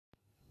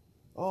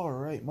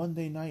Alright,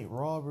 Monday Night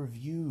Raw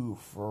review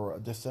for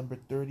December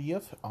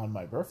 30th on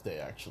my birthday,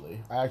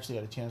 actually. I actually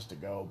had a chance to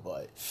go,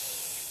 but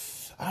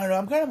I don't know,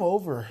 I'm kind of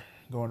over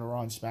going to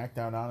Raw and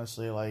SmackDown,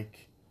 honestly.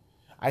 Like,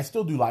 I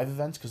still do live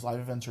events because live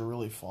events are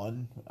really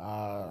fun.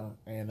 I'm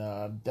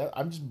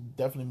just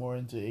definitely more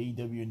into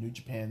AEW and New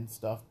Japan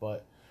stuff,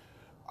 but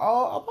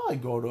I'll probably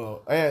go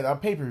to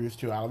pay per views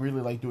too. I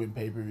really like doing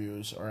pay per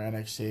views or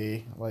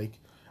NXT. Like,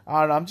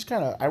 I don't know. I'm just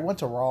kind of. I went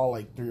to Raw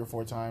like 3 or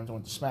 4 times. I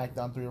went to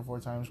SmackDown 3 or 4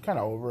 times. Kind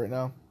of over it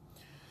now.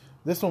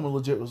 This one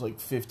legit was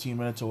like 15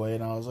 minutes away,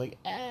 and I was like,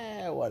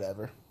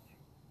 whatever.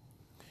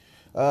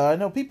 I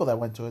know people that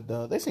went to it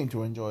though. They seem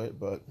to enjoy it,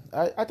 but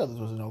I thought this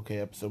was an okay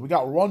episode. We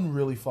got one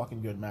really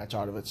fucking good match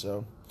out of it.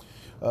 So,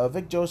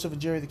 Vic Joseph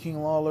and Jerry the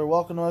King Lawler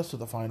welcome us to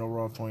the final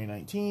Raw of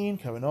 2019.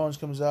 Kevin Owens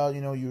comes out,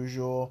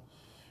 usual.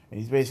 And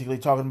he's basically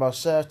talking about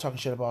Seth, talking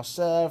shit about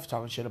Seth,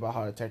 talking shit about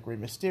how to attack Rey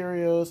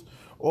Mysterio's.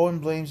 Owen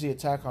blames the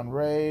attack on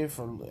Rey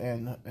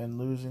and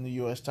losing the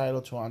U.S.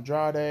 title to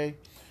Andrade.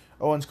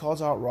 Owens calls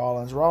out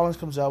Rollins. Rollins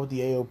comes out with the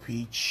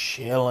AOP,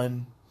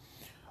 chilling.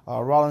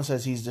 Rollins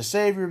says he's the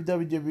savior of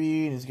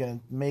WWE and he's going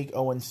to make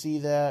Owens see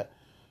that.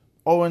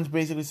 Owens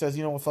basically says,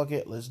 you know what, fuck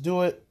it, let's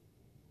do it.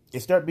 They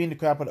start beating the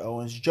crap out of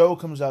Owens. Joe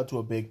comes out to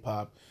a big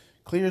pop,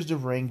 clears the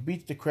ring,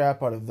 beats the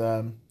crap out of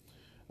them.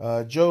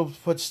 Joe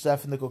puts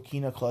Steph in the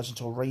Coquina clutch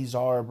until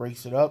Razor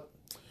breaks it up.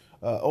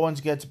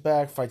 Owens gets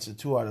back, fights the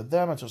two out of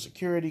them until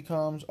security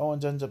comes.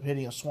 Owens ends up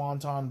hitting a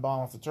swanton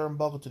bomb off the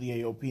turnbuckle to the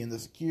AOP and the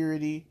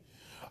security.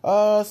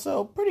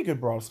 So pretty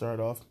good brawl to start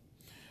off.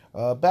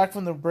 Back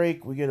from the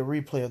break, we get a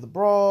replay of the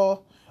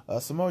brawl.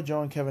 Samoa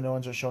Joe and Kevin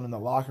Owens are shown in the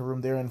locker room.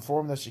 They're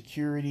informed that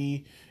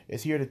security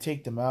is here to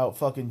take them out.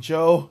 Fucking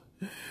Joe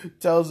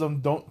tells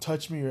them, don't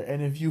touch me or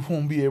any of you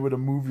won't be able to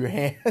move your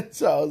hands.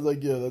 So I was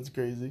like, yeah, that's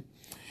crazy.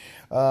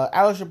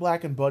 Aleister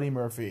Black and Buddy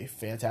Murphy,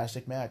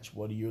 fantastic match.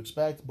 What do you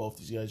expect? Both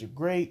these guys are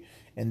great.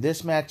 And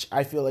this match,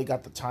 I feel like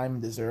got the time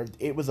it deserved.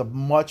 It was a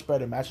much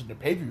better match than the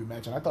pay-per-view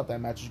match, and I thought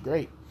that match was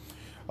great.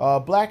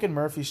 Black and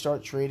Murphy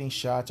start trading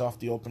shots off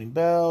the opening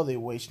bell. They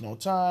waste no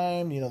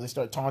time. They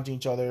start taunting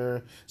each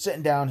other,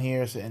 sitting down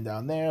here, sitting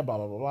down there, blah,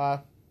 blah, blah, blah.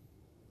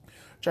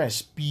 Trying to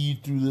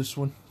speed through this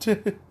one.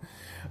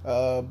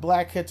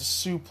 Black hits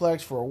a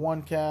suplex for a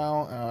 1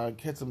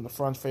 count. Hits him in the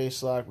front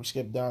face lock. We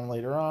skip down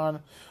later on.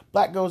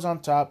 Black goes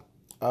on top.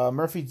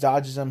 Murphy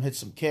dodges him, hits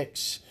some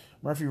kicks.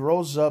 Murphy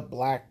rolls up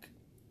Black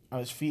on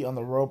his feet on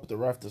the rope, but the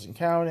ref doesn't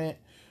count it.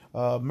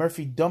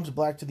 Murphy dumps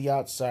Black to the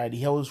outside.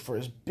 He goes for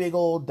his big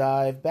old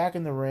dive. Back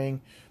in the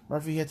ring.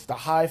 Murphy hits the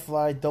high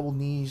fly double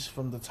knees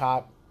from the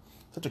top.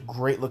 Such a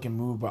great looking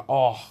move, but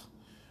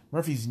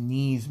Murphy's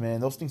knees,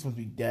 man. Those things must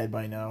be dead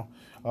by now.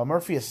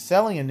 Murphy is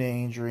selling a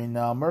knee injury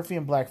now. Murphy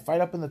and Black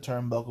fight up in the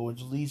turnbuckle,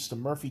 which leads to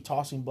Murphy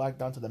tossing Black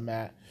down to the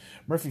mat.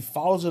 Murphy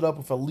follows it up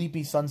with a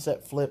leapy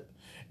sunset flip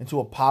into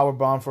a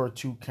powerbomb for a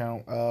 2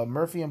 count.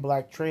 Murphy and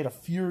Black trade a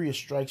furious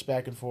strikes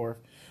back and forth.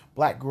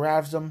 Black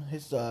grabs him,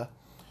 hits the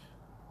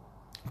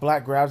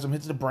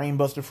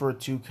brainbuster for a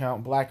 2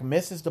 count. Black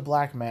misses the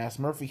Black Mass.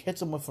 Murphy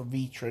hits him with a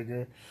V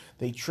trigger.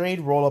 They trade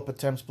roll-up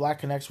attempts. Black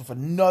connects with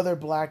another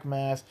Black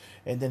Mass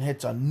and then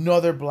hits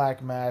another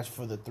Black Mass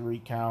for the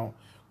 3 count.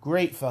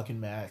 Great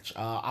fucking match.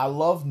 I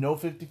love no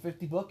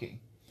 50-50 booking.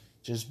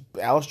 Just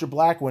Aleister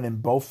Black winning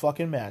both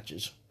fucking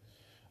matches.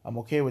 I'm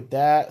okay with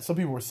that. Some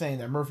people were saying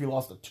that Murphy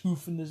lost a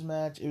tooth in this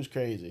match. It was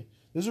crazy.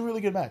 This is a really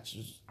good match.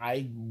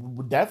 I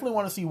would definitely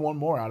want to see one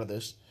more out of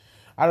this.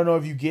 I don't know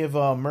if you give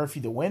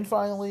Murphy the win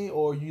finally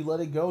or you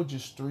let it go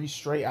just 3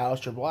 straight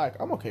Aleister Black.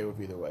 I'm okay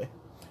with either way,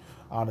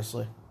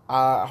 honestly.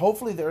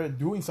 Hopefully they're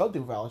doing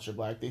something with Aleister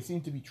Black. They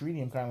seem to be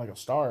treating him kind of like a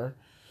star.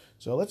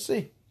 So let's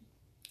see.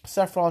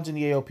 Seth Rollins and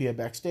the AOP are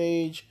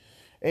backstage.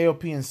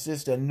 AOP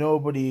insists that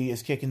nobody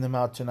is kicking them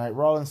out tonight.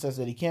 Rollins says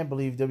that he can't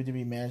believe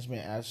WWE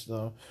management asked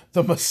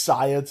the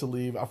Messiah to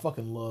leave. I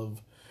fucking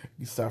love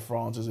Seth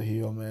Rollins as a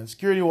heel, man.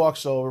 Security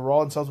walks over.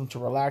 Rollins tells him to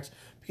relax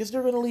because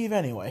they're going to leave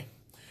anyway.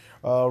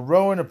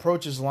 Rowan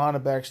approaches Lana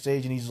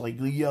backstage and he's like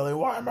yelling,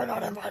 "Why am I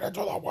not invited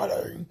to the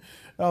wedding?"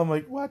 And I'm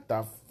like, what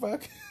the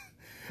fuck?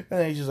 And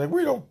then he's just like,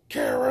 "We don't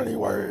care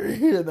anyway."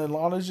 And then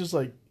Lana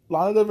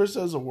never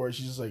says a word.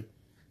 She's just like,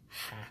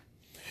 ha.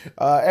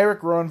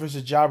 Eric Rowan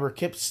versus Jobber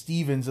Kip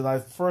Stevens, and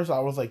at first I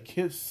was like,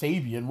 Kip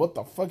Sabian, what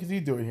the fuck is he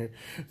doing here?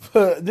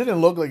 But it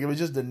didn't look like it was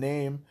just the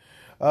name.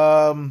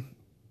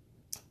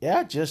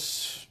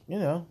 Just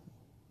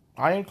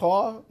Iron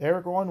Claw,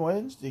 Eric Rowan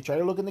wins. They try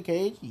to look in the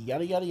cage,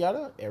 yada yada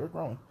yada. Eric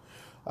Rowan.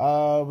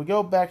 We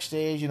go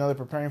backstage, they're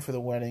preparing for the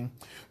wedding.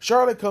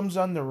 Charlotte comes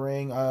on the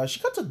ring. She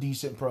cuts a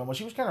decent promo.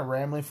 She was kind of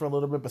rambling for a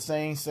little bit, but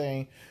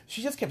saying,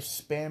 she just kept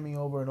spamming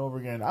over and over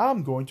again,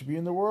 "I'm going to be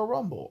in the Royal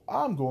Rumble.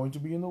 I'm going to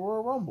be in the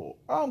Royal Rumble.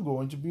 I'm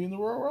going to be in the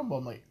Royal Rumble."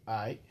 I'm like,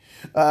 alright.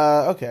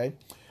 Okay.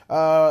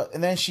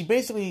 And then she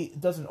basically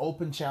does an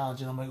open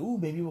challenge, and I'm like, ooh,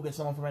 maybe we'll get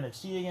someone from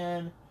NXT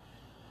again.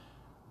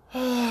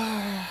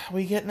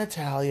 We get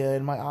Natalia,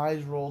 and my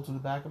eyes rolled to the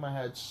back of my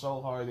head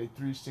so hard they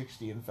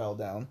 360 and fell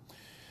down.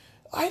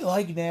 I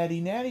like Natty.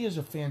 Natty is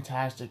a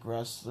fantastic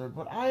wrestler,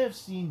 but I have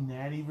seen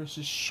Natty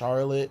versus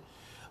Charlotte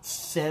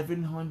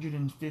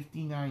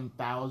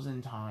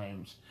 759,000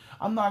 times.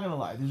 I'm not gonna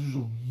lie, this was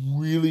a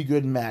really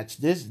good match.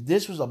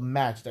 This was a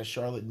match that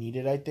Charlotte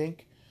needed, I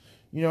think.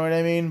 You know what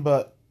I mean?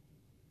 But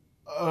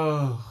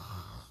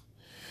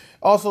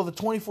also the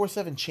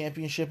 24/7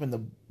 championship and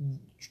the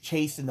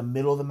chase in the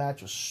middle of the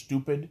match was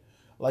stupid.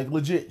 Like,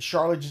 legit,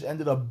 Charlotte just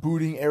ended up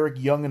booting Eric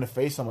Young in the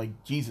face. I'm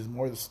like, Jesus,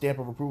 more the stamp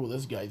of approval.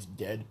 This guy's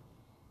dead.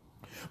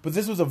 But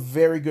this was a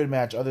very good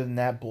match other than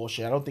that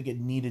bullshit. I don't think it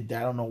needed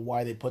that. I don't know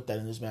why they put that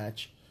in this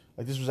match.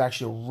 Like, this was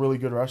actually a really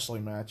good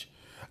wrestling match.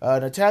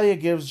 Natalya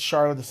gives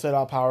Charlotte the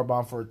set-out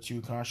powerbomb for a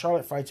 2-count.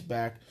 Charlotte fights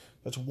back.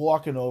 That's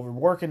walking over,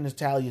 working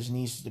Natalya's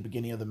knees at the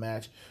beginning of the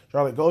match.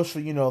 Charlotte goes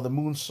for, the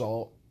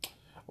moonsault.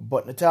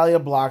 But Natalya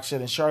blocks it,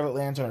 and Charlotte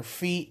lands on her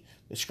feet.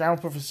 They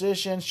scramble for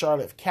position.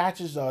 Charlotte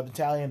catches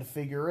Natalya in the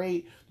figure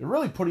 8. They're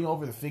really putting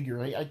over the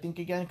figure 8, I think,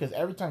 again, because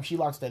every time she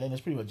locks that in, it's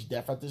pretty much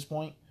death at this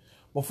point.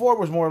 Before, it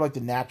was more like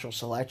the natural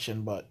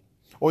selection,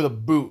 or the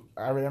boot.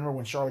 I remember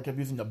when Charlotte kept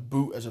using the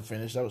boot as a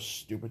finish. That was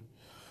stupid.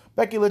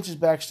 Becky Lynch is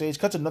backstage,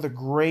 cuts another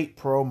great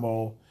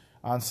promo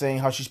on saying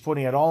how she's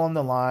putting it all on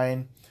the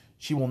line.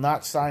 She will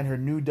not sign her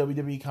new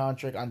WWE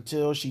contract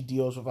until she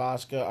deals with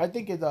Asuka. I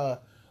think they're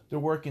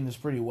working this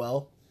pretty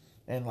well.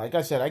 And like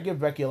I said, I give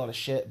Becky a lot of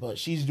shit, but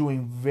she's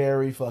doing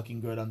very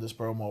fucking good on this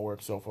promo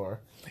work so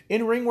far.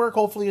 In-ring work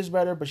hopefully is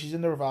better, but she's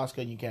in there with Asuka,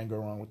 and you can't go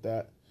wrong with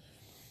that.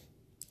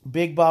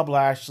 Big Bob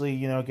Lashley,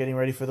 getting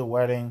ready for the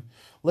wedding.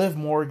 Liv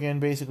Morgan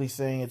basically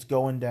saying it's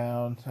going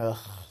down. Ugh,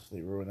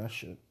 they ruined that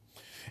shit.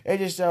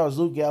 AJ Styles,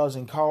 Luke Gallows,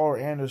 and Carl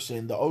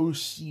Anderson, the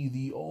OC,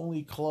 the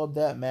only club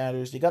that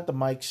matters. They got the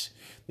mics.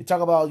 They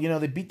talk about,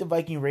 they beat the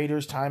Viking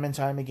Raiders time and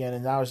time again,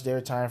 and now it's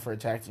their time for a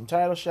tag team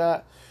title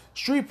shot.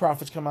 Street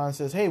Profits come out and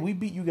says, hey, we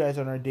beat you guys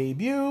on our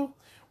debut.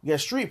 We got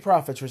Street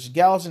Profits versus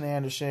Gallows and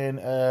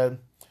Anderson.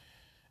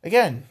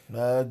 Again,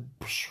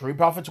 Street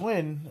Profits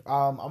win.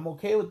 I'm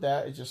okay with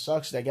that. It just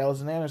sucks that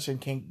Gallows and Anderson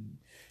can't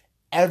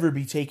ever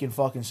be taken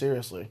fucking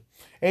seriously.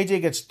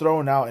 AJ gets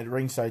thrown out at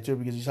ringside, too,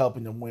 because he's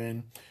helping them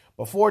win.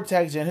 But Ford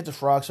tags in, hits a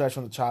frog splash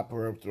from the top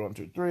rope, 1,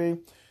 2, 3.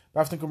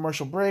 After the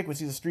commercial break, we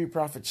see the Street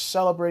Profits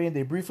celebrating.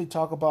 They briefly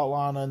talk about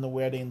Lana and the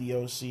wedding, the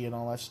OC, and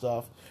all that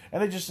stuff.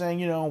 And they're just saying,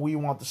 we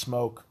want the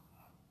smoke.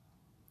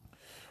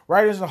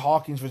 Ryder's and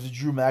Hawkins versus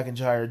Drew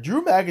McIntyre.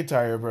 Drew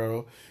McIntyre,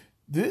 bro.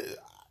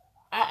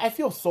 I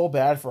feel so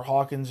bad for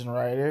Hawkins and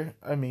Ryder.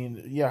 I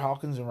mean, yeah,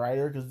 Hawkins and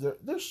Ryder, because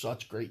they're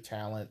such great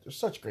talent. They're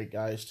such great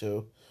guys,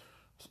 too.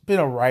 Been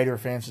a Ryder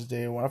fan since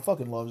day one. I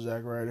fucking love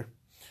Zack Ryder.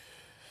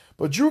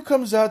 But Drew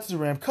comes out to the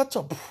ramp, cuts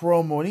a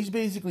promo, and he's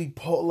basically,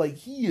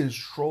 he is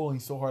trolling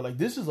so hard. Like,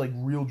 this is,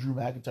 real Drew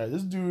McIntyre.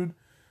 This dude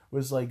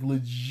was,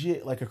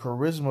 legit, a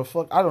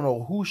charisma. I don't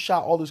know who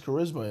shot all this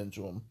charisma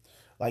into him.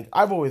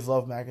 I've always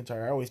loved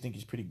McIntyre. I always think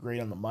he's pretty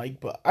great on the mic,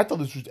 but I thought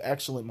this was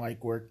excellent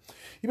mic work.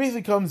 He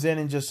basically comes in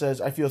and just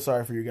says, I feel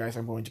sorry for you guys.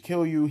 I'm going to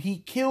kill you. He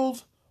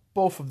killed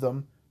both of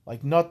them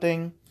like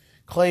nothing.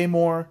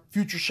 Claymore,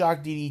 Future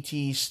Shock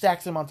DDT,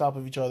 stacks them on top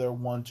of each other.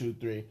 1, 2,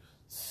 3.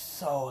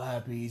 So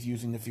happy he's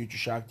using the Future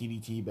Shock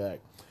DDT back.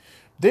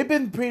 They've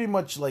been pretty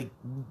much,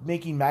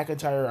 making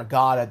McIntyre a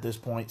god at this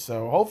point,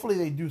 so hopefully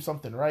they do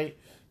something right,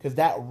 because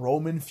that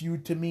Roman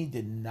feud, to me,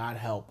 did not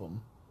help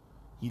him.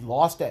 He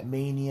lost at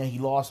Mania. He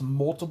lost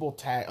multiple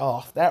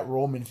that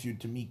Roman feud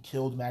to me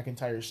killed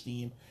McIntyre's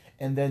steam.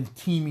 And then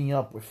teaming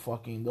up with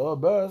fucking the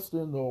best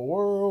in the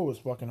world was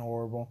fucking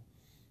horrible.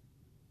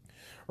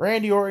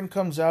 Randy Orton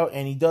comes out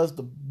and he does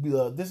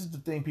this is the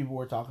thing people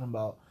were talking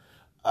about.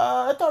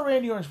 I thought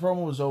Randy Orton's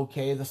promo was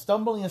okay. The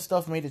stumbling and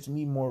stuff made it to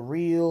me more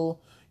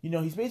real.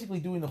 He's basically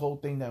doing the whole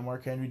thing that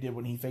Mark Henry did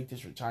when he faked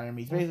his retirement.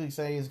 He's basically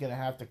saying he's going to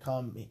have to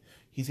come.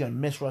 He's going to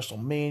miss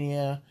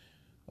WrestleMania.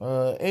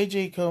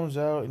 AJ comes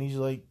out and he's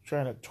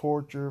trying to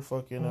torture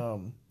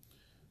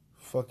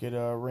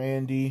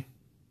Randy.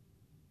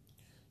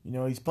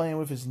 He's playing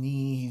with his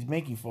knee. He's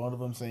making fun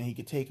of him, saying he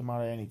could take him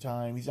out at any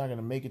time. He's not going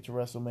to make it to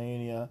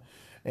WrestleMania.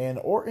 And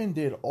Orton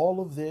did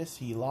all of this.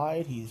 He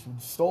lied. He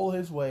stole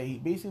his way. He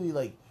basically,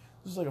 this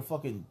is a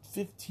fucking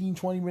 15,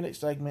 20-minute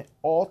segment,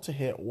 all to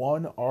hit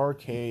one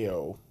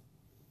RKO.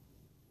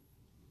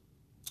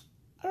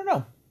 I don't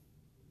know.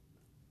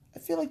 I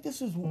feel like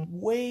this is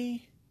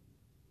way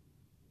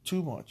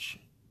too much.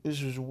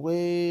 This is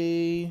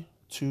way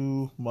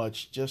too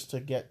much just to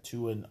get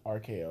to an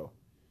RKO,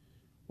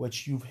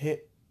 which you've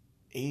hit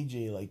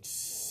AJ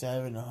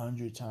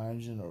 700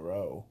 times in a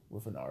row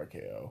with an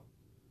RKO.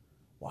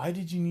 Why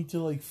did you need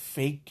to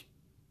fake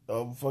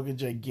a fucking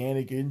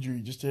gigantic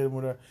injury just to hit him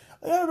with a...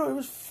 I don't know, it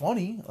was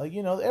funny.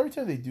 Every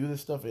time they do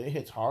this stuff, it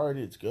hits hard,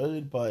 it's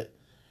good, but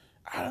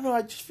I don't know,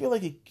 I just feel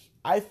like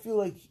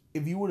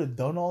if you would have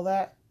done all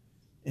that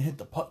and hit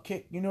the putt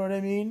kick, you know what I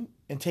mean?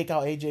 And take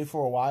out AJ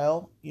for a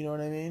while, you know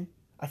what I mean?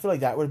 I feel like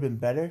that would have been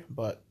better,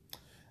 but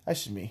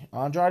that's just me.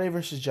 Andrade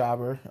versus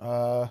Jobber.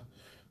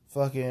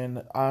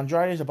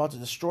 Andrade is about to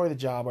destroy the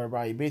Jobber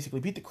by basically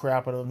beat the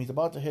crap out of him. He's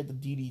about to hit the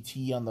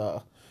DDT on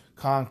the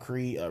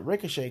concrete.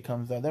 Ricochet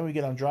comes down. Then we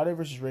get Andrade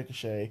versus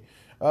Ricochet.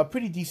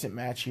 Pretty decent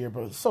match here,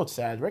 but it's so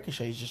sad.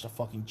 Ricochet is just a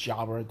fucking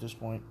jobber at this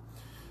point.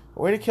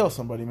 Way to kill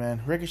somebody,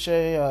 man.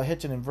 Ricochet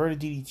hits an inverted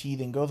DDT,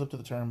 then goes up to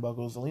the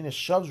turnbuckles. Alina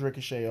shoves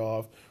Ricochet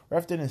off.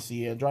 Ref didn't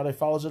see it. Andrade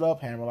follows it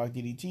up. Hammerlock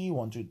DDT.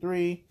 1, 2,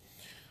 3.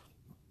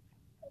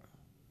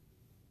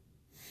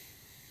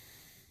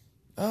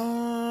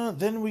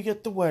 Then we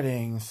get the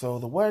wedding. So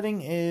the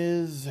wedding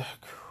is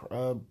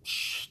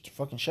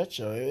fucking shit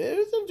show. It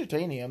was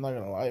entertaining. I'm not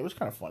gonna lie. It was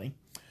kind of funny.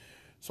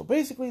 So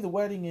basically, the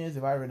wedding is,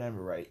 if I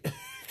remember right,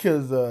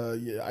 because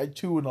yeah, I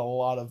tune a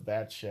lot of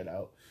bad shit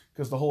out.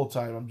 Because the whole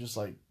time I'm just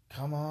like,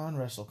 come on,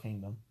 Wrestle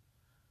Kingdom.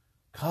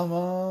 Come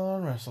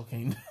on, Wrestle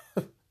Kingdom.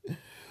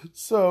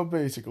 So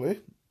basically,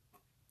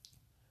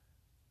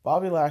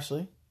 Bobby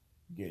Lashley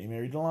getting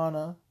married to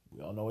Lana.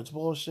 We all know it's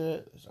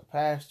bullshit. There's a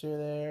pastor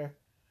there.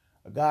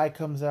 A guy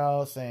comes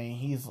out saying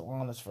he's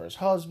Lana's first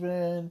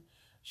husband.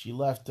 She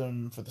left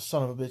him for the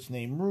son of a bitch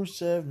named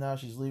Rusev. Now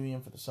she's leaving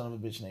him for the son of a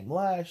bitch named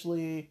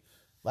Lashley.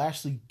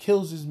 Lashley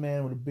kills his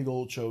man with a big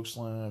old choke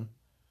slam.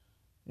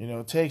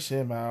 Takes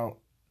him out.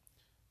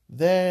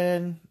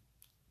 Then,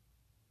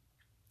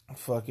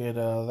 that's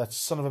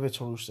son of a bitch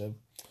Rusev.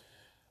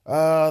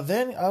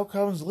 Then out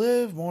comes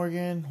Liv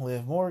Morgan.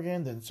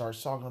 Then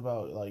starts talking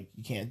about, like,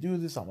 you can't do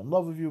this. I'm in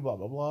love with you, blah,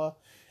 blah, blah.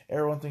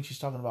 Everyone thinks she's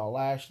talking about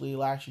Lashley.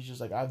 Lashley's just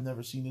like, I've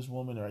never seen this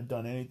woman or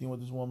done anything with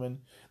this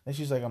woman. Then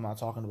she's like, I'm not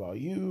talking about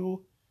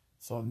you.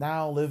 So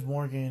now Liv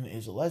Morgan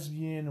is a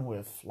lesbian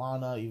with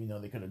Lana, even though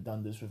they could have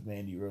done this with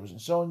Mandy Rose and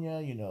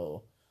Sonya.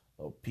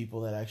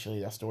 People that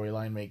actually, that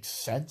storyline makes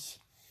sense.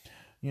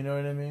 You know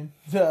what I mean?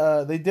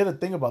 They did a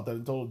thing about that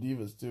in Total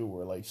Divas, too,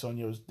 where, like,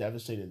 Sonya was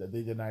devastated that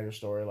they denied her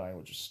storyline,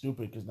 which is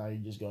stupid, because now you're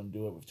just going to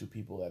do it with two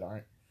people that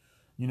aren't.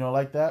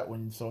 Like that,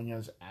 when Sonya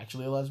is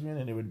actually a lesbian,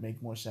 and it would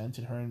make more sense,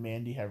 and her and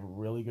Mandy have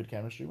really good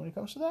chemistry when it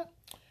comes to that.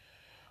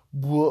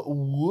 But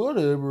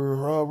whatever.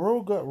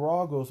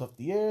 Raw goes up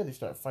the air. They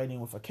start fighting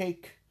with a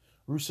cake.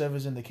 Rusev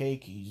is in the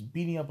cake. He's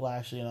beating up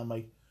Lashley, and I'm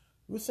like,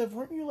 Rusev,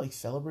 weren't you, like,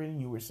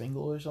 celebrating you were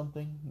single or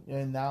something?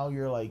 And now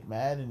you're, like,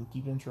 mad and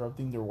keep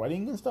interrupting their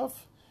wedding and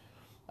stuff?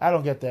 I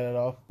don't get that at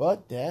all.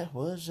 But that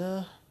was,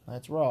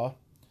 that's Raw.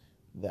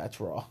 That's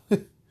Raw.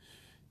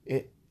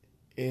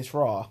 It's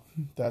Raw.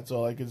 That's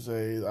all I can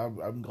say.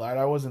 I'm glad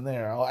I wasn't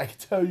there. I can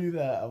tell you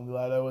that. I'm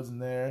glad I wasn't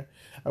there.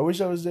 I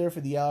wish I was there for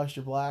the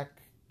Aleister Black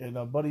and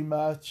a buddy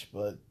match,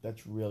 but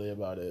that's really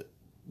about it.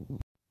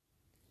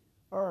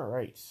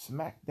 Alright,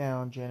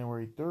 SmackDown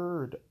January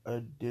 3rd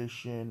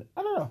edition.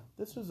 I don't know.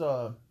 This was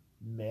a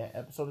meh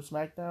episode of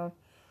SmackDown,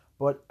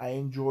 but I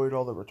enjoyed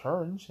all the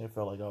returns. It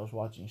felt like I was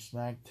watching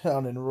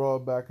SmackDown and Raw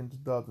back in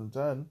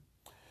 2010.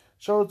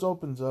 Charlotte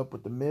opens up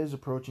with The Miz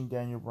approaching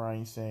Daniel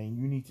Bryan saying,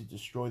 you need to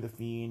destroy the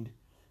Fiend,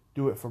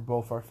 do it for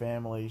both our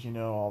families,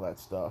 all that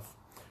stuff.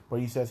 But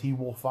he says he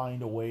will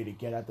find a way to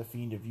get at the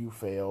Fiend if you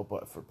fail,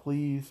 but for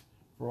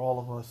all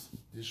of us,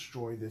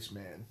 destroy this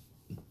man.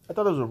 I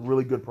thought it was a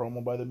really good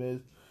promo by The Miz.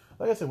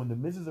 Like I said, when The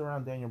Miz is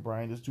around Daniel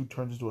Bryan, this dude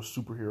turns into a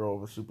superhero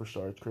of a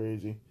superstar. It's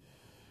crazy.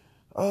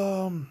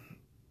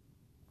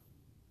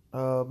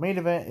 Main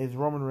event is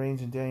Roman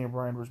Reigns and Daniel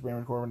Bryan versus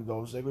Baron Corbin and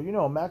Dolph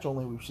Ziggler. A match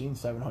only we've seen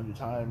 700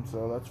 times,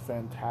 so that's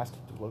fantastic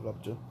to look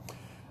up to.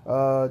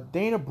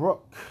 Dana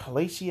Brooke,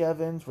 Lacey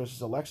Evans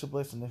versus Alexa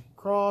Bliss and Nikki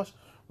Cross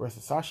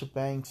versus Sasha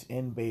Banks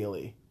and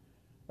Bayley.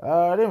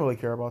 I didn't really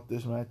care about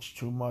this match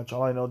too much.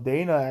 All I know,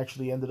 Dana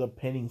actually ended up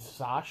pinning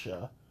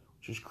Sasha,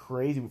 which is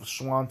crazy, with a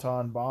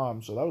Swanton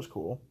bomb, so that was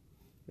cool.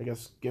 I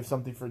guess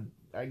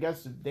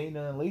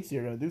Dana and Lacey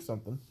are going to do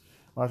something.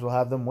 Might as well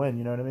have them win,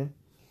 you know what I mean?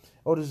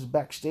 Otis is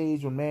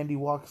backstage when Mandy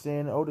walks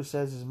in. Otis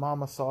says his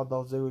mama saw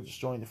Dolph Ziggler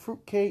destroying the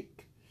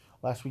fruitcake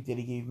last week that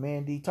he gave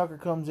Mandy. Tucker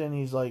comes in.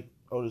 He's like,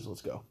 Otis,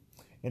 let's go.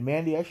 And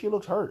Mandy actually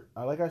looks hurt.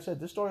 Like I said,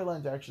 this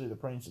storyline's actually, they're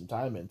putting some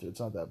time into. It's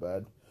not that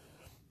bad.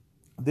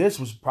 This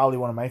was probably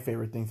one of my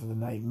favorite things of the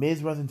night.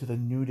 Miz runs into the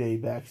New Day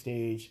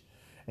backstage.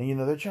 And,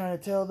 they're trying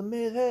to tell the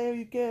Miz,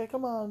 hey,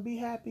 come on, be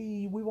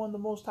happy. We won the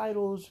most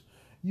titles.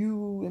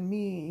 You and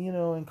me,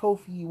 and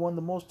Kofi won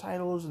the most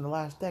titles in the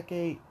last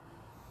decade.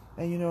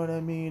 And you know what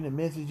I mean? And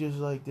Miz is just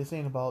like, this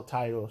ain't about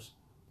titles.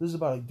 This is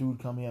about a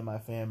dude coming at my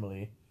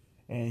family.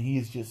 And he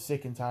is just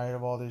sick and tired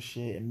of all this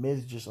shit. And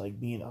Miz just like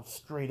being a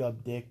straight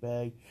up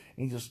dickbag. And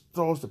he just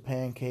throws the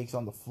pancakes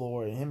on the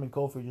floor. And him and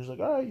Kofi are just like,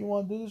 alright, you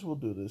want to do this? We'll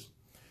do this.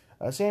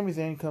 Sami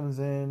Zayn comes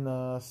in.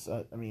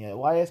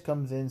 Elias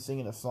comes in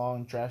singing a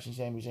song, trashing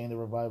Sami Zayn, the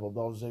revival of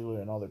Dolph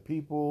Ziggler and other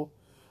people.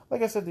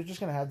 Like I said, they're just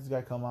going to have this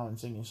guy come out and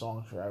singing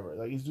songs forever.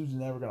 Like, these dudes are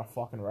never going to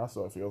fucking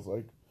wrestle, it feels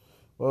like.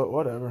 But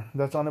whatever.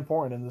 That's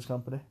unimportant in this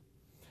company.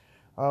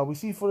 We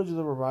see footage of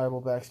the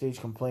Revival backstage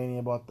complaining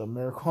about the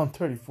Miracle on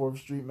 34th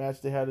Street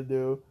match they had to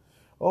do.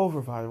 Oh,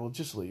 Revival,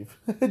 just leave.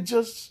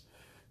 just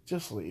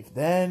leave.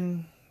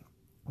 Then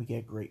we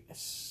get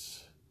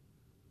greatness.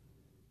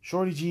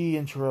 Shorty G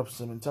interrupts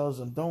them and tells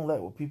them, don't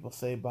let what people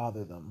say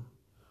bother them.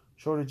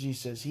 Shorty G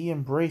says he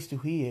embraced who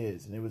he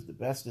is, and it was the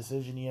best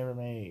decision he ever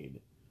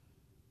made.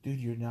 Dude,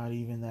 you're not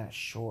even that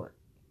short.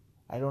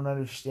 I don't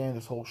understand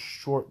this whole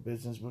short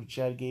business with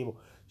Chad Gable.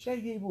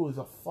 Chad Gable is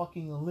a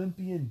fucking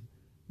Olympian.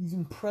 He's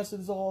impressive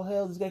as all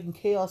hell. This guy can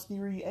Chaos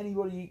Theory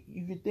anybody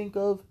you could think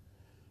of.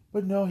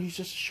 But no, he's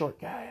just a short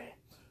guy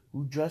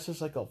who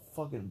dresses like a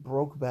fucking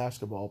broke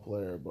basketball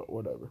player, but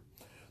whatever.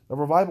 The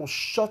Revival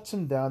shuts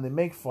him down. They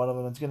make fun of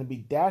him. It's going to be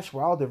Dash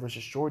Wilder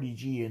versus Shorty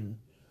G, and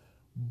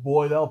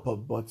boy, they'll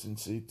put butts in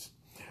seats.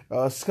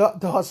 Scott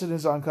Dawson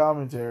is on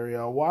commentary.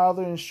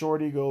 Wilder and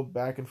Shorty go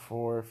back and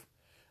forth.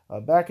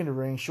 Back in the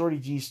ring, Shorty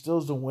G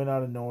steals the win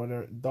out of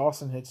nowhere.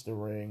 Dawson hits the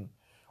ring.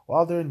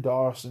 Wilder and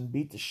Dawson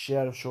beat the shit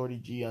out of Shorty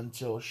G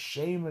until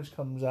Sheamus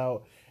comes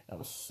out. I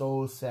was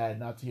so sad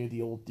not to hear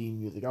the old theme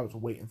music. I was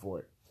waiting for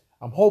it.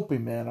 I'm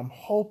hoping, man. I'm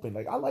hoping.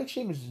 Like, I like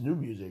Sheamus' new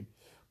music,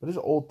 but his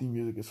old theme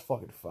music is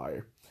fucking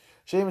fire.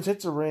 Sheamus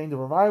hits the ring. The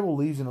Revival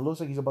leaves, and it looks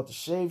like he's about to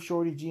save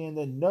Shorty G, and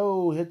then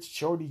hits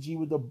Shorty G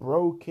with the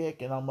bro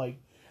kick, and I'm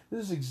like,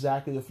 this is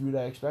exactly the feud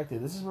I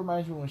expected. This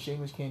reminds me when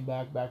Sheamus came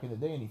back in the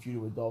day and he feuded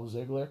with Dolph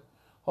Ziggler.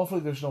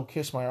 Hopefully there's no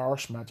Kiss My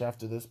Arse match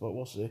after this, but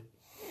we'll see.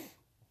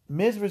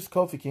 Miz versus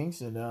Kofi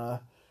Kingston,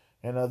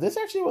 and this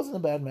actually wasn't a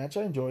bad match.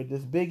 I enjoyed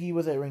this. Big E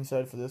was at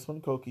ringside for this one.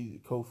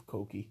 Kofi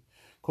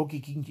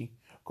Kingston.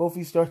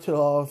 Kofi started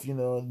off,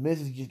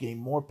 Miz is just getting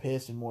more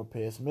pissed and more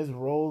pissed. Miz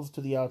rolls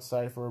to the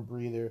outside for a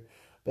breather.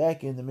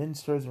 Back in, the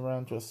Miz turns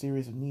around to a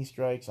series of knee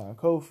strikes on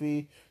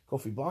Kofi.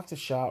 Kofi blocks a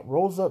shot,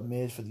 rolls up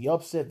Miz for the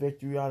upset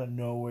victory out of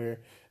nowhere.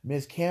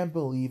 Miz can't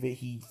believe it.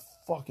 He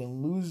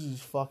fucking loses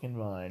his fucking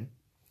mind.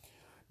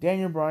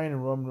 Daniel Bryan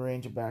and Roman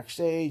Reigns are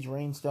backstage.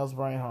 Reigns tells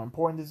Bryan how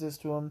important is this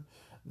to him.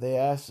 They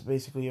ask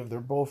basically if they're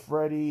both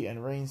ready,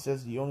 and Reigns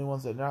says the only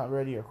ones that are not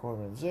ready are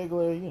Corbin and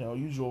Ziggler.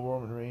 Usual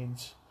Roman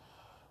Reigns.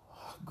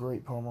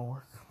 Great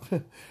promo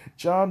work.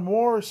 John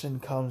Morrison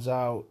comes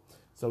out.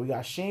 So we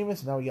got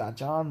Sheamus, now we got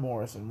John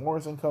Morrison.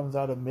 Morrison comes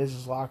out of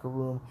Miz's locker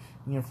room.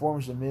 He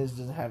informs the Miz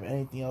doesn't have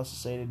anything else to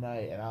say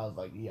tonight. And I was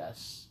like,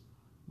 yes,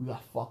 we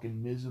got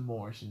fucking Miz and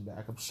Morrison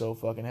back. I'm so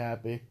fucking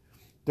happy.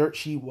 Dirt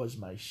Sheet was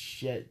my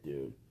shit,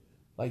 dude.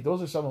 Like,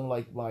 those are some of,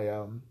 like, my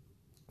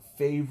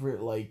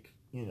favorite, like,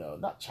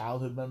 not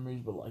childhood memories,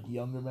 but, like,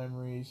 younger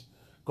memories.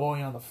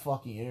 Going on the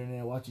fucking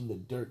internet, watching the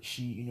Dirt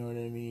Sheet, you know what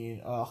I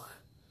mean? Ugh.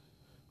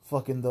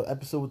 Fucking the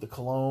episode with the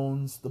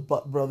Colognes, the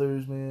Butt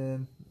Brothers,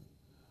 man.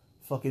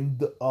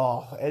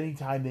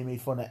 Anytime they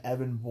made fun of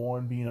Evan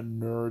Bourne being a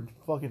nerd,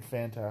 fucking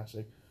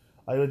fantastic.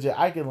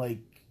 I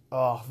can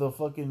the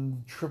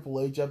fucking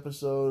Triple H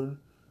episode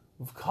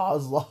of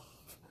Kozlov.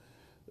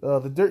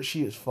 The Dirt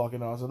Sheet is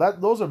fucking awesome.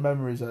 Those are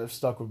memories that have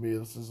stuck with me.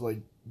 This is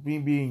like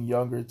being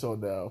younger till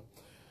now.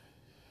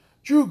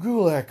 Drew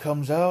Gulak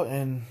comes out,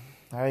 and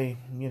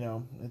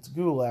it's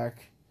Gulak,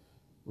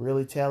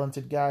 really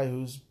talented guy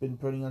who's been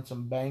putting on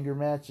some banger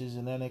matches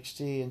in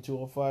NXT and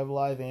 205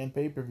 Live and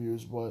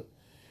pay-per-views, but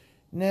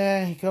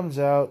nah, he comes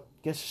out,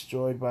 gets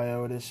destroyed by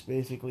Otis.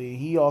 Basically,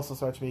 he also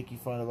starts making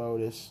fun of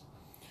Otis.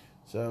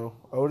 So,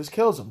 Otis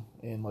kills him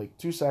in like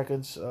 2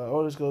 seconds.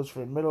 Otis goes for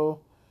the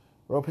middle.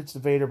 Rope hits the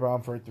Vader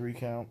bomb for a 3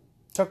 count.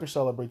 Tucker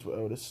celebrates with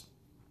Otis.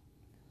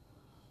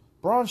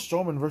 Braun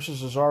Strowman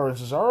versus Cesaro. And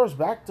Cesaro's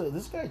back to...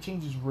 This guy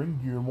changes ring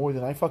gear more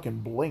than I fucking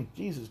blink.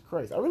 Jesus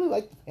Christ. I really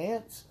like the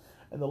pants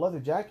and the leather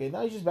jacket.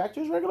 Now he's just back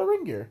to his regular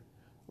ring gear.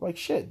 I'm like,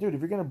 shit, dude, if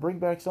you're going to bring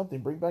back something,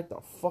 bring back the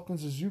fucking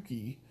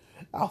Suzuki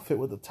outfit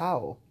with a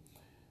towel.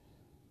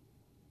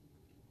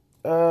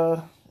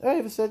 I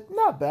even said,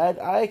 not bad.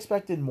 I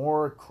expected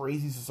more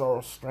crazy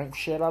Cesaro strength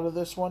shit out of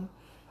this one.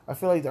 I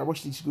feel like I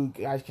wish these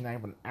guys can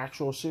have an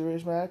actual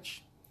serious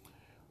match.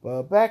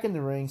 But back in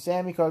the ring,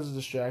 Sammy causes a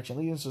distraction,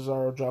 leaving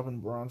Cesaro dropping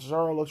Braun.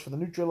 Cesaro looks for the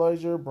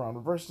neutralizer. Braun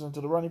reverses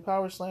into the running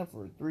power slam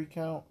for a 3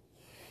 count.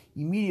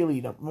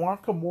 Immediately,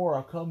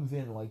 Nakamura comes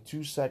in like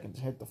 2 seconds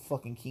to hit the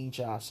fucking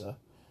Kinshasa.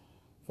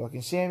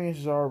 Fucking Sammy and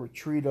Cesaro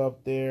retreat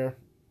up there.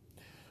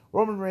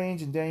 Roman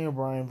Reigns and Daniel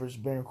Bryan versus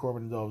Baron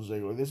Corbin and Dolph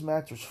Ziggler. This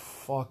match was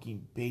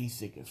fucking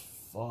basic as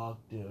fuck,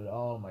 dude.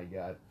 Oh my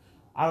god.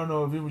 I don't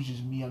know if it was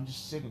just me. I'm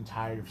just sick and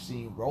tired of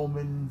seeing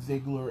Roman,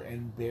 Ziggler,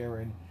 and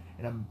Baron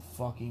in a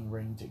fucking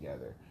ring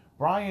together.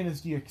 Bryan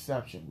is the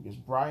exception because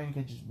Bryan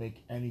can just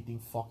make anything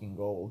fucking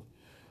gold.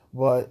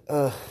 But,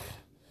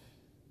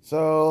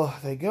 so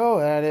they go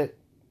at it.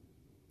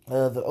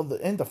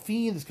 And the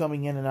Fiend is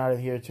coming in and out of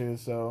here too,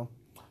 so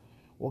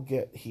we'll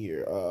get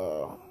here.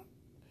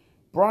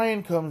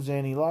 Bryan comes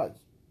in.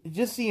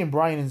 Just seeing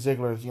Bryan and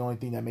Ziggler is the only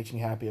thing that makes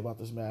me happy about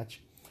this match.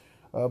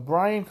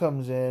 Bryan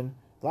comes in,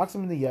 locks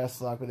him in the yes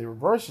lock, but he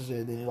reverses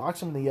it. Then he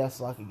locks him in the yes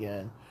lock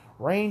again.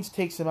 Reigns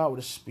takes him out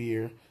with a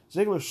spear.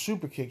 Ziggler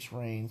super kicks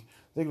Reigns.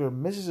 Ziggler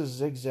misses a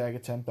zigzag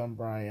attempt on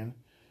Bryan.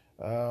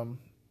 And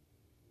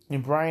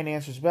Bryan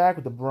answers back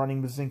with the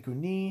running Bazinku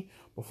knee.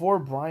 Before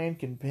Bryan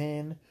can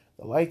pin,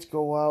 the lights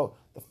go out.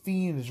 The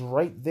Fiend is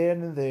right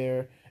then and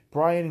there.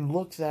 Bryan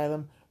looks at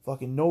him.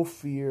 Fucking no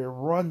fear,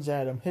 runs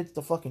at him, hits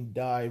the fucking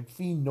dive,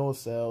 Fiend no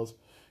sells.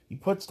 He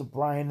puts the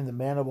Bryan in the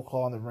mandible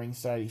claw on the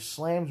ringside. He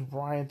slams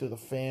Bryan through the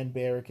fan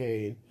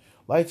barricade.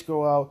 Lights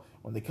go out.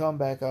 When they come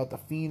back out, the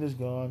Fiend is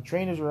gone.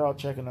 Trainers are out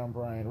checking on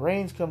Bryan.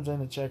 Reigns comes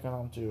in and checking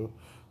on him too.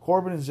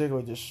 Corbin and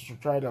Ziggler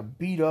just try to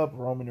beat up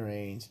Roman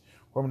Reigns.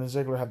 Corbin and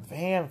Ziggler have the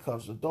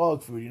handcuffs, the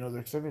dog food,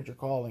 their signature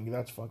calling.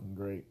 That's fucking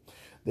great.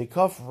 They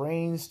cuff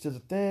Reigns to the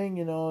thing,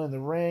 in the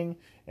ring.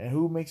 And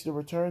who makes the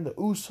return? The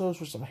Usos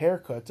for some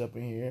haircuts up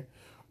in here.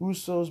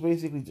 Usos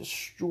basically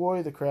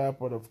destroy the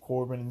crap out of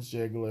Corbin and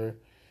Ziggler.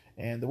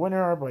 And the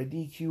winner are by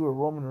DQ are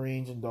Roman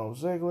Reigns and Dolph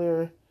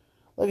Ziggler.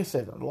 Like I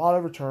said, a lot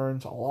of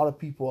returns, a lot of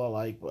people I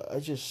like, but I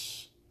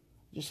just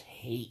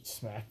hate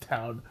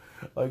SmackDown.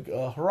 Like,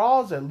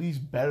 Raw's at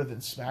least better than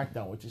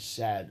SmackDown, which is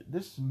sad.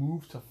 This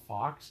move to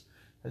Fox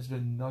has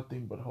been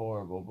nothing but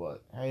horrible,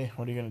 but hey,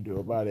 what are you going to do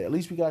about it? At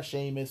least we got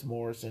Sheamus,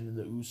 Morrison, and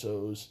the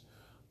Usos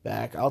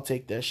back. I'll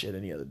take that shit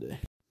any other day.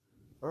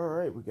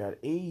 Alright, we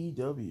got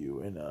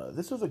AEW, and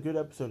this was a good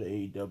episode of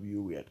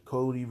AEW. We had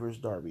Cody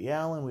versus Darby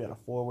Allin. We had a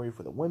 4-way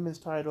for the women's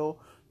title.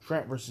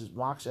 Trent versus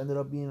Mox ended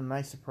up being a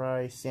nice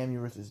surprise. Sammy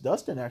versus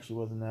Dustin actually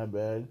wasn't that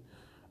bad.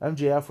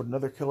 MJF with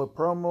another killer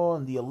promo,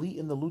 and the Elite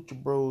and the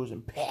Lucha Bros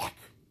and Pac.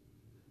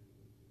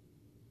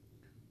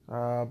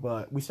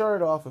 But we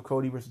started off with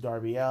Cody versus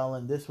Darby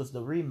Allin. This was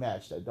the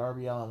rematch that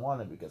Darby Allin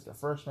wanted because the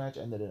first match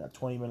ended in a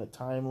 20-minute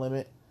time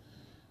limit.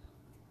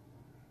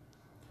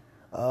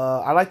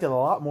 I liked it a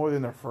lot more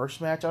than their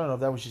first match. I don't know if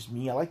that was just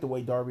me. I liked the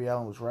way Darby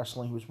Allin was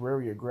wrestling. He was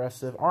very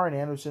aggressive. Arn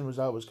Anderson was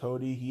out with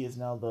Cody. He is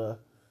now the,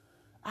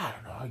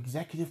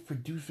 executive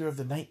producer of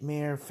the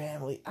Nightmare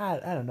Family. I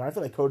don't know. I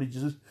feel like Cody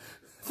just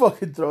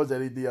fucking throws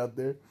anything out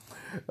there.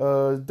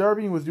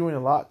 Darby was doing a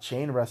lot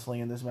chain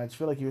wrestling in this match. I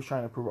feel like he was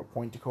trying to prove a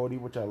point to Cody,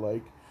 which I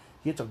like.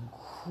 He hits a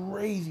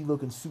crazy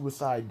looking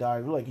suicide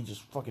dive. Like he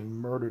just fucking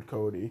murdered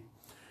Cody.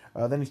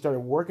 Then he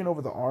started working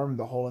over the arm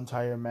the whole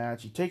entire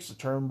match. He takes the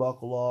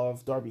turnbuckle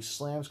off. Darby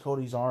slams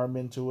Cody's arm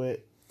into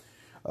it.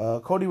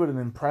 Cody with an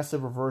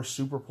impressive reverse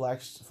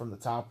superplex from the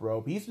top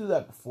rope. He used to do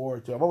that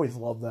before, too. I've always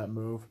loved that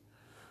move.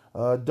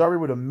 Darby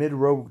with a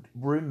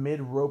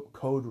mid-rope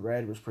code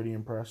red was pretty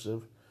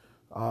impressive.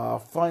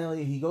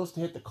 Finally, he goes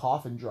to hit the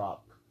coffin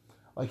drop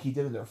like he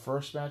did in their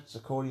first match to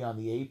Cody on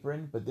the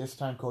apron, but this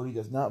time Cody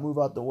does not move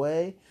out the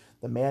way.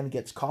 The man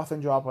gets coffin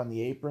drop on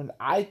the apron.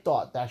 I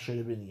thought that should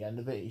have been the end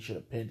of it. He should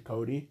have pinned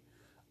Cody,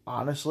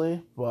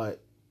 honestly,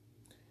 but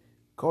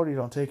Cody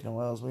don't take no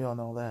L's. We all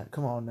know that.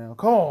 Come on now.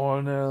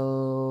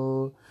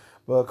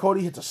 But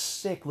Cody hits a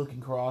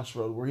sick-looking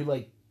crossroad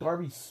where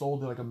Darby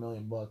sold it like $1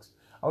 million. I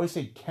always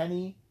say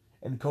Kenny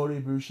and Kota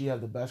Ibushi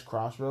have the best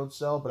crossroads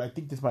sell, but I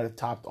think this might have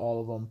topped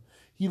all of them.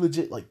 He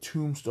legit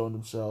tombstoned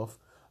himself.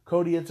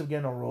 Cody ends up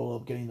getting a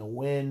roll-up, getting the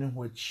win,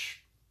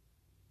 which,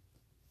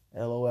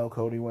 LOL,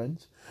 Cody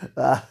wins.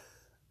 Oh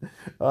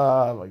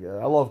my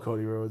god, I love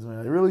Cody Rhodes,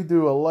 man. I really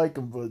do. I like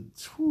him, but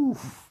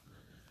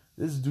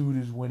this dude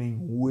is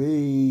winning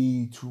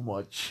way too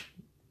much.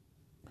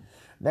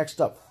 Next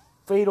up,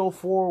 Fatal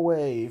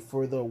 4-Way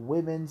for the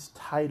women's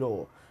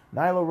title.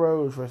 Nyla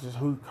Rose versus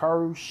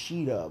Hikaru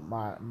Shida,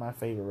 my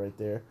favorite right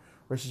there,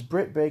 versus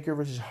Britt Baker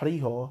versus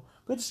Riho.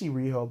 Good to see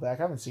Riho back.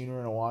 I haven't seen her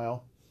in a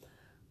while.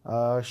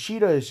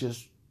 Shida is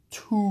just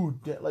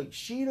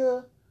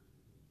Shida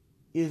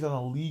is on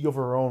a league of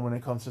her own when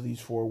it comes to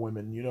these 4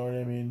 women. You know what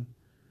I mean?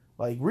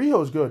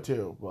 Riho's good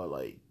too, but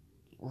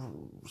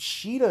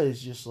Shida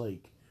is just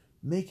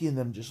making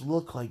them just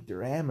look like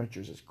they're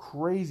amateurs. It's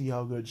crazy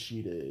how good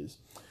Shida is.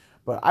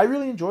 But I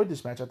really enjoyed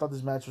this match. I thought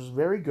this match was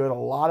very good. A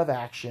lot of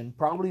action.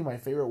 Probably my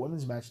favorite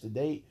women's match to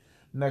date.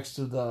 Next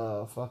to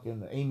the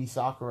fucking Amy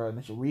Sakura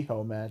and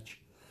Riho match.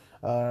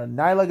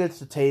 Nyla gets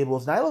the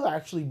tables. Nyla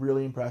actually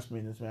really impressed me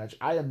in this match.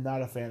 I am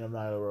not a fan of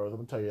Nyla Rose. I'm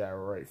going to tell you that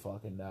right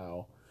fucking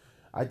now.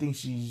 I think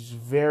she's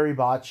very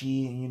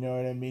botchy, you know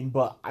what I mean?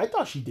 But I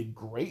thought she did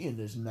great in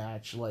this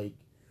match.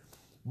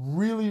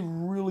 Really,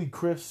 really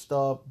crisped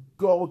up.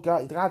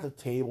 Got the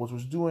tables.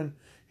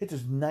 Hit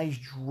this nice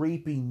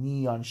draping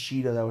knee on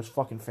Shida that was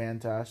fucking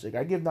fantastic.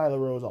 I give Nyla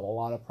Rose a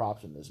lot of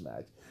props in this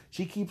match.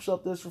 She keeps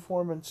up this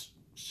performance.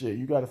 Shit,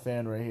 you got a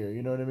fan right here.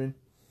 You know what I mean?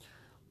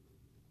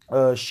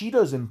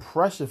 Shida's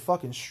impressive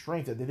fucking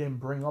strength that they didn't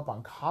bring up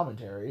on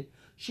commentary.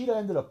 Shida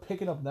ended up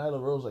picking up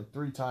Nyla Rose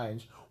 3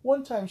 times.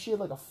 One time she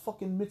had a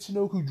fucking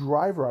Michinoku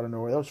driver out of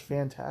nowhere. That was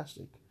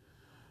fantastic.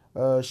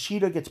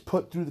 Shida gets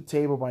put through the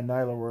table by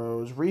Nyla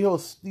Rose. Riho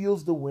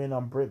steals the win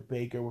on Britt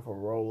Baker with a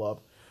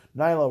roll-up.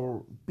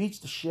 Nyla beats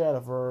the shit out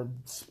of her.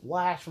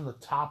 Splash from the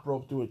top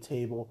rope through a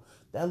table.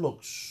 That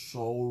looked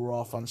so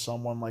rough on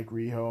someone like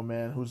Riho,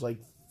 man, who's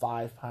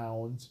 5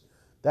 pounds.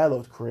 That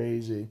looked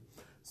crazy.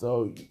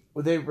 So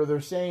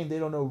they're saying they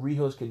don't know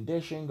Riho's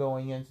condition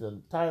going into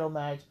the title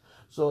match.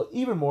 So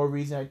even more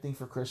reason, I think,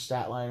 for Chris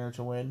Statlander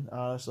to win,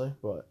 honestly.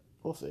 But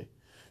we'll see.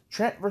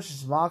 Trent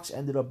versus Mox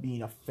ended up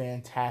being a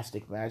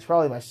fantastic match.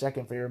 Probably my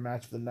second favorite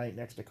match of the night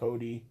next to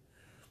Cody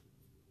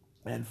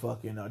and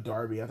fucking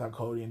Darby. I thought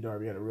Cody and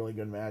Darby had a really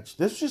good match.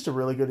 This was just a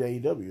really good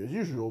AEW as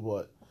usual,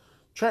 but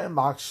Trent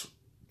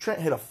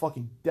hit a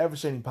fucking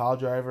devastating pile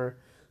driver.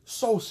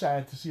 So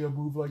sad to see a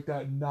move like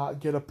that not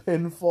get a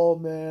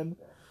pinfall, man.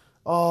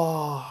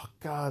 Oh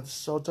god,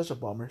 such a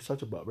bummer.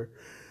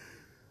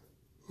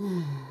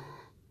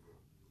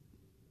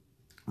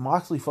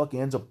 Moxley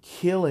fucking ends up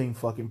killing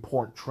fucking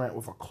Port Trent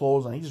with a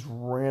clothesline. He just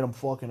ran him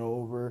fucking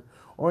over.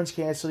 Orange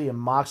Cassidy and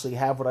Moxley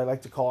have what I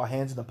like to call a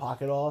hands in the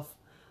pocket off.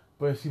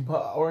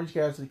 But Orange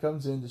Cassidy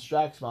comes in,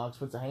 distracts Mox,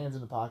 puts the hands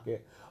in the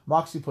pocket.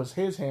 Moxley puts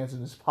his hands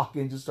in his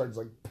pocket and just starts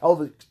like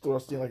pelvic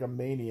thrusting like a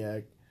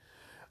maniac.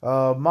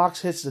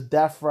 Mox hits the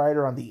Death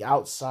Rider on the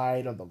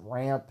outside of the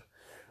ramp.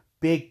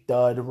 Big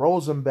thud,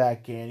 rolls him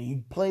back in.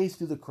 He plays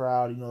through the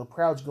crowd. The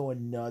crowd's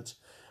going nuts.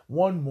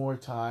 One more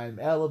time.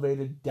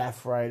 Elevated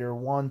Death Rider.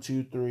 1,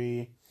 2,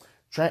 3.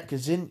 Trent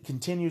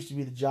continues to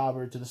be the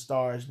jobber to the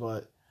stars,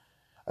 but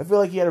I feel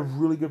like he had a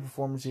really good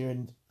performance here.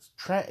 And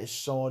Trent is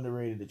so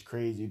underrated. It's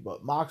crazy.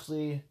 But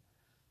Moxley,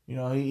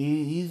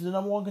 he's the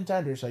number one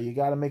contender, so you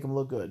got to make him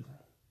look good.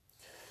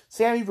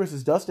 Sammy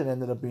versus Dustin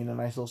ended up being a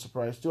nice little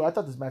surprise, too. I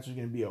thought this match was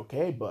going to be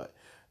okay, but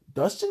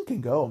Dustin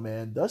can go,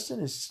 man. Dustin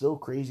is still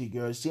crazy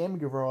good. Sammy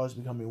Guevara is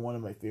becoming one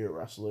of my favorite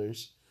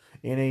wrestlers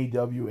in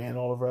AEW and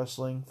all of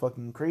wrestling.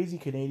 Fucking crazy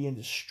Canadian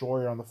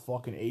destroyer on the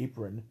fucking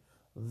apron.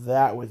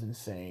 That was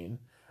insane.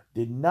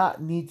 Did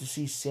not need to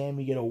see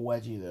Sammy get a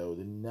wedgie, though.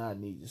 Did not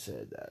need to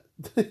say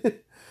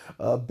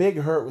that. Big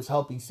Hurt was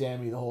helping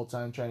Sammy the whole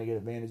time, trying to get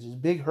advantages.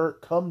 Big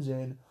Hurt comes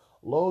in,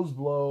 lows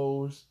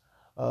blows,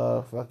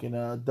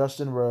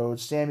 Dustin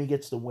Rhodes. Sammy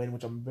gets the win,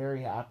 which I'm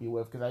very happy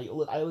with, because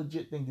I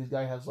legit think this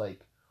guy has,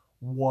 like,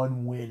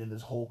 1 win in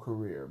his whole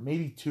career.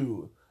 Maybe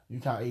 2, if you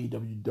count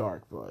AEW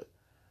Dark, but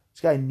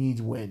this guy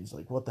needs wins.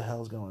 Like, what the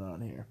hell's going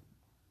on here?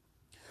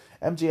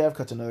 MJF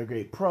cuts another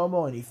great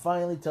promo, and he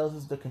finally tells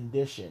us the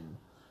condition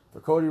for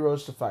Cody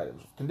Rhodes to fight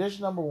him.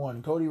 Condition number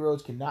 1, Cody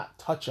Rhodes cannot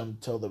touch him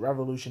till the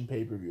Revolution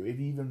pay-per-view, if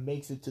he even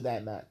makes it to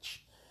that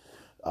match.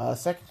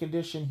 Second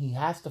condition, he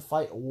has to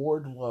fight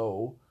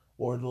Wardlow,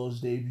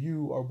 Wardlow's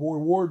debut, our boy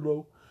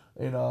Wardlow,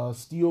 in a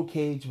steel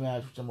cage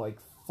match, which I'm like,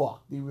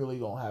 fuck, they really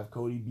don't have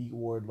Cody beat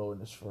Wardlow in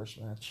this first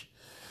match.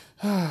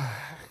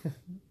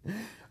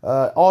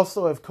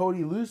 Also, if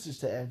Cody loses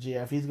to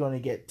MJF, he's going to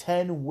get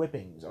 10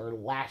 whippings, or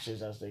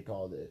lashes as they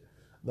called it.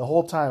 The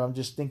whole time I'm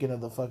just thinking of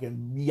the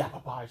fucking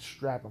yappa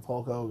strap of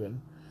Hulk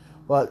Hogan.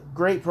 But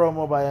great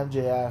promo by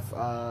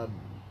MJF.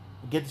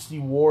 Get to see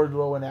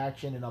Wardlow in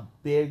action in a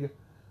big,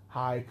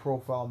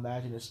 high-profile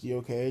match in a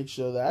steel cage,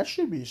 so that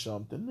should be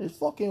something. It's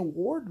fucking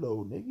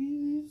Wardlow,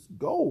 niggas.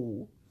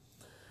 Go.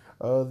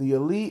 The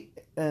Elite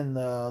and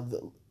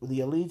the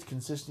Elites,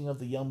 consisting of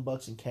the Young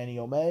Bucks and Kenny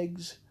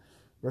Omegas,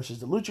 versus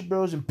the Lucha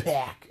Bros and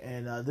Pac.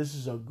 And this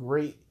is a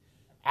great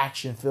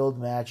action-filled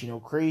match.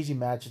 Crazy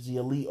matches. The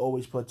Elite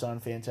always puts on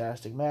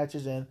fantastic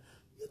matches, and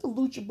you get the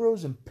Lucha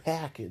Bros and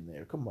Pac in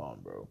there. Come on,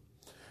 bro.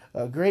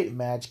 A great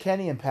match.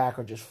 Kenny and Pac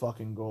are just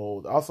fucking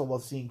gold. I also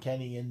love seeing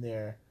Kenny in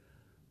there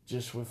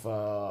just with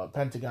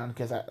Pentagon,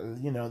 because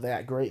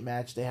that great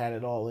match they had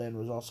it all in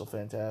was also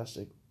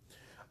fantastic.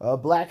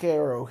 Black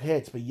Arrow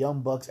hits, but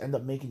Young Bucks end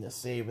up making the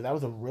save. But that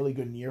was a really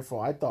good near fall.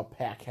 I thought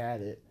Pac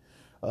had it.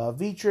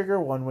 V-Trigger,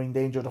 One Wing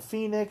Danger to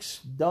Phoenix.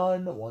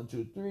 Done. 1,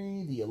 2,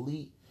 3. The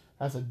Elite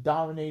has a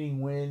dominating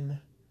win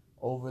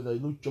over the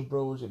Lucha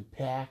Bros and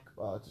Pac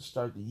to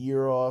start the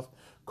year off.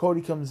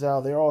 Cody comes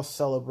out. They're all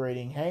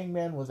celebrating.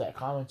 Hangman was at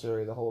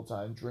commentary the whole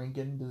time,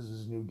 drinking. This is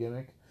his new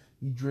gimmick.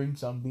 He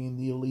drinks on being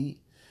the Elite.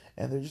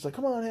 And they're just like,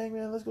 come on,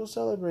 Hangman, let's go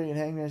celebrate. And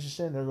Hangman's just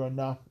sitting there going,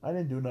 nah, I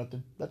didn't do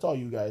nothing. That's all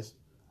you guys.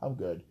 I'm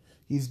good.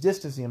 He's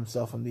distancing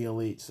himself from the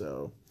Elite,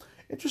 so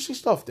interesting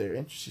stuff there.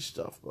 Interesting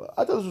stuff. But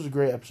I thought this was a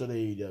great episode of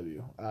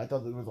AEW. I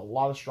thought there was a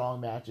lot of strong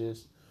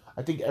matches.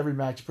 I think every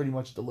match pretty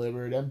much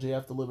delivered.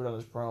 MJF delivered on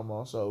his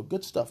promo, so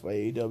good stuff by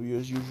AEW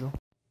as usual.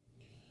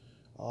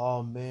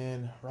 Oh,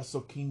 man.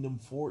 Wrestle Kingdom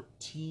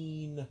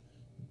 14,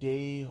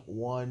 day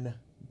 1,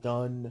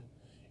 done.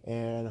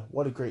 And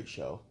what a great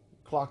show.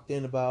 Clocked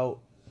in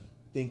about,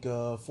 I think,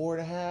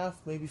 4.5,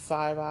 maybe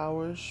 5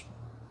 hours.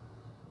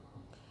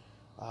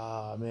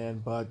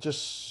 Man, but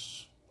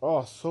just,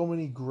 so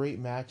many great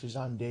matches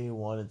on day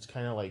 1. It's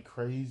kind of like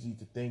crazy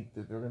to think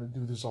that they're going to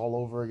do this all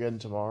over again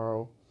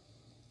tomorrow.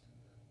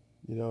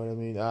 You know what I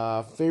mean?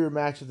 Favorite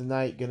match of the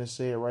night, gonna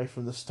say it right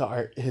from the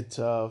start. It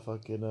was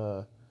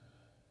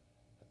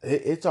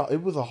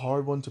a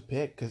hard one to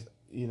pick, cause,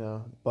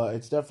 but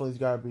it's definitely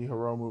got to be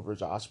Hiromu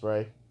versus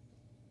Ospreay.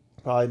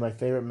 Probably my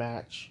favorite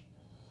match.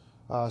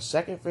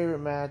 Second favorite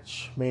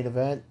match, main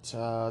event.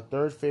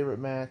 Third favorite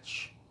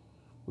match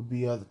would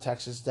be the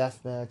Texas Death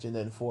Match, and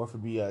then fourth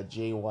would be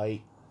Jay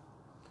White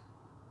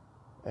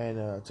and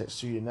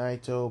Tetsuya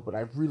Naito. But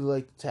I really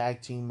like the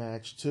tag team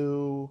match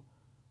too.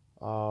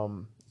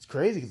 It's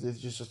crazy because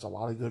there's just a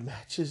lot of good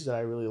matches that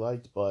I really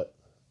liked, but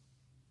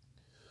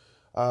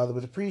there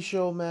was a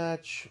pre-show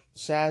match.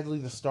 Sadly,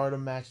 the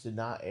Stardom match did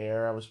not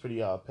air. I was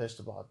pretty pissed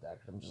about that,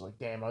 because I'm just like,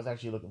 damn, I was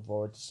actually looking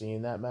forward to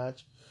seeing that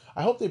match.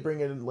 I hope they bring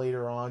it in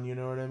later on, you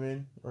know what I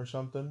mean, or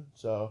something.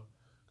 So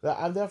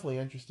I'm definitely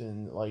interested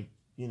in,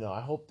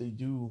 I hope they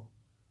do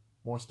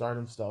more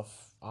Stardom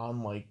stuff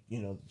on,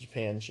 the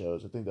Japan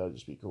shows. I think that would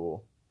just be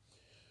cool.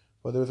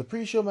 But there was a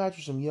pre-show match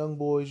with some young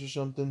boys or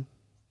something.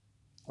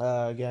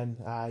 Again,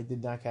 I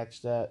did not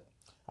catch that.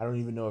 I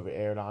don't even know if it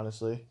aired,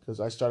 honestly, because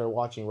I started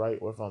watching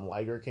right when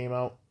Liger came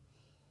out.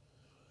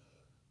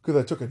 Because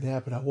I took a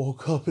nap and I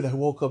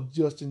woke up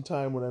just in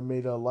time when I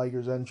made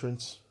Liger's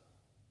entrance.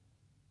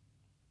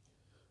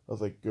 I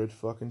was like, good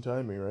fucking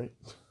timing, right?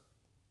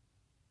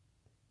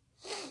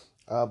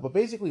 But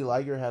basically,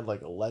 Liger had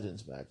like a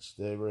Legends match.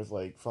 They were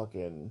like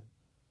fucking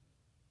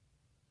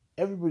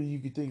everybody you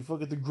could think.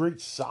 Fucking the Great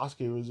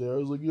Sasuke was there. I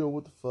was like, yo,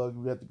 what the fuck?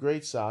 We got the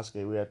Great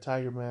Sasuke. We had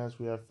Tiger Mask.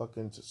 We had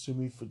fucking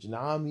Tatsumi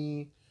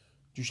Fujinami,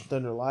 Jushin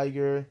Thunder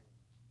Liger.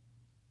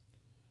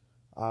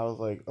 I was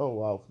like, oh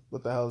wow,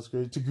 what the hell is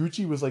crazy?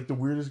 Taguchi was like the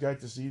weirdest guy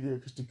to see there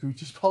because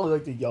Taguchi's probably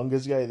like the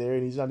youngest guy there,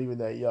 and he's not even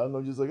that young.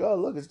 I'm just like, oh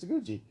look, it's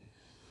Taguchi.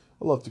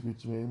 I love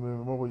Taguchi, man.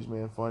 I'm always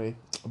man funny,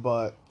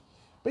 but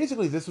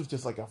basically this was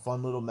just like a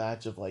fun little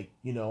match of like,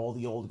 you know, all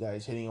the old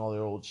guys hitting all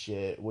their old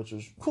shit, which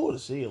was cool to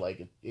see.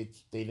 Like they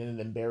didn't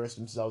embarrass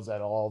themselves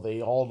at all.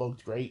 They all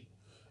looked great,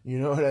 you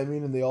know what I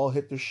mean, and they all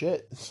hit their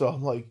shit. So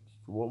I'm like,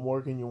 what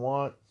more can you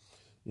want?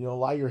 You know,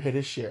 Liger hit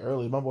his shit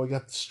early. My boy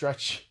got the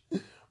stretch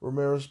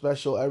Romero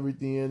special,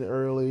 everything in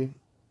early.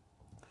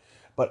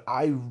 But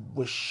I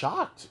was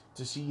shocked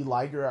to see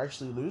Liger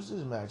actually lose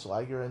this match.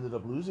 Liger ended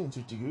up losing to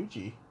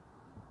Taguchi.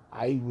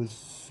 I was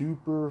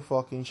super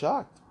fucking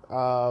shocked.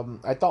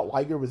 I thought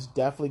Liger was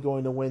definitely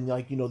going to win,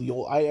 like, you know, the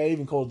old, I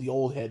even called it the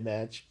old head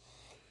match.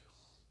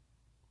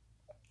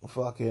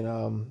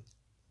 Fucking,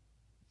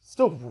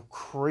 still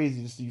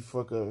crazy to see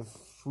fucking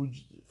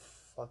Fujinami.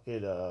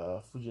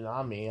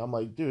 I'm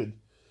like, dude,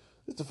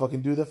 this is the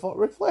fucking dude that fought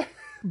Ric Flair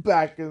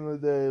back in the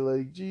day.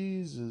 Like,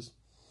 Jesus.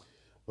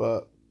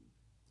 But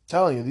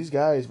telling you, these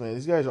guys, man,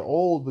 these guys are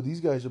old, but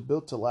these guys are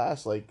built to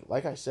last.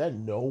 Like I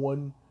said, no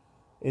one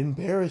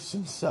embarrassed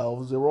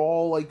themselves. They were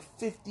all like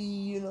 50,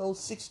 you know,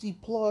 60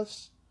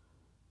 plus.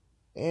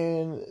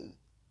 And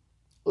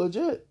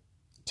legit,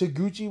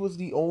 Taguchi was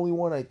the only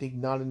one, I think,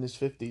 not in his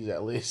 50s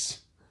at least.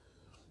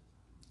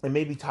 And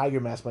maybe Tiger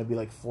Mask might be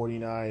like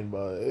 49,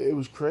 but it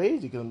was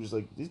crazy because I'm just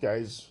like, these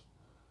guys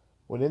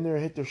went in there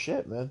and hit their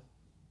shit, man.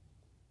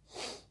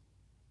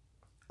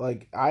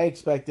 Like, I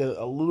expected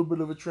a little bit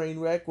of a train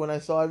wreck when I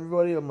saw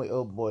everybody. I'm like,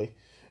 oh boy,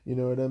 you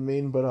know what I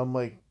mean? But I'm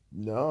like,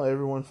 no,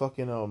 everyone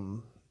fucking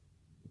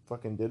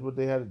did what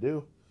they had to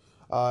do.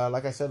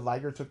 Like I said,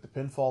 Liger took the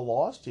pinfall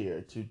loss here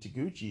to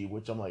Taguchi,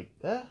 which I'm like,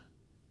 eh.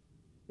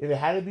 If it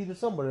had to be to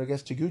someone, I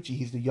guess Taguchi,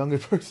 he's the younger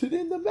person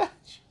in the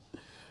match.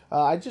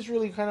 I just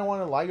really kind of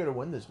wanted Liger to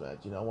win this match.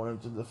 You know, I want him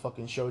to the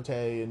fucking Shote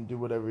and do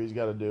whatever he's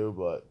got to do,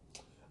 but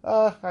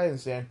I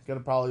understand.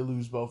 Gonna probably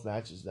lose both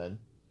matches then.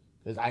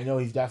 Because I know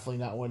he's definitely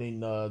not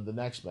winning the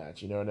next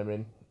match, you know what I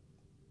mean?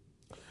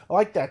 I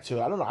like that too.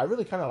 I don't know. I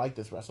really kind of like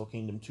this Wrestle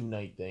Kingdom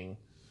 2-night thing.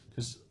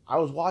 Because I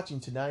was watching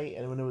tonight,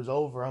 and when it was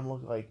over, I'm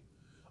looking like,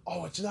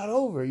 oh, it's not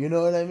over. You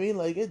know what I mean?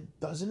 Like,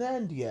 it doesn't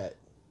end yet.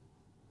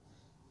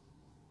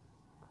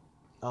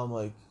 I'm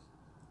like,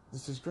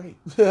 this is great.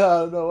 I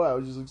don't know why. I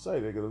was just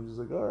excited. Because I'm just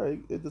like, all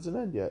right, it doesn't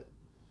end yet.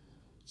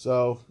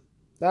 So,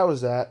 that was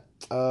that.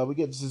 We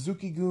get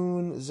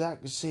Suzuki-gun,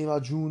 Zack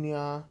Sabre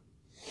Jr.,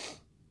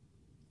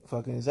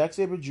 fucking Zack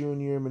Sabre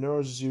Jr.,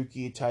 Minoru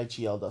Suzuki,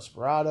 Taichi El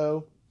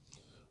Desperado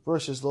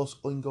versus Los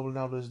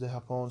Ingobernables de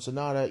Japón,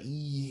 Sonata,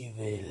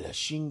 Evil,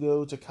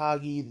 Shingo,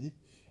 Takagi,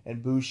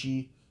 and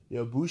Bushi.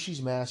 Yo,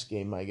 Bushi's mask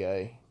game, my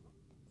guy.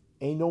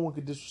 Ain't no one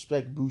could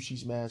disrespect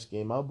Bushi's mask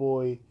game. My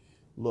boy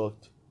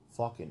looked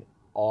fucking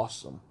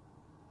awesome.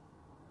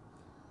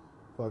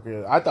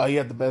 Fucking, I thought he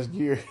had the best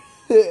gear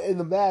in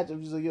the match.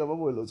 I'm just like, yo, my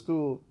boy looks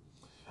cool.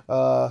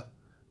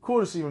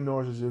 Cool to see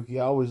Minoru Suzuki.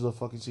 I always love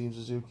fucking seeing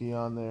Suzuki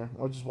on there.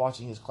 I was just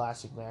watching his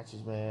classic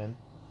matches, man.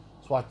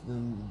 Just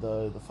watching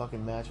the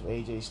fucking match with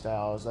AJ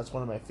Styles. That's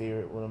one of my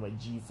favorite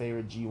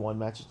G1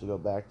 matches to go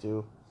back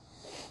to.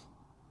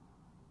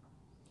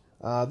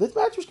 This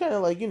match was kind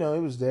of like, you know, it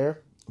was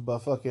there, but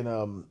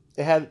fucking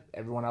it had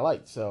everyone I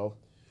liked. So,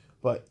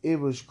 but it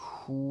was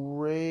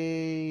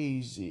crazy.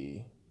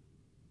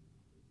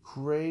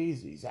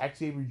 Zack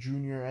Sabre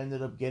Jr.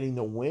 ended up getting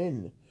the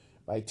win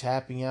by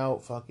tapping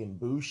out fucking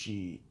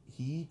Bushi.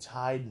 He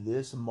tied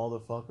this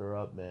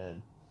motherfucker up,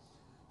 man.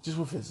 Just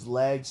with his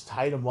legs,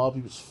 tied him up.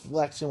 He was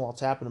flexing while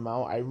tapping him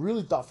out. I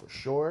really thought for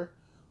sure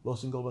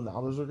Los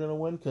Ingobernables were gonna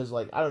win because,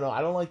 like, I don't know.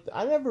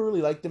 I never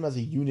really liked them as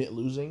a unit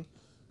losing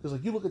because,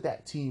 like, you look at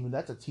that team and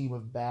that's a team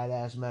of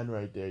badass men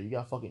right there. You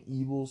got fucking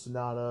Evil,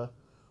 Sonata,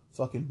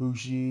 fucking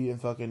Bushi,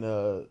 and fucking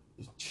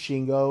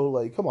Shingo.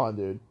 Like, come on,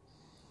 dude.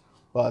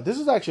 But this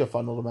is actually a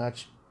fun little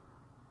match.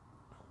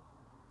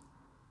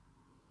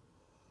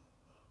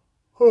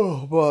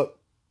 Oh, but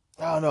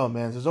I don't know,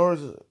 man.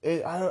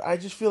 I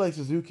just feel like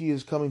Suzuki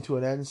is coming to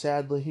an end,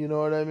 sadly. You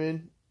know what I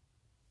mean?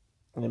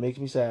 And it makes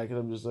me sad because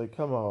I'm just like,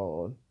 come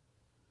on.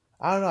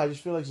 I don't know. I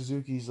just feel like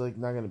Suzuki's like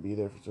not gonna be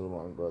there for too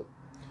long. But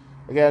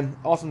again,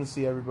 awesome to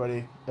see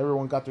everybody.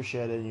 Everyone got their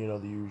shit in. You know,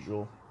 the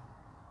usual.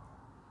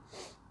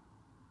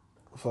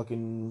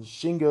 Fucking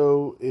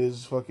Shingo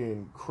is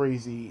fucking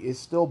crazy. It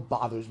still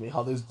bothers me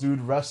how this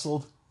dude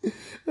wrestled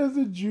as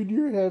a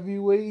junior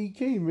heavyweight. He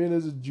came in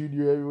as a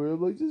junior heavyweight.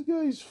 I'm like, this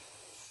guy's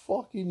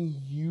fucking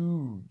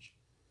huge.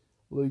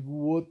 Like,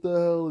 what the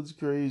hell? It's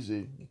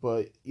crazy.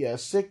 But yeah,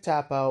 sick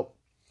tap out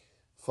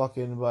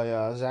fucking by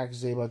Zack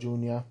Sabre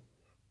Jr.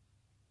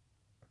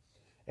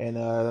 And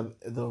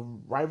the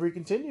rivalry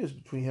continues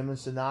between him and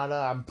Sonata.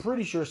 I'm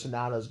pretty sure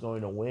Sonata is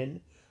going to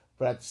win.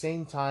 But at the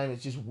same time,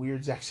 it's just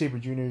weird Zack Sabre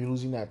Jr.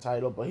 losing that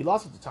title. But he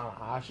lost it to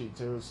Tanahashi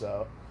too,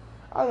 so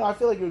I don't know. I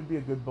feel like it would be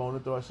a good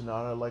bonus to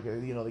Sonata. Like,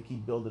 they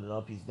keep building it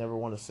up. He's never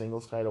won a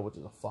singles title, which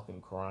is a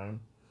fucking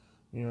crime.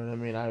 You know what I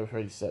mean? I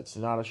already said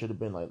Sonata should have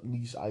been like at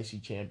least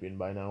IC champion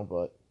by now,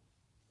 but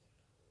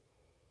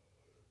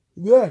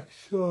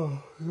next,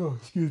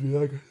 excuse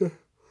me,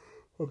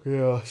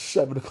 okay,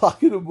 7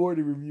 o'clock in the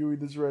morning reviewing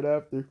this right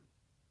after.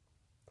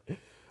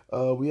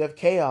 We have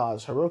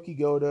Chaos, Hiroki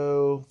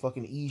Goto,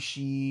 fucking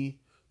Ishii,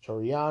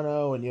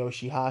 Toriano, and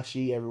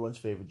Yoshihashi, everyone's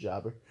favorite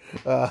jobber.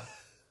 I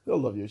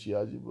love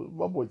Yoshihashi, but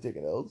my boy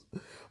taking L's.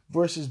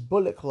 Versus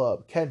Bullet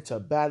Club, Kenta,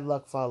 Bad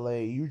Luck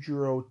Fale,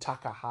 Yujiro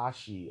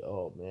Takahashi.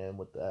 Oh, man,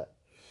 with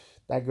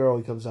that girl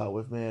he comes out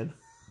with, man.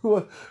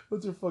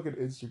 What's her fucking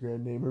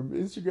Instagram name? Her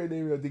Instagram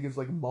name, I think, is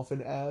like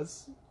Muffin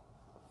Ass.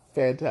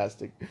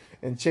 Fantastic.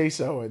 And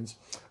Chase Owens.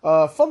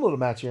 Fun little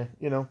match here,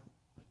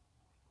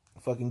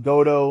 Fucking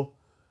Goto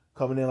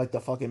coming in like the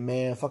fucking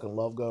man. Fucking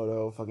love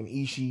Goto. Fucking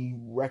Ishii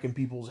wrecking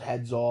people's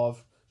heads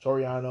off.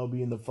 Toriano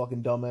being the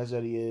fucking dumbass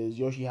that he is.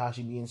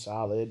 Yoshihashi being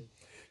solid.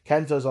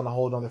 Kenta's on a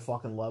whole other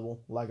fucking level.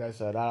 Like I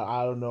said,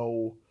 I don't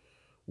know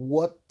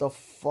what the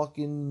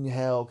fucking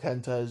hell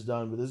Kenta has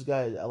done, but this guy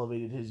has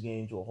elevated his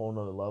game to a whole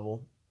nother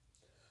level.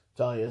 I'm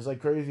telling you, it's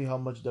like crazy how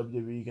much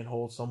WWE can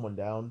hold someone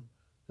down.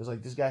 Because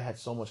like this guy had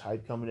so much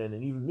hype coming in,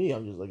 and even me,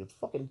 I'm just like, it's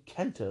fucking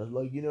Kenta.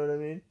 Like, you know what I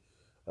mean?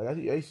 Like I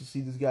used to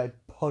see this guy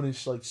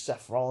punish like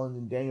Seth Rollins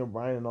and Daniel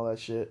Bryan and all that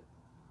shit.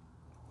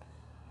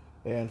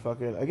 And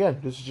fucking again,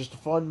 this is just a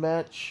fun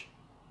match.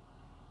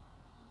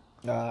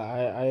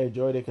 I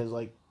enjoyed it because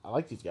like I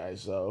like these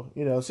guys, so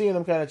seeing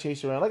them kind of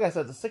chase around. Like I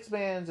said, the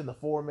 6-mans and the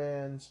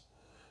 4-mans,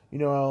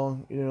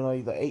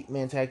 like the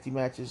 8-man tag team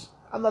matches,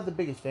 I'm not the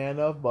biggest fan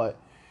of,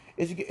 but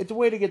it's a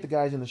way to get the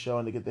guys in the show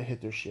and to get to hit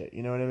their shit.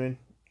 You know what I mean?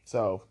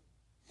 So,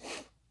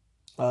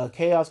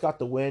 Chaos got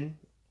the win,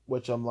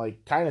 which I'm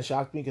like kind of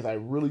shocked me because I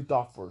really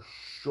thought for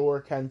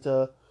sure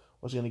Kenta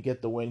was gonna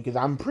get the win because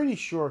I'm pretty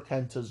sure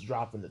Kenta's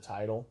dropping the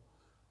title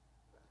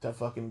to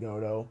fucking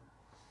Goto.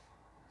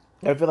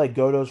 I feel like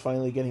Goto's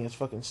finally getting his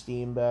fucking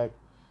steam back.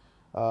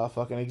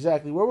 Fucking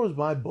exactly. Where was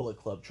my Bullet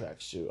Club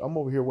tracksuit? I'm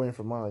over here waiting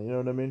for mine. You know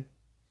what I mean?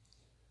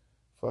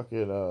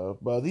 Fucking,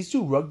 but these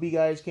two rugby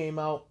guys came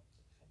out.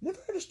 Never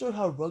understood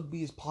how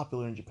rugby is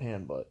popular in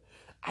Japan, but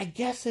I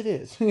guess it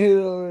is. You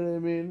know what I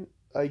mean?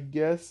 I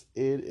guess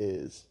it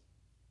is.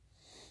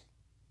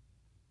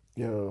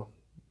 Yo.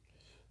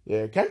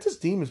 Yeah, Kenta's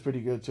team is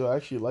pretty good, too. I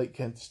actually like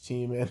Kenta's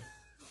team, man.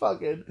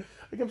 Fucking,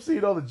 I kept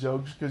seeing all the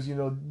jokes because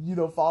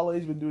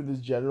Fale's been doing this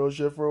general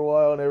shit for a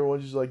while, and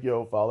everyone's just like,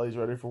 "Yo, Fale's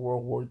ready for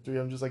World War III."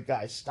 I'm just like,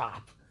 guys,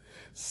 stop,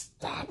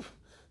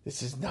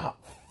 this is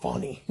not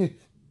funny.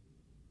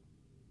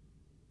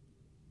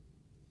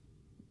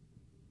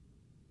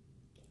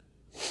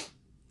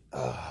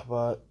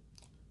 But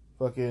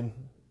fucking,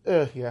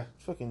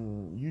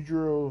 fucking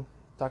Yujiro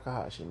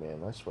Takahashi,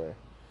 man, I swear,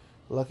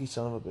 lucky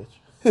son of a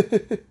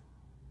bitch.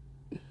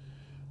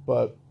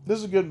 But this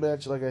is a good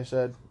match, like I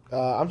said.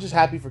 I'm just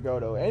happy for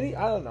Goto. I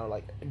don't know,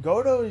 like,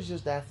 Goto is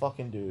just that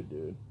fucking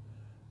dude.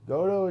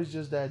 Goto is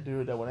just that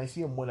dude that when I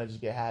see him win, I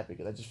just get happy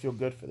because I just feel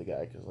good for the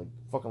guy because, like,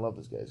 fucking love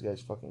this guy. This guy's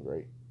fucking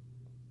great.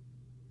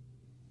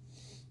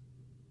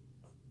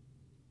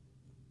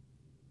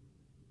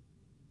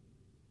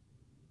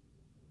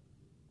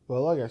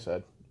 Well, like I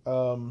said,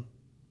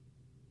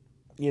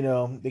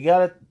 they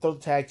gotta throw the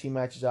tag team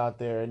matches out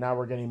there, and now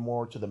we're getting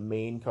more to the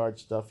main card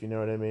stuff, you know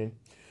what I mean?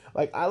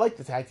 Like, I like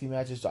the tag team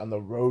matches on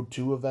the Road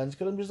to events,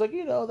 because I'm just like,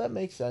 that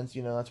makes sense,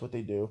 that's what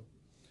they do.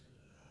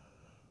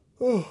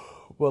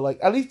 But, like,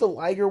 at least the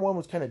Liger one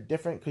was kind of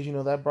different, because,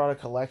 that brought a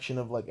collection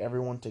of, like,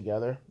 everyone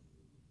together.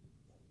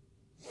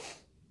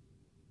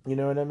 You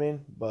know what I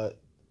mean? But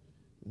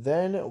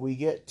then we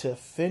get to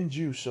Finn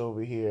Juice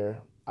over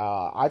here.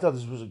 I thought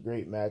this was a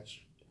great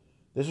match.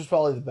 This was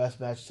probably the best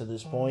match to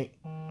this point.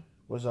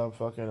 Was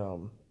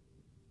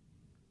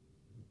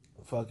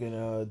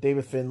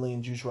David Finlay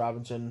and Juice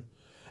Robinson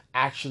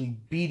actually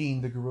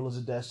beating the Gorillas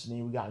of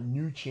Destiny. We got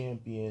new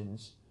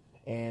champions,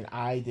 and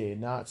I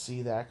did not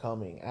see that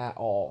coming at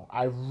all.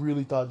 I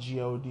really thought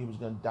God was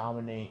going to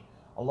dominate.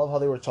 I love how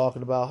they were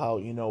talking about how,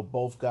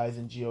 both guys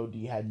in God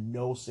had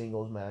no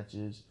singles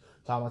matches.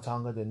 Tama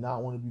Tonga did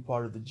not want to be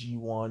part of the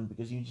G1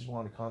 because he just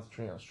wanted to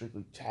concentrate on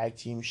strictly tag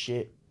team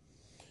shit.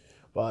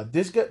 But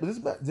this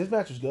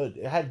match was good.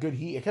 It had good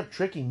heat. It kept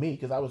tricking me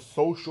because I was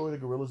so sure the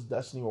Gorillas of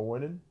Destiny were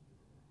winning.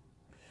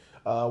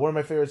 One of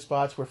my favorite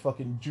spots where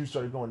fucking Juice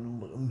started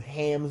going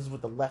hams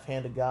with the left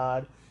hand of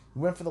God. He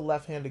went for the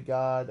left hand of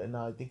God, and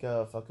I think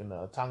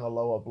Tonga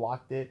Loa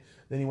blocked it.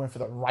 Then he went for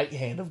the right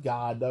hand of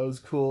God. That was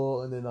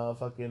cool. And then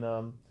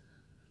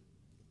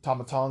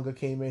Tama Tonga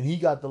came in. He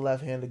got the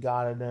left hand of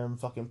God and them.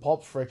 Fucking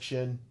Pulp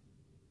Friction.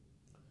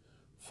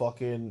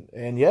 Finn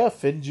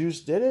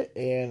Juice did it,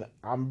 and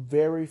I'm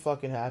very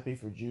fucking happy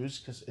for Juice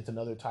because it's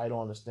another title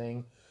on this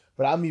thing.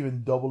 But I'm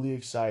even doubly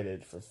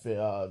excited for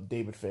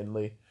David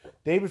Finlay.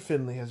 David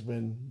Finlay has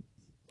been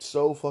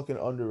so fucking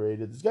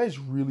underrated. This guy's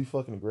really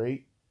fucking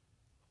great.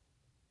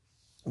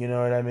 You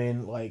know what I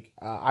mean? Like,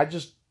 I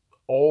just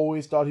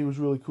always thought he was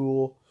really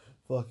cool.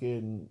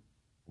 Fucking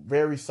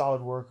very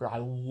solid worker. I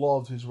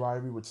loved his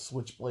rivalry with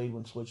Switchblade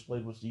when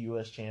Switchblade was the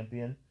U.S.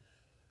 champion.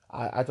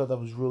 I thought that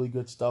was really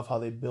good stuff, how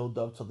they build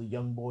up to the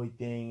young boy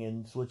thing,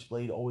 and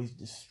Switchblade always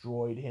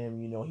destroyed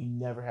him. You know, he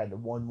never had the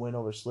one win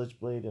over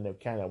Switchblade, and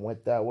it kind of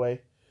went that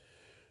way.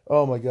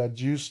 Oh my god,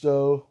 Juice,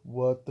 though.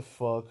 What the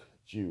fuck?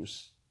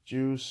 Juice.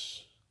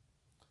 Juice.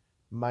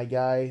 My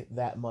guy,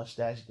 that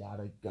mustache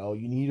gotta go.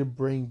 You need to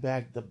bring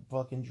back the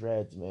fucking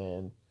dreads,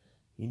 man.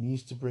 He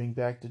needs to bring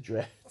back the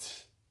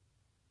dreads.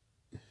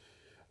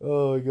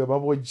 Oh my god, my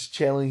boy just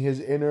channeling his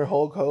inner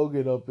Hulk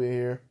Hogan up in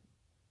here.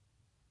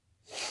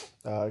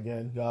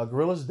 Again,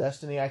 Gorilla's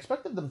Destiny. I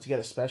expected them to get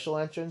a special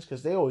entrance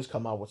because they always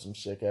come out with some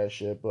sick ass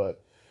shit,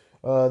 but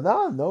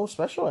no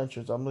special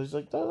entrance. I'm just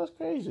like, oh, that's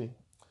crazy.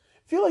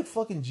 I feel like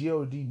fucking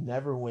God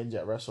never wins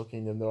at Wrestle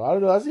Kingdom though. I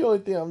don't know. That's the only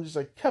thing. I'm just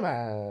like, come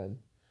on.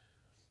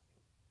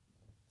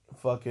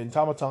 Fucking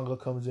Tamatonga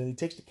comes in. He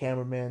takes the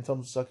cameraman, tells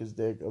him to suck his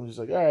dick. I'm just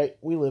like, all right,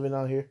 we living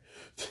out here.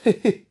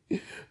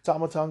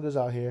 Tamatonga's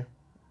out here.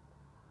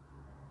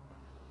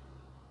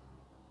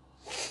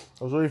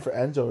 I was waiting for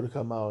Enzo to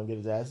come out and get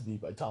his ass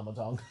beat by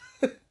Tamatong.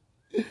 I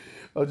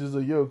was just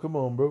like, yo, come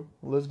on, bro.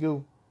 Let's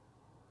go.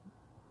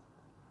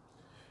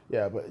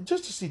 Yeah, but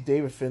just to see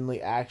David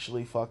Finlay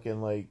actually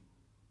fucking, like,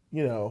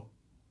 you know,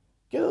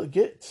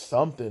 get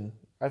something.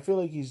 I feel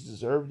like he's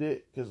deserved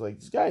it because, like,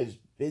 this guy's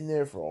been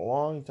there for a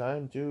long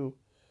time, too.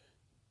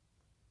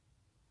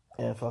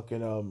 And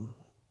fucking, I don't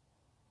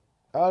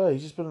know,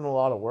 he's just put in a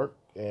lot of work.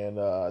 And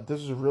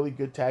this was a really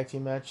good tag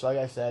team match. Like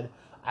I said,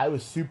 I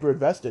was super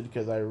invested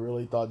because I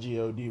really thought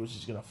God was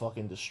just gonna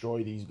fucking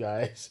destroy these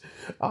guys,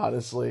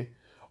 honestly.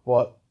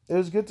 But it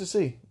was good to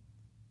see.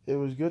 It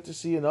was good to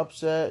see an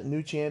upset,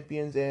 new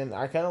champions, and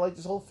I kind of like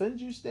this whole Finn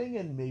Juice thing.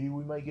 And maybe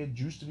we might get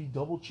Juice to be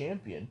double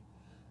champion.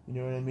 You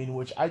know what I mean?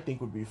 Which I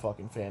think would be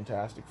fucking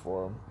fantastic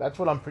for him. That's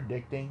what I'm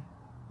predicting.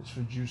 Is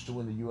for Juice to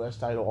win the U.S.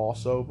 title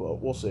also, but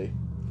we'll see.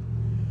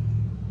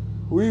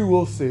 We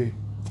will see.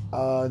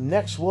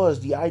 Next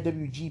was the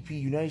IWGP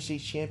United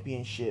States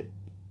Championship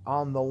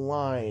on the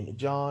line.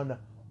 Jon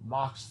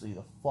Moxley,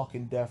 the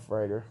fucking Death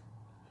Rider.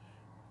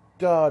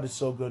 God, it's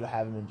so good to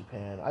have him in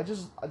Japan. I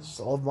just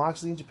love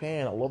Moxley in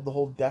Japan. I love the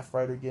whole Death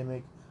Rider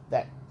gimmick.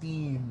 That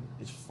theme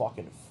is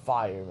fucking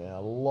fire, man. I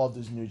love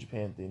this New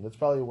Japan theme. That's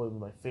probably one of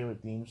my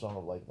favorite theme songs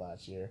of like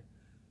last year.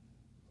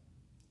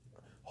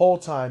 Whole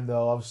time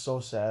though, I was so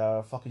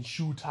sad. Fucking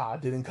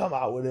Shuta didn't come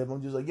out with him.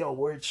 I'm just like, yo,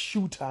 where's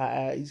Shuta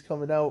at? He's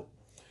coming out.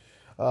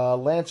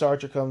 Lance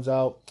Archer comes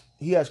out.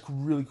 He has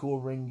really cool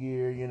ring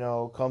gear, you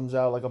know, comes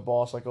out like a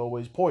boss like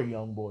always. Poor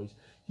young boys.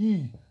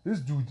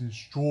 This dude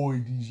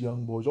destroyed these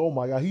young boys. Oh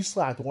my god, he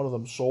slapped one of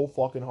them so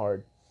fucking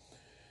hard.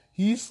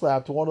 He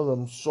slapped one of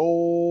them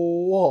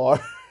so hard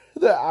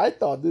that I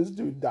thought this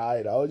dude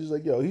died. I was just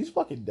like, yo, he's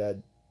fucking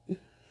dead.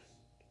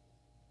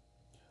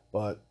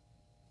 But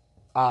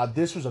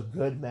this was a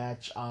good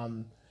match.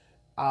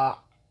 Uh,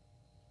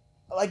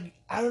 like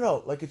I don't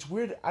know, like it's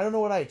weird. I don't know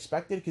what I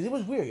expected because it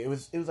was weird. It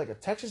was like a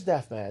Texas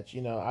death match.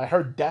 You know, I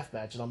heard death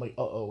match and I'm like,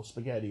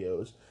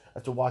 spaghettios.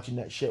 After watching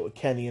that shit with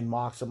Kenny and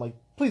Mox, I'm like,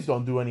 please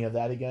don't do any of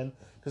that again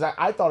because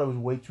I thought it was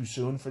way too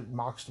soon for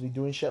Mox to be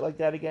doing shit like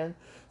that again.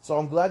 So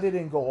I'm glad they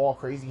didn't go all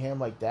crazy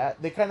ham like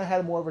that. They kind of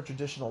had more of a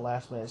traditional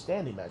last man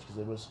standing match because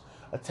it was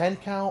a 10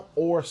 count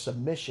or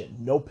submission,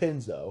 no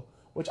pins though,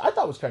 which I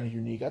thought was kind of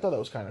unique. I thought that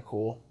was kind of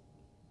cool.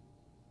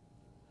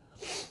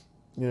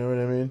 You know what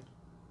I mean?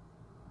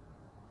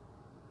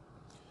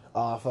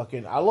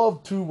 Fucking, I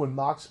love too when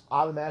Mox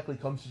automatically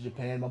comes to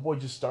Japan. My boy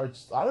just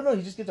starts. I don't know.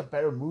 He just gets a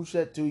better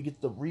moveset too. He gets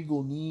the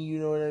regal knee. You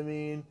know what I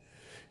mean?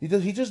 He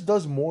just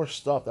does more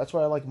stuff. That's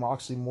why I like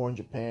Moxley more in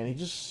Japan. He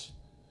just.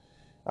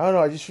 I don't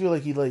know. I just feel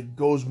like he like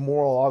goes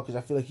more all out because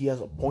I feel like he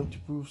has a point to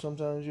prove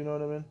sometimes. You know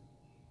what I mean?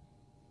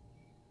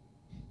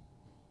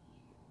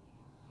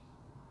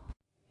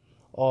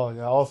 Oh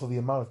yeah. Also, the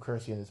amount of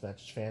cursing in this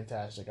match is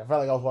fantastic. I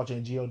felt like I was watching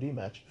a God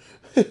match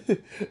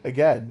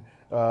again.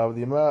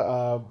 The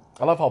amount.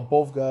 I love how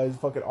both guys.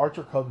 Fucking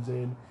Archer comes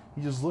in.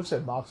 He just looks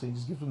at Moxley. He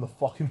just gives him the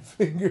fucking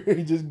finger.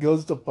 He just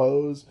goes to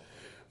pose.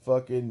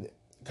 Fucking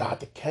God.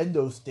 The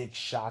kendo stick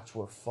shots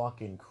were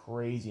fucking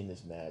crazy in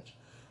this match.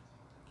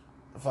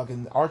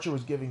 Fucking Archer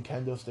was giving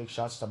kendo stick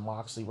shots to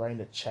Moxley right in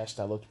the chest.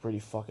 That looked pretty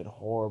fucking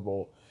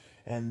horrible.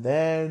 And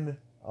then,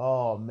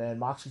 oh man,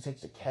 Moxley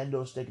takes the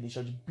kendo stick and he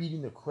starts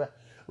beating the crap.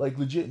 Like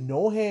legit,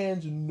 no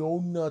hands, no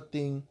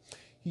nothing.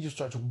 He just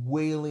starts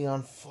wailing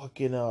on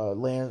fucking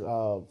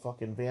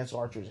fucking Vance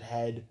Archer's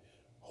head.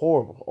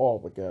 Horrible. Oh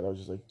my god, I was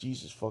just like,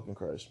 Jesus fucking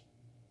Christ.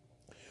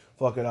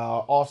 Fucking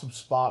awesome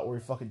spot where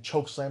he fucking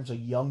choke slams a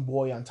young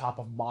boy on top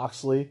of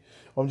Moxley.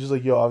 I'm just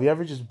like, yo, have you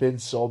ever just been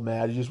so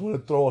mad you just want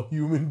to throw a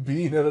human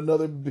being at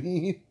another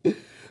being?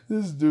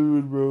 This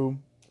dude, bro.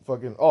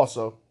 Fucking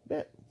also,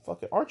 man,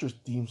 fucking Archer's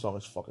theme song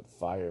is fucking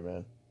fire,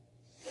 man.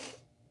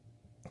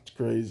 It's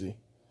crazy.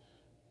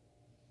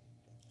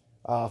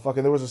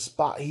 Fucking there was a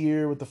spot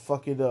here with the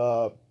fucking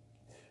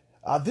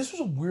This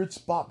was a weird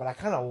spot, but I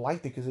kind of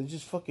liked it because it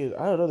just fucking,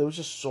 I don't know, it was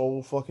just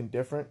so fucking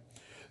different.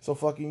 So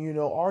fucking,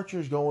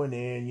 Archer's going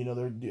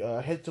in,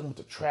 they're hitting them with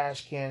the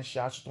trash can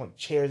shots, throwing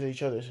chairs at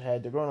each other's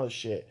head, they're going all this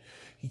shit.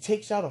 He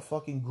takes out a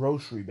fucking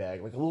grocery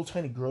bag, like a little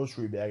tiny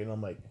grocery bag, and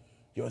I'm like,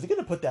 yo, is he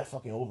gonna put that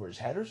fucking over his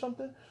head or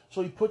something?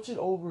 So he puts it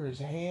over his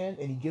hand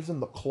and he gives him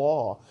the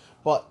claw,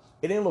 but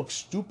it didn't look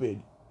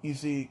stupid, you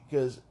see,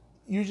 because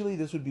usually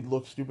this would be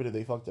look stupid if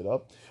they fucked it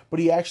up, but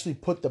he actually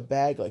put the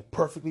bag like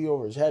perfectly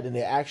over his head, and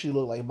it actually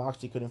looked like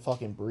Moxley couldn't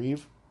fucking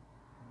breathe.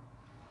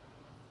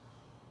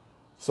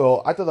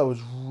 So I thought that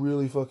was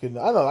really fucking.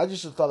 I don't know. I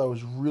just thought that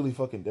was really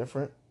fucking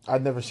different.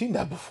 I'd never seen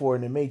that before,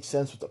 and it made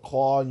sense with the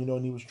claw,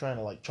 and he was trying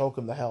to like choke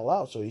him the hell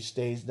out, so he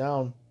stays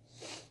down.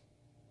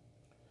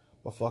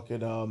 But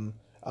fucking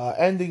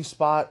ending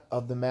spot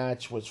of the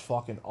match was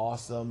fucking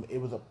awesome. It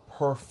was a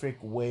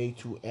perfect way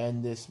to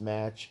end this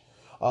match.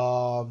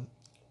 Fucking,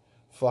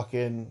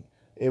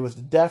 it was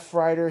the Death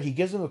Rider. He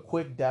gives him a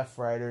quick Death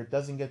Rider.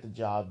 Doesn't get the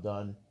job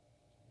done.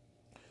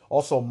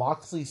 Also,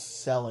 Moxley's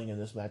selling in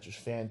this match was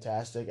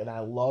fantastic, and I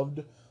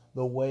loved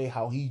the way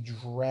how he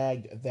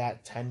dragged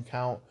that 10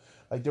 count.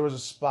 Like, there was a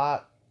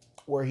spot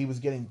where he was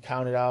getting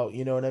counted out,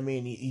 you know what I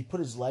mean? He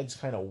put his legs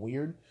kind of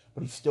weird,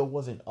 but he still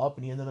wasn't up,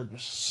 and he ended up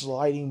just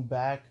sliding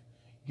back,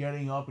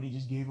 getting up, and he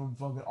just gave him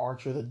fucking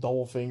Archer the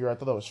double finger. I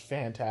thought that was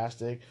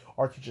fantastic.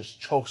 Archer just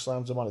choke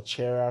slams him on a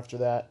chair after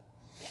that.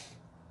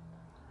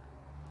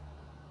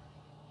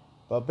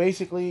 But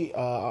basically,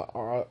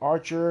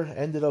 Archer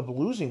ended up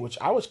losing, which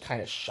I was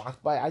kind of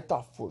shocked by. I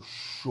thought for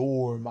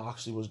sure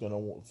Moxley was going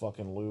to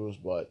fucking lose,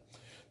 but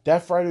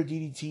Death Rider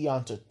DDT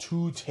onto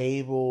 2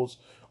 tables.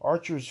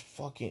 Archer's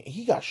fucking,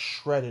 he got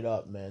shredded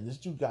up, man. This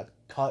dude got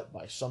cut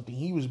by something.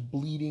 He was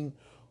bleeding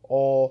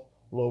all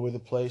over the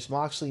place.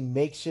 Moxley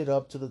makes it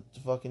up to the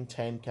fucking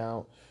 10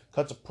 count,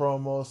 cuts a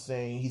promo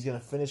saying he's going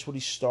to finish what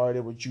he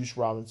started with Juice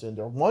Robinson.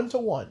 They're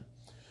 1-1.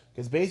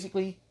 Because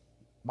basically,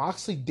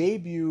 Moxley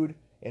debuted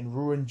and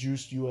ruined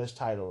Juice's U.S.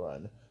 title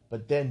run.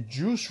 But then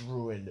Juice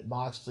ruined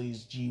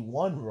Moxley's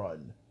G1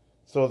 run.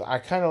 So I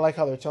kind of like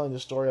how they're telling the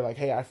story, like,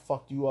 hey, I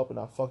fucked you up and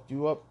I fucked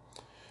you up.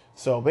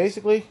 So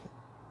basically,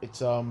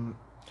 it's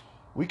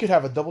we could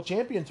have a double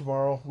champion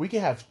tomorrow. We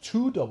could have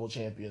 2 double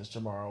champions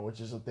tomorrow, which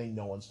is a thing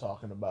no one's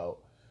talking about.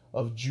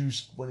 Of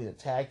Juice winning the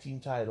tag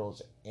team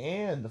titles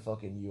and the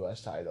fucking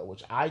U.S. title,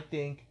 which I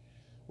think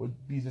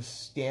would be the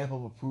stamp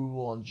of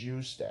approval on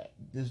Juice that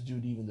this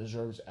dude even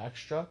deserves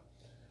extra.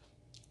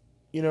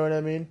 You know what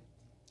I mean?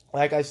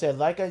 Like I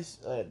said,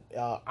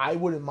 I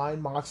wouldn't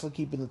mind Moxley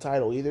keeping the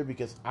title either,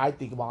 because I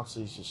think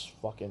Moxley's just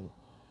fucking.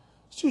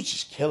 This dude's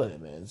just killing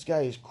it, man. This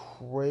guy is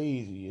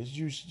crazy. His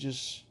Juice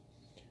just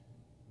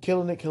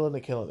killing it.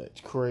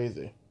 It's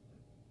crazy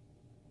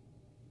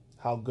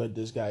how good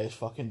this guy is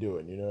fucking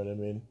doing. You know what I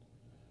mean?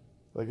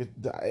 Like,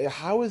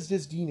 how is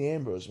this Dean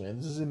Ambrose, man?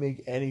 This doesn't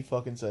make any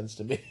fucking sense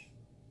to me.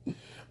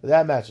 But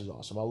that match is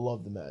awesome. I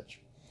love the match.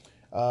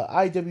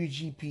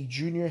 IWGP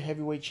Junior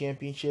Heavyweight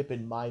Championship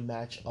in my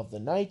match of the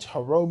night.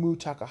 Hiromu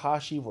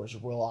Takahashi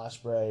versus Will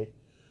Ospreay.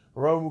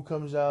 Hiromu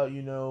comes out,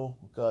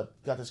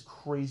 got this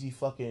crazy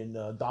fucking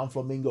Don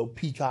Flamingo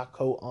peacock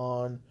coat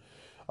on.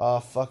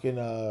 Fucking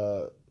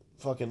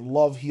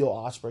love heel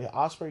Ospreay.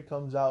 Ospreay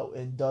comes out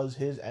and does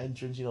his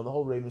entrance, the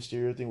whole Rey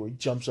Mysterio thing where he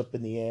jumps up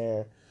in the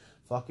air.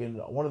 Fucking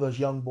one of those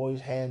young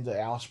boys hands to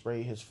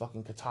Ospreay his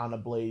fucking katana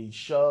blade. He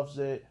shoves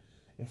it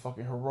in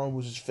fucking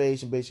Hiromu's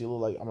face and basically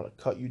look like, I'm going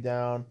to cut you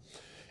down.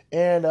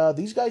 And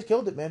these guys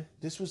killed it, man.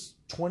 This was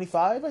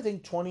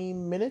 20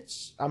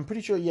 minutes. I'm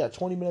pretty sure,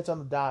 20 minutes on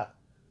the dot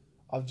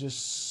of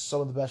just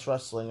some of the best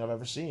wrestling I've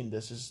ever seen.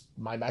 This is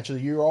my match of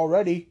the year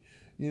already.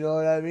 You know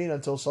what I mean?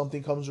 Until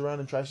something comes around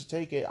and tries to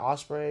take it.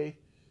 Ospreay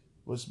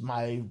was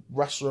my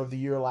wrestler of the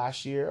year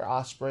last year.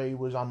 Ospreay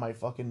was on my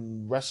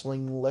fucking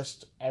wrestling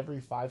list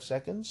every 5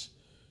 seconds.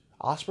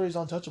 Ospreay's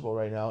untouchable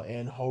right now.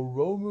 And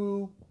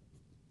Hiromu,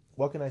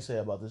 what can I say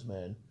about this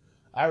man?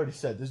 I already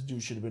said this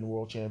dude should have been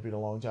world champion a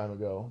long time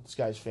ago. This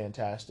guy's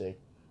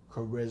fantastic.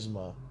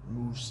 Charisma,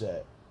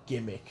 moveset,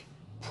 gimmick,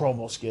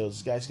 promo skills.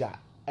 This guy's got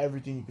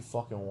everything you could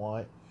fucking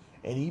want.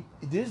 And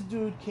this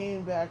dude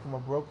came back from a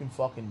broken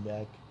fucking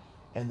neck.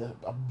 And the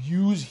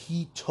abuse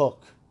he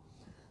took,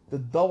 the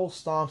double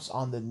stomps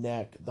on the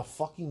neck, the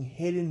fucking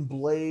hidden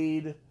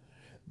blade,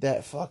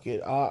 that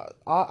fucking,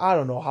 I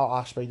don't know how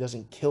Ospreay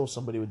doesn't kill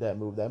somebody with that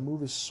move. That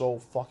move is so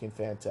fucking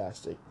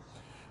fantastic.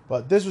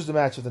 But this was the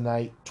match of the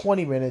night.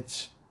 20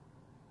 minutes.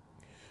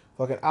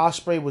 Fucking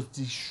Ospreay was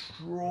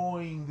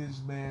destroying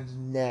this man's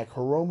neck.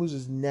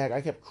 Hiromu's neck.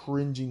 I kept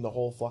cringing the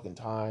whole fucking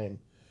time.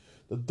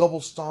 The double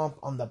stomp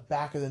on the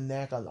back of the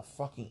neck on the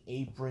fucking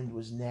apron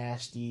was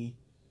nasty.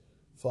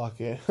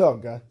 Fucking, oh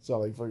god, it's not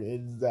like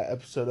fucking, it's that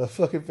episode of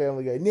fucking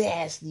Family Guy.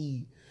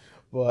 Nasty!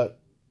 But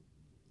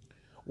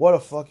what a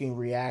fucking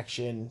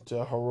reaction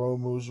to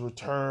Hiromu's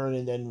return,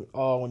 and then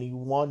when he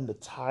won the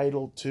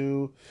title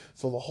too.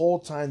 So the whole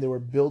time they were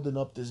building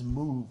up this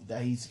move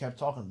that he's kept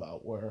talking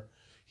about, where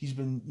he's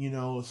been,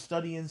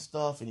 studying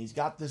stuff, and he's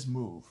got this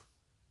move.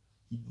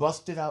 He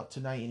busted out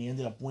tonight, and he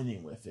ended up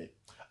winning with it.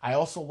 I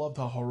also loved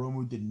how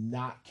Hiromu did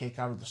not kick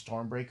out of the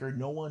Stormbreaker.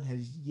 No one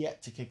has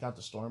yet to kick out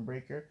the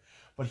Stormbreaker,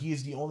 but he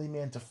is the only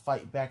man to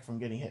fight back from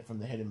getting hit from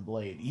the Hidden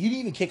Blade. He didn't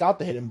even kick out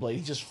the Hidden Blade.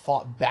 He just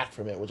fought back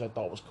from it, which I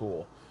thought was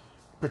cool.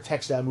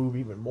 Protects that move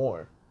even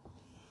more.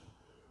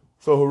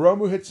 So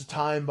Hiromu hits a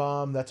time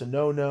bomb. That's a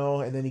no-no.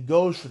 And then he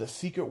goes for the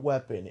secret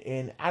weapon.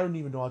 And I don't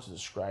even know how to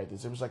describe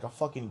this. It was like a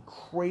fucking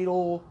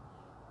cradle,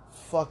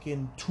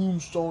 fucking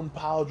tombstone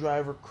pile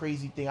driver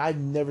crazy thing. I've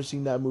never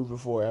seen that move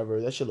before ever.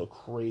 That shit look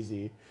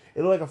crazy.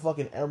 It looked like a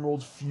fucking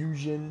Emerald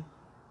Fusion.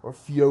 Or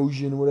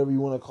Fusion, whatever you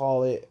want to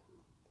call it.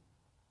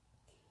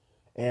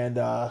 And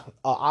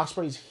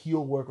Ospreay's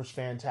heel work was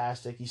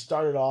fantastic. He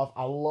started off,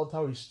 I loved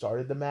how he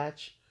started the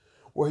match,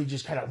 where he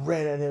just kind of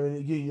ran at him.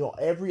 And, you know,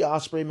 every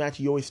Ospreay match,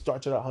 he always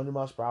starts at 100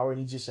 miles per hour, and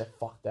he just said,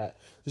 fuck that.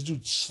 This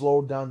dude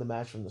slowed down the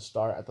match from the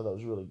start. I thought that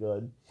was really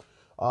good.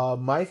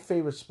 My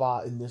favorite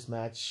spot in this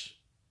match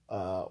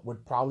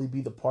would probably be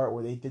the part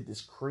where they did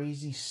this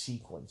crazy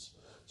sequence.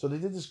 So they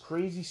did this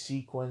crazy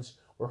sequence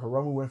where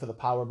Hiromu went for the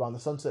powerbomb, the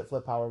sunset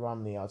flip powerbomb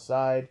on the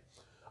outside.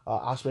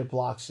 Ospreay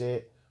blocks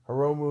it.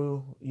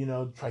 Hiromu, you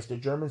know, tries to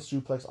German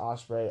suplex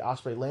Ospreay.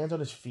 Ospreay lands on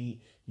his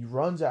feet. He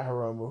runs at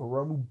Hiromu.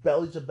 Hiromu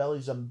belly to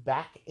bellies him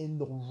back in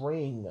the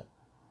ring.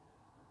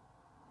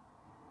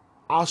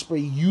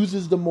 Ospreay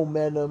uses the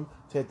momentum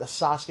to hit the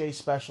Sasuke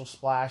special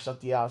splash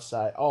up the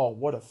outside. Oh,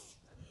 what a...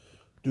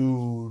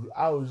 Dude,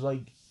 I was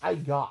like... I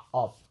got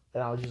up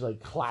and I was just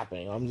like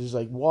clapping. I'm just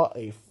like, what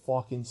a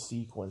fucking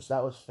sequence.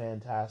 That was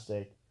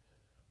fantastic.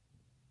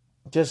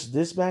 Just,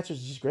 this match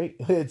is just great.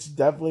 It's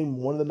definitely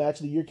one of the match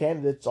of the year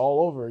candidates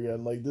all over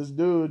again. Like, this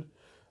dude,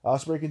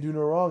 Ospreay can do no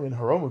wrong, and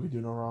Hiromu can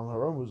do no wrong.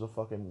 Hiromu's a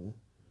fucking...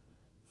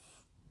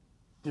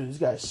 Dude, this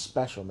guy's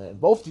special, man.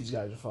 Both these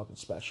guys are fucking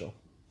special.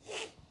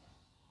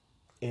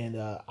 And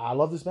I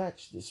love this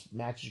match. This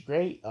match is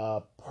great.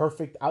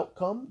 Perfect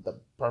outcome.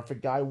 The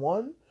perfect guy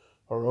won.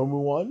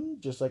 Hiromu won,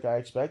 just like I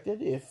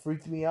expected. It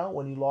freaked me out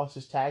when he lost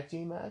his tag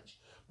team match.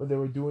 But they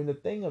were doing the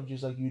thing of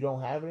just like, you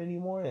don't have it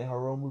anymore. And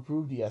Hiromu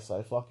proved, yes,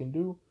 I fucking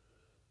do.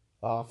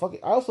 I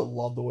also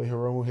love the way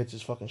Hiromu hits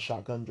his fucking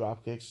shotgun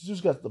drop kicks. He's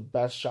just got the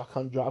best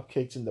shotgun drop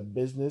kicks in the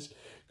business.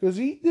 Because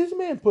this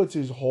man puts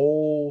his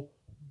whole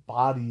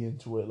body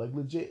into it. Like,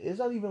 legit, it's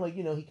not even like,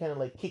 you know, he kind of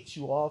like kicks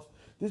you off.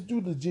 This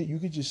dude, legit, you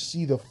could just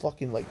see the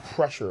fucking like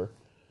pressure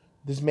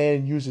this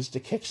man uses to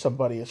kick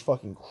somebody. Is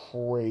fucking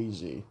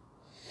crazy.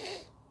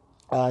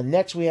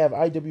 Next, we have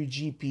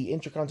IWGP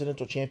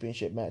Intercontinental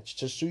Championship match.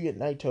 Tetsuya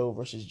Naito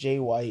versus Jay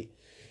White.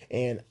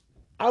 And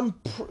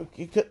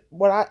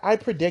what I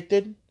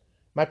predicted,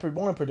 one of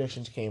my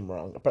predictions came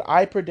wrong. But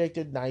I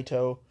predicted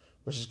Naito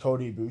versus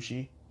Kota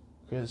Ibushi.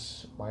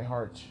 Because my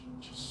heart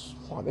just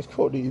wanted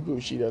Kota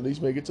Ibushi to at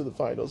least make it to the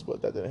finals.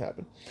 But that didn't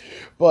happen.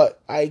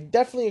 But I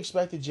definitely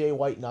expected Jay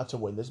White not to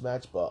win this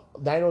match. But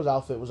Naito's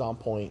outfit was on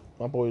point.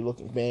 My boy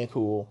looking man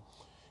cool.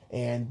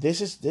 And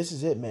this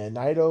is it, man.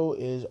 Naito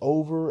is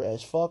over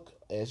as fuck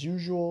as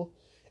usual,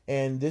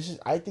 and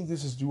I think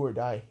this is do or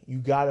die. You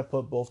gotta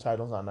put both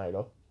titles on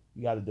Naito.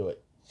 You gotta do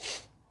it.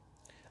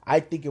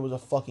 I think it was a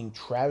fucking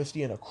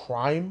travesty and a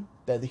crime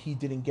that he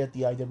didn't get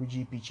the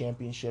IWGP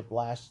Championship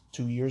last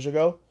 2 years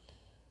ago.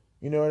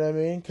 You know what I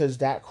mean? Because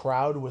that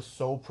crowd was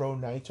so pro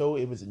Naito,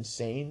 it was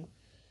insane.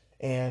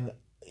 And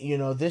you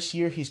know, this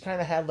year he's kind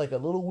of had like a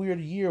little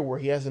weird year where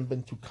he hasn't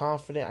been too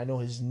confident. I know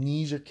his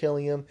knees are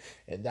killing him,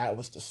 and that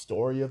was the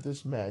story of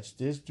this match.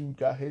 This dude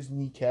got his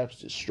kneecaps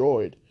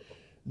destroyed.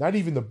 Not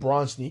even the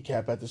bronze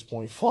kneecap at this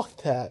point.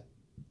 Fuck that.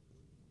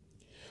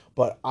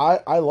 But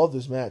I love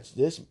this match.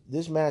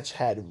 This match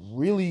had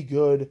really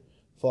good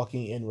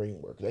fucking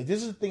in-ring work. Like,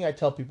 this is the thing I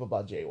tell people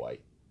about Jay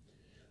White.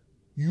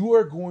 You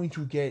are going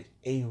to get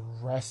a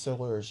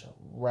wrestler's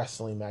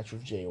wrestling match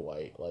with Jay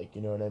White. Like,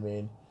 you know what I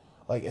mean?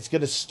 Like, it's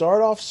going to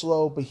start off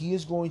slow, but he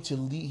is going to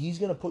lead. He's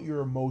going to put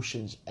your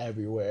emotions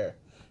everywhere.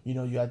 You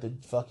know, you had the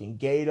fucking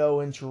Gato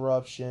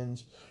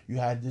interruptions. You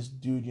had this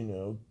dude, you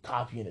know,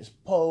 copying his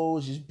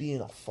pose, just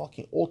being a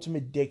fucking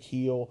ultimate dick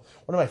heel.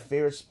 One of my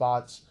favorite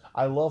spots.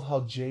 I love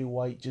how Jay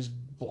White just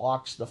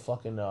blocks the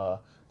fucking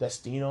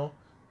Destino.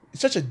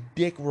 It's such a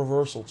dick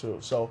reversal, too.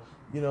 So,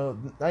 you know,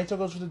 Naito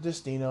goes for the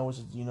Destino, which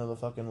is, you know, the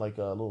fucking, like,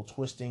 a little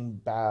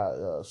twisting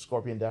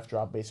Scorpion Death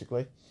Drop,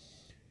 basically.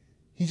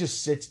 He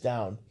just sits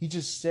down. He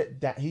just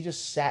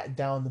sat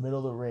down in the middle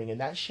of the ring,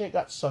 and that shit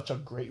got such a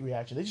great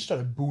reaction. They just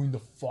started booing the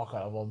fuck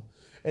out of him,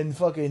 and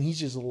fucking he's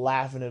just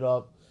laughing it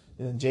up.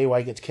 And then Jay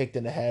White gets kicked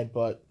in the head,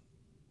 but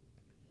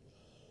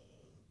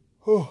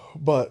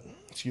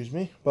excuse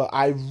me. But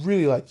I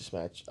really liked this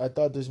match. I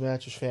thought this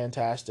match was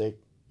fantastic.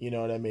 You know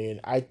what I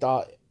mean? I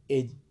thought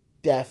it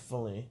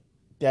definitely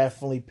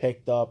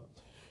picked up.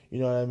 You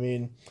know what I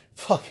mean?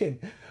 Fucking.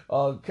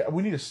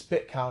 We need a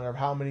spit counter of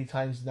how many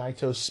times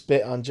Naito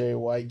spit on Jay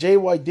White. Jay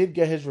White did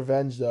get his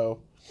revenge, though.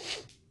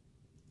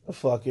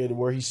 Fucking,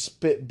 where he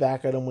spit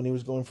back at him when he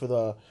was going for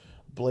the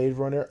Blade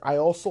Runner. I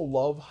also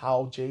love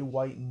how Jay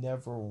White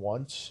never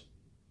once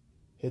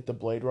hit the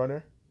Blade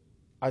Runner.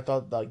 I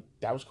thought, like,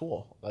 that was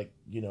cool. Like,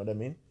 you know what I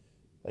mean?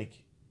 Like,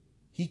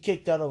 he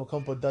kicked out of a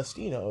couple of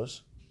Destinos,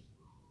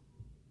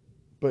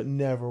 but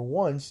never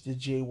once did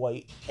Jay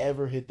White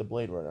ever hit the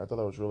Blade Runner. I thought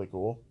that was really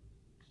cool.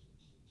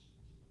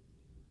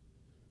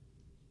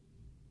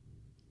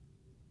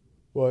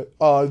 But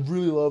I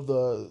really love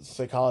the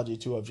psychology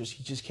too of just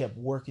he just kept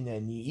working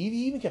that knee.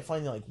 He even kept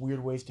finding like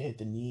weird ways to hit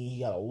the knee. He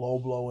got a low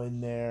blow in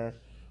there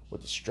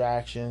with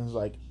distractions.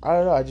 Like I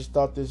don't know. I just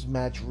thought this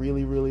match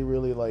really, really,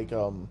 really like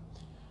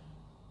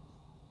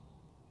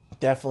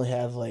definitely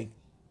had like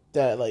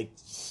that like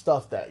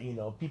stuff that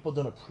people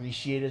don't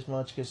appreciate as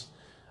much because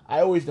I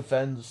always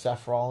defend the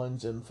Seth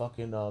Rollins and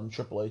fucking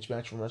Triple H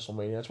match from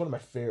WrestleMania. That's one of my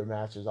favorite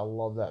matches. I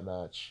love that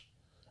match.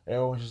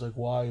 Everyone's just like,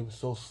 why it was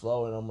so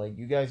slow, and I'm like,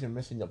 you guys are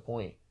missing the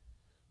point.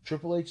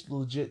 Triple H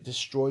legit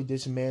destroyed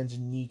this man's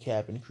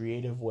kneecap in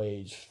creative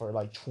ways for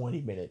like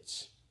 20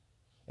 minutes.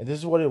 And this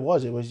is what it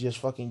was. It was just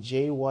fucking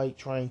Jay White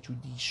trying to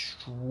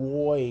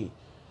destroy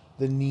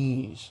the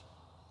knees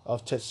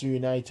of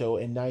Tetsuya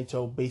Naito, and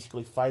Naito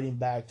basically fighting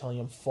back, telling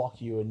him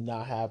fuck you and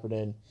not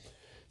happening.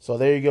 So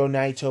there you go.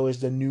 Naito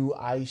is the new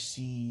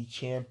IC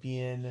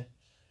champion.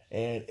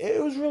 And it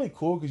was really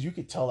cool because you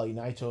could tell like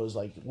Naito is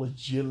like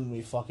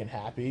legitimately fucking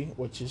happy,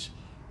 which is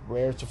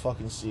rare to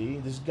fucking see.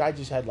 This guy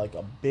just had like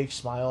a big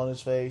smile on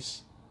his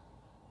face.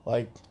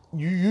 Like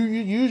you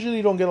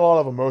usually don't get a lot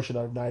of emotion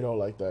out of Naito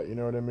like that. You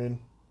know what I mean?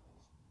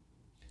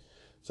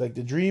 It's like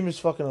the dream is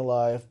fucking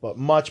alive. But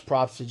much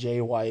props to Jay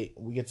White.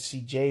 We get to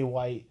see Jay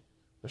White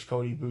versus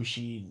Kota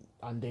Ibushi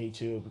on day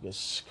 2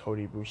 because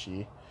Kota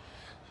Ibushi.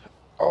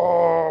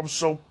 Oh, I'm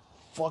so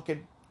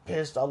fucking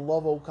pissed. I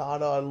love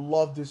Okada. I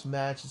love this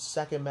match. It's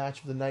second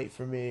match of the night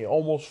for me.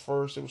 Almost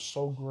first. It was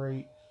so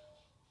great.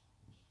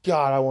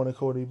 God, I wanted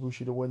Kota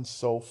Ibushi to win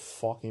so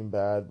fucking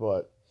bad,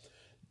 but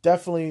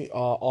definitely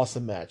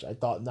awesome match. I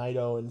thought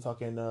Naito and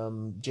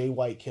fucking Jay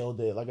White killed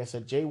it. Like I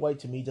said, Jay White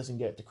to me doesn't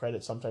get the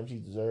credit sometimes he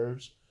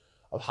deserves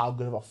of how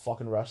good of a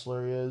fucking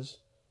wrestler he is.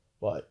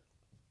 But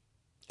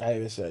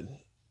like I said,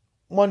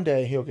 one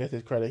day he'll get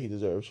the credit he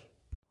deserves.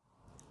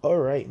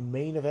 Alright,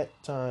 main event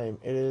time.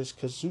 It is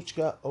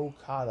Kazuchika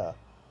Okada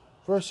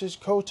versus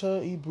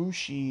Kota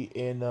Ibushi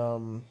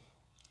in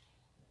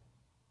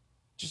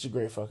just a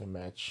great fucking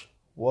match.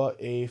 What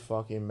a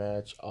fucking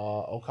match.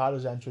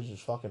 Okada's entrance was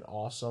fucking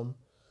awesome.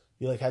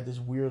 He like had this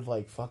weird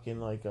like fucking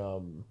like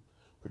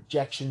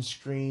projection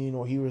screen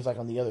where he was like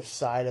on the other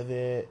side of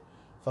it.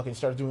 Fucking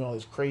started doing all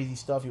this crazy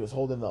stuff. He was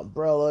holding the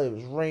umbrella. It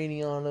was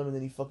raining on him, and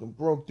then he fucking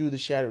broke through the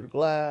shattered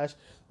glass.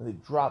 And they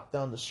dropped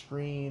down the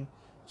screen.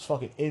 His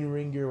fucking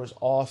in-ring gear was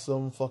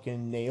awesome.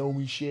 Fucking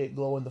Naomi shit,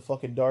 glow in the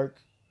fucking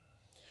dark.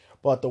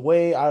 But the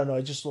way, I don't know,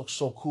 it just looked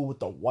so cool with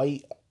the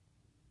white.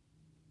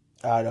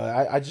 I don't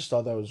know. I just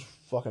thought that was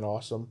fucking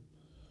awesome.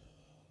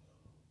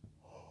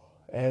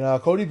 And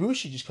Kota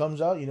Ibushi just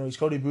comes out. He's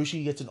Kota Ibushi.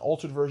 He gets an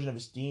altered version of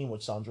his theme,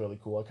 which sounds really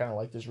cool. I kind of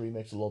like this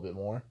remix a little bit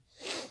more.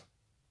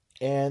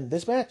 And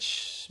this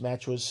match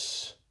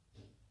was...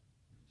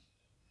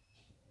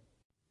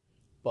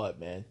 But,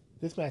 man,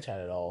 this match had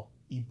it all.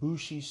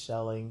 Ibushi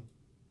selling,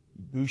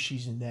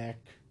 Ibushi's neck,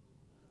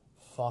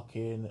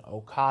 fucking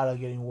Okada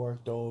getting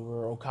worked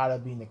over, Okada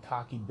being the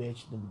cocky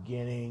bitch in the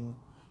beginning.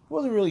 He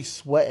wasn't really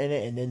sweating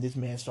it, and then this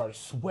man started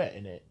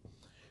sweating it.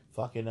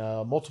 Fucking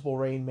multiple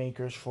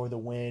rainmakers for the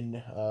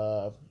win.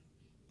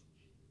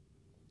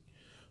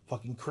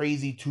 Fucking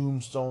crazy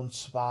tombstone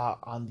spot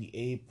on the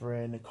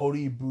apron. Kota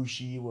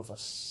Ibushi with a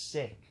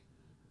sick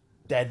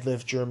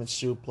deadlift German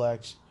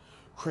suplex.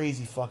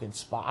 Crazy fucking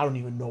spot. I don't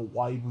even know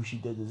why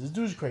Ibushi did this. This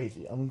dude's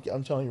crazy.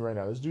 I'm telling you right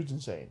now. This dude's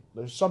insane.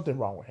 There's something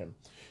wrong with him.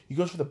 He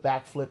goes for the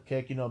backflip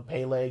kick,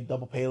 pay leg,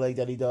 double pay leg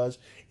that he does,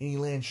 and he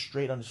lands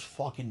straight on his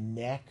fucking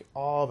neck.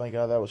 Oh my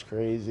god, that was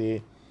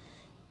crazy.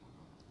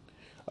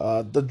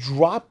 The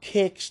drop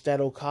kicks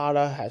that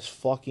Okada has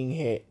fucking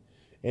hit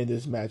in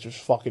this match was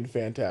fucking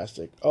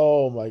fantastic.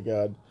 Oh my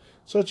god.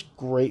 Such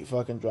great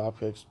fucking drop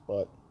kicks,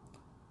 but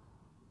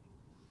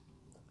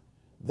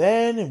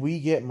then we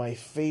get my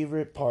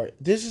favorite part.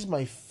 This is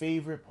my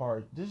favorite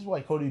part. This is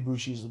why Kota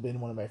Ibushi has been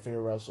one of my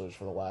favorite wrestlers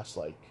for the last,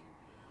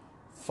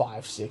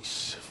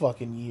 5-6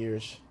 fucking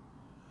years.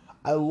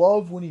 I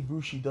love when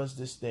Ibushi does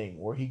this thing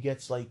where he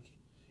gets,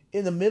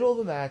 in the middle of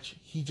the match,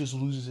 he just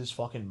loses his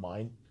fucking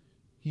mind.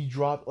 He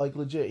dropped,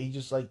 legit, he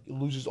just,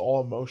 loses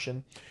all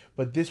emotion.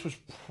 But this was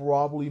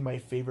probably my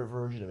favorite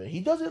version of it. He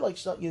does it,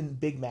 in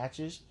big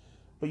matches,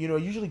 but,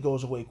 it usually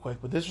goes away quick.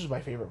 But this was my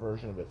favorite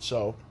version of it,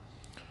 so...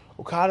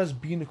 Okada's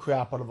beating the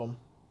crap out of him.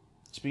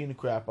 It's beating the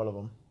crap out of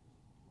him.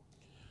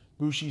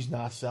 Bushi's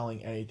not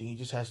selling anything. He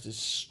just has this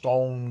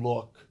stone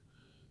look.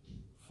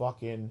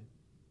 Fucking...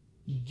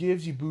 He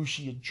gives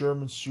Ibushi a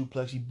German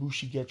suplex.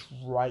 Ibushi gets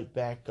right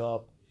back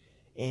up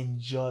and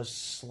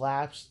just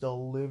slaps the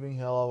living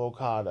hell out of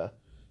Okada.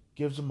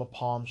 Gives him a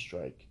palm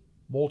strike.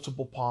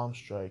 Multiple palm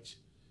strikes.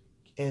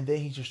 And then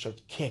he just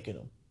starts kicking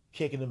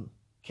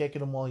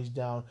him while he's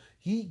down.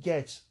 He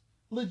gets...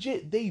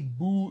 Legit, they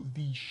boo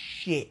the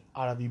shit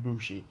out of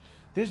Ibushi.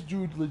 This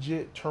dude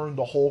legit turned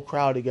the whole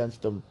crowd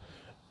against him.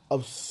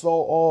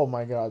 Oh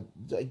my god.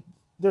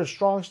 They're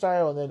strong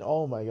style, and then,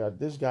 oh my god,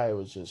 this guy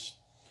was just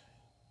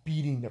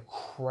beating the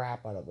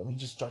crap out of him. He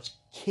just starts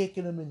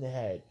kicking him in the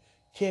head.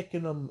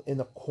 kicking him in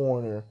the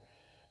corner,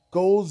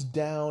 goes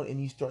down, and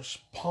he starts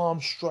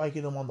palm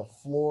striking him on the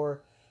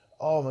floor.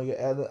 Oh my god,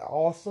 and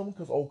awesome,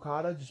 because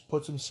Okada just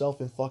puts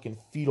himself in fucking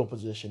fetal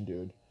position,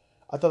 dude.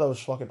 I thought that was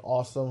fucking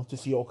awesome to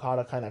see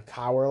Okada kind of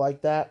cower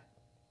like that.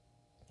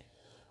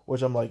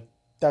 Which I'm like,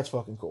 that's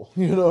fucking cool.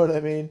 You know what I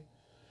mean?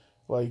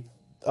 Like,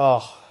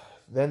 oh,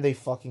 then they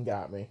fucking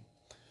got me.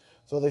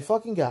 So they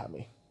fucking got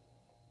me.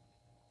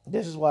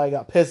 This is why I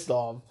got pissed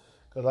off.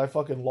 Because I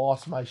fucking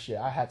lost my shit.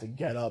 I had to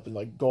get up and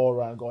like go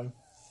around going,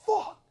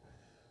 fuck.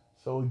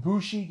 So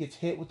Ibushi gets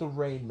hit with the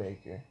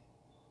Rainmaker.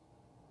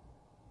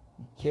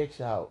 He kicks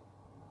out.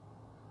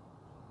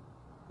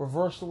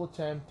 Reversal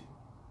attempt.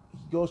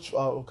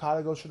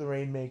 Okada goes for the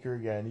Rainmaker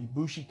again.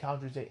 Ibushi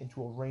counters it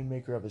into a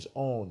Rainmaker of his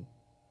own.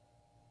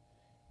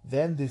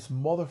 Then this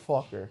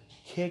motherfucker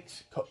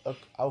kicks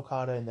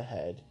Okada in the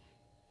head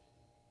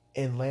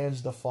and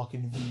lands the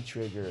fucking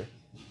V-trigger.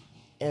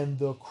 And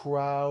the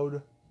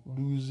crowd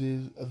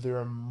loses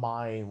their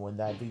mind when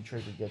that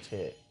V-trigger gets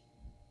hit.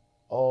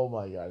 Oh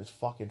my god, it's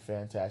fucking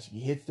fantastic. He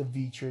hits the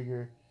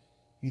V-trigger.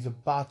 He's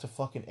about to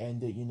fucking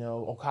end it, you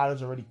know.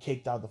 Okada's already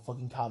kicked out the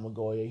fucking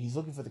Kamigoye. He's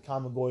looking for the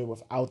Kamigoye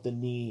without the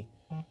knee.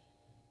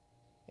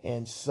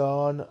 And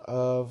son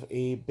of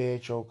a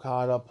bitch,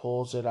 Okada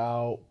pulls it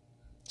out.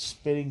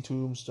 Spitting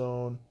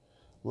tombstone.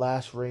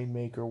 Last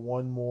Rainmaker.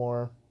 One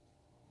more.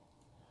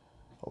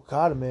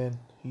 Okada, man.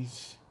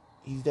 He's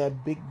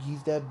that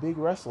big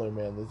wrestler,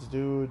 man. This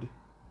dude,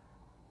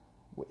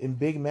 in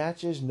big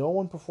matches, no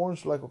one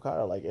performs like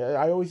Okada. Like,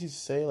 I always used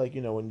to say, like,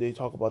 you know, when they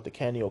talk about the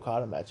Kenny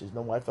Okada matches,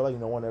 I feel like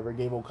no one ever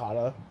gave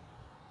Okada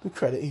the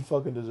credit he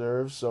fucking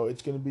deserves. So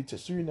it's going to be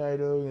Tetsuya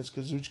Naito against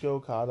Kazuchika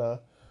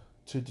Okada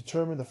to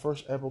determine the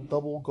first ever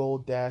double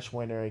gold dash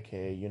winner,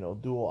 aka, you know,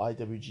 dual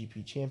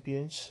IWGP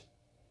champions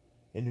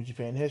in New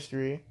Japan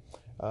history.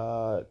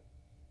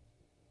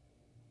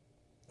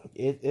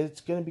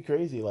 It's going to be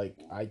crazy. Like,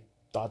 I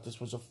thought this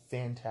was a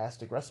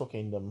fantastic Wrestle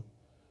Kingdom.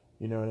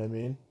 You know what I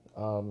mean?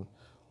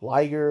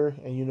 Liger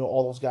and, you know,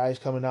 all those guys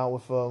coming out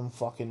with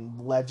fucking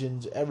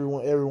legends.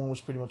 Everyone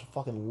was pretty much a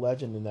fucking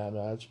legend in that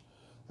match.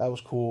 That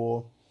was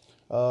cool.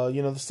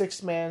 You know, the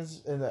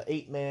 6-mans and the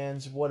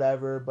 8-mans,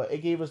 whatever, but it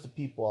gave us the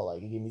people I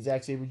like. It gave me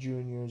Zack Sabre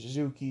Jr.,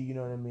 Suzuki, you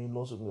know what I mean,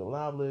 Los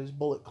Ingobernables,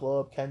 Bullet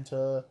Club,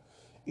 Kenta.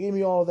 It gave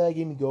me all of that. It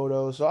gave me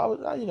Goto.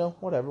 So you know,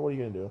 whatever. What are you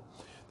gonna do?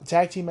 The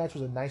tag team match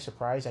was a nice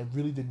surprise. I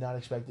really did not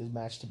expect this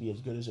match to be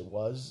as good as it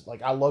was.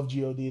 Like, I love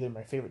GOD. They're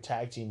my favorite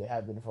tag team. They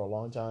have been for a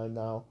long time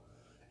now.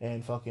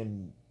 And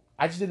fucking,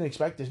 I just didn't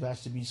expect this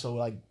match to be so,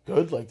 like,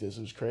 good like this.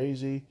 It was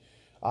crazy.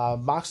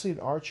 Moxley and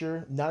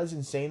Archer, not as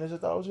insane as I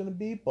thought it was going to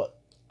be, but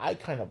I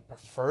kind of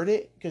preferred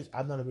it because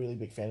I'm not a really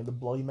big fan of the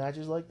bloody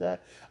matches like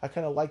that. I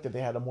kind of like that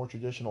they had a more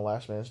traditional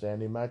last man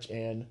standing match,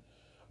 and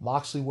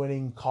Moxley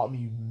winning caught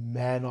me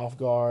man off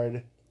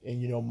guard.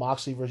 And, you know,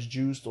 Moxley versus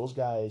Juice, those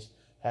guys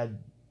had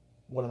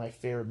one of my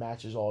favorite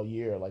matches all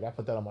year. Like, I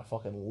put that on my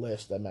fucking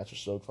list. That match was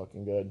so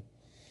fucking good.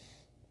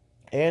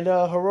 And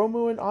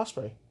Hiromu and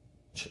Ospreay.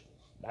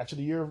 Match of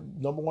the year,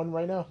 #1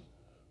 right now.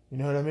 You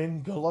know what I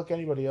mean? Good luck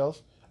anybody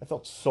else. I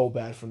felt so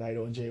bad for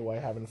Naito and Jay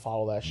White having to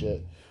follow that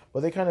shit. But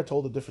they kind of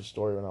told a different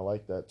story, and I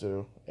like that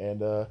too.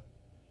 And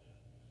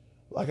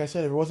like I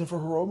said, if it wasn't for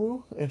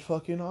Hiromu and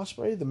fucking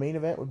Ospreay, the main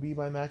event would be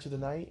my match of the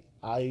night.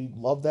 I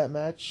love that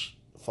match.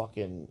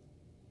 Fucking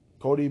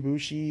Kota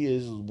Ibushi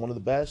is one of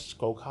the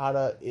best.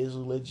 Okada is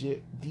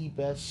legit the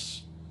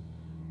best.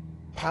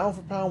 Pound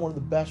for pound, one of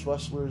the best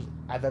wrestlers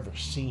I've ever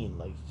seen.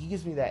 Like, he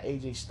gives me that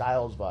AJ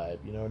Styles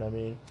vibe, you know what I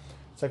mean?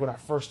 It's like when I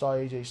first saw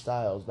AJ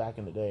Styles back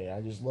in the day.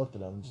 I just looked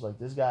at him, just like,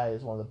 this guy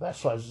is one of the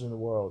best wrestlers in the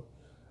world.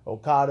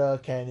 Okada,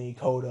 Kenny,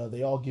 Kota,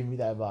 they all give me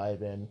that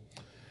vibe. And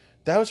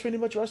that was pretty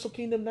much Wrestle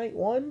Kingdom Night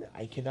 1.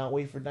 I cannot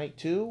wait for Night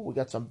 2. We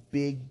got some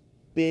big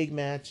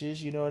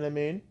matches, you know what I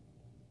mean?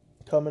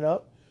 Coming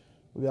up.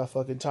 We got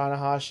fucking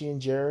Tanahashi and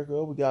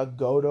Jericho. We got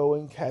Goto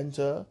and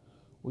Kenta.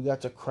 We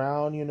got to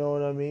crown, you know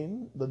what I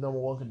mean? The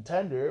 #1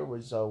 contender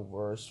was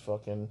versus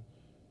fucking,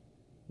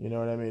 you know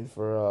what I mean,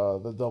 for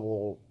the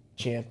double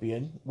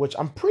champion. Which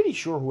I'm pretty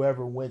sure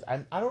whoever wins,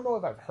 I don't know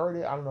if I've heard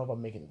it, I don't know if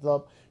I'm making this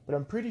up, but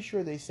I'm pretty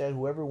sure they said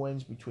whoever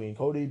wins between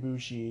Kota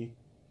Ibushi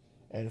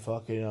and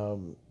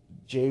fucking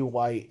Jay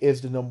White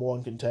is the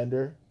 #1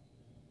 contender.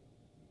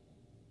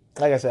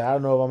 Like I said, I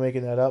don't know if I'm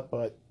making that up,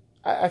 but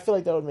I feel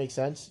like that would make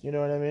sense, you know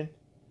what I mean?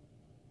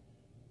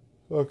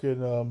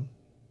 Fucking,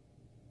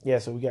 yeah,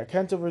 so we got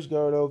Kenta vs.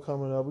 Goto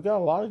coming up. We got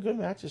a lot of good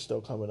matches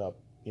still coming up.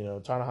 You know,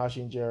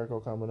 Tanahashi and Jericho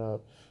coming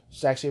up.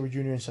 Zack Sabre Jr.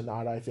 and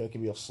Sonata, I feel like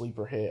could be a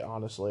sleeper hit,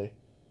 honestly.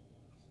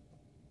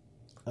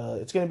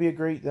 It's going to be a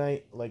great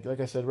night. Like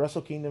I said,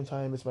 Wrestle Kingdom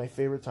time is my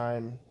favorite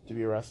time to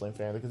be a wrestling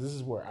fan because this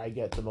is where I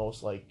get the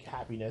most, like,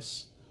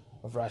 happiness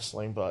of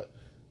wrestling. But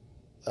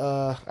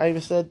I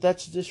even said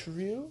that's this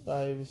review.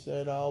 I even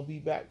said I'll be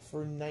back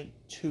for Night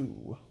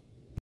 2.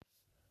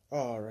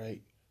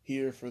 Alright.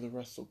 Here for the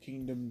Wrestle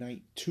Kingdom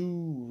Night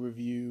 2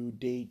 review,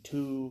 Day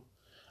 2.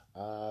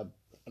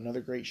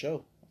 Another great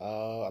show.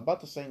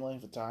 About the same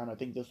length of time. I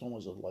think this one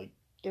was like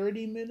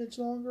 30 minutes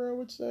longer, I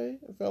would say.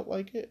 It felt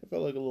like it. It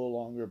felt like a little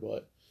longer,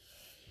 but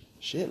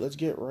Shit, let's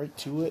get right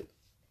to it.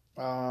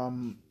 I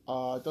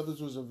thought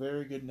this was a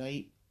very good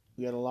night.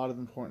 We had a lot of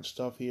important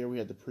stuff here. We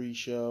had the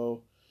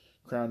pre-show,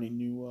 crowning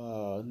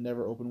new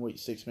never open weight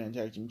 6-man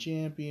tag team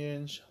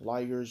champions,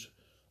 Liger's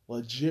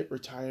legit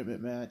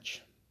retirement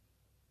match,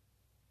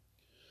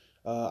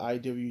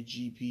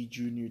 IWGP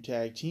Junior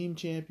Tag Team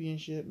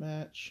Championship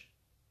match,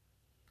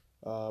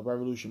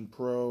 Revolution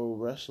Pro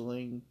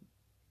Wrestling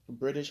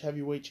British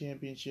Heavyweight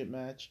Championship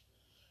match,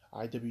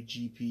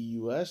 IWGP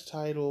US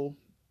title,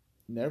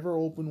 never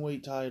open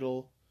weight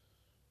title.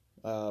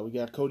 We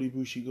got Cody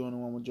Bushi going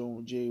on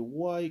with Jay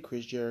White,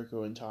 Chris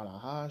Jericho, and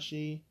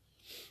Tanahashi.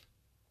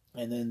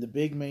 And then the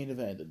big main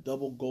event, the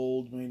double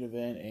gold main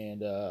event.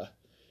 And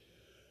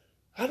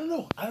I don't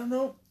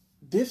know.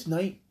 This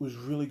night was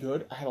really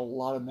good. I had a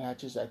lot of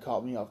matches that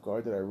caught me off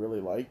guard that I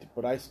really liked.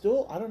 But I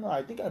don't know.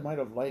 I think I might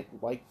have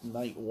liked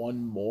night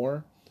one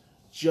more.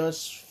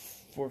 Just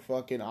for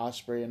fucking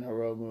Ospreay and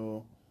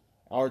Hiromu,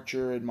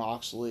 Archer and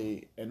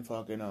Moxley, and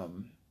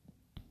fucking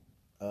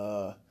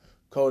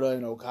Kota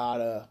and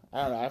Okada.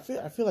 I don't know.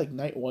 I feel like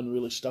night one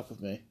really stuck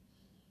with me.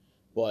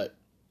 But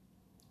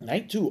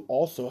night two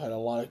also had a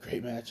lot of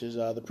great matches.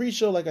 The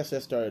pre-show, like I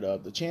said, started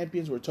up. The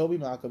champions were Toby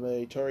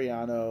Makabe,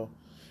 Toriano,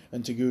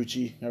 and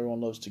Taguchi.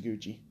 Everyone loves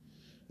Taguchi.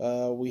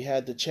 We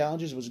had the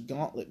challengers. It was a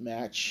gauntlet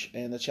match.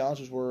 And the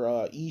challengers were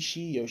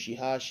Ishii,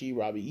 Yoshihashi,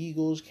 Robbie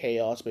Eagles,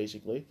 Chaos,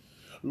 basically.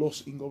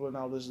 Los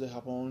Ingobernables de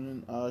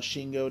Happenen,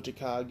 Shingo,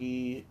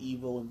 Takagi,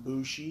 Evil, and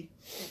Bushi.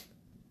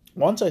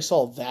 Once I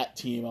saw that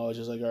team, I was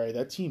just like, alright,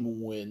 that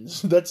team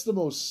wins. That's the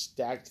most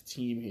stacked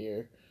team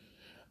here.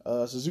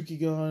 Suzuki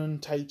Gun,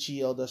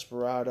 Taichi, El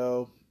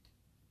Desperado,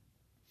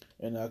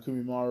 and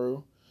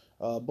Kumimaru.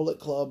 Bullet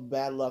Club,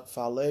 Bad Luck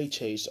Fale,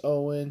 Chase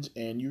Owens,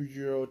 and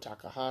Yujiro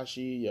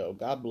Takahashi. Yo,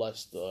 God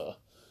bless the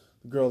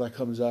girl that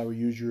comes out with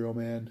Yujiro,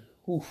 man.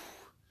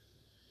 Oof.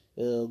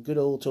 Good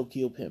old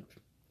Tokyo Pimp.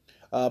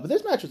 But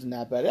this match wasn't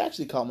that bad. It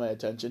actually caught my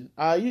attention.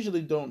 I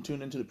usually don't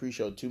tune into the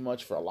pre-show too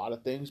much for a lot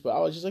of things, but I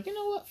was just like, you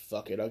know what?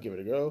 Fuck it. I'll give it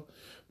a go.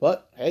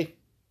 But, hey,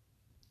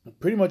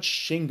 pretty much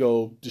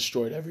Shingo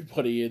destroyed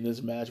everybody in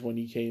this match when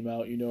he came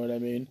out. You know what I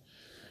mean?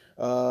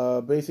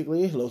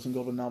 Basically, Los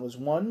Ingobernables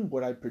won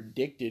what I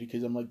predicted,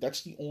 because I'm like,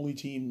 that's the only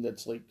team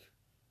that's, like,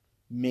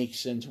 makes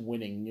sense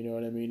winning. You know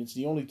what I mean? It's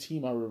the only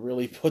team I would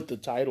really put the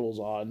titles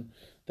on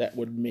that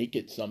would make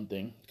it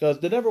something. Because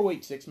the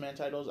Neverweight 6-man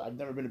titles, I've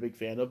never been a big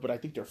fan of, but I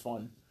think they're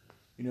fun.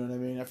 You know what I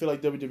mean? I feel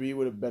like WWE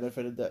would have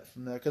benefited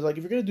from that. Because, like,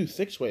 if you're going to do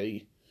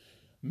 6-way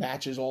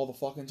matches all the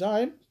fucking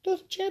time,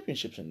 there's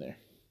championships in there.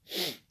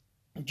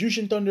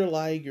 Jushin Thunder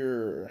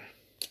Liger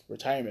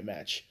retirement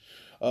match.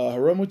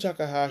 Hiromu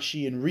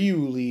Takahashi and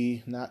Ryu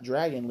Lee, not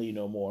Dragon Lee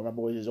no more. My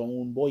boy's his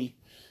own boy.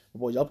 My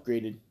boy's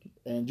upgraded.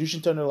 And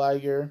Jushin Thunder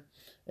Liger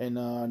and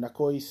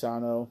Nakoi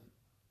Sano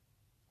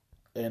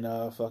and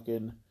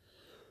fucking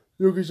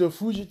Yokozuka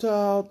Fujita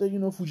out there,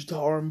 Fujita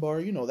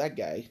armbar, that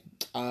guy.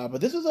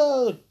 But this is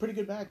a pretty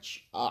good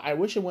match. I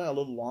wish it went a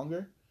little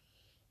longer.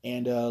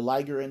 And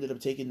Liger ended up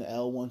taking the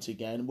L once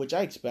again, which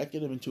I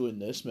expected him to in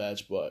this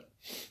match, but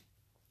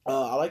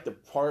I like the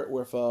part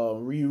where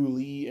Ryu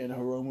Lee and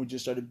Hiromu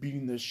just started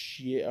beating the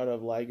shit out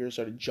of Liger,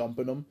 started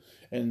jumping him,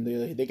 and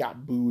they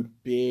got booed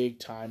big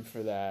time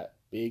for that.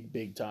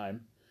 Big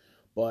time.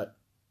 But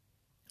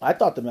I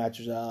thought the match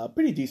was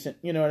pretty decent,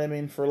 you know what I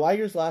mean? For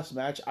Liger's last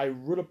match, I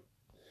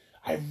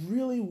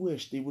really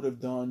wish they would have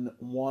done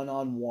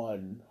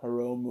one-on-one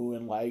Hiromu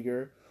and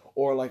Liger,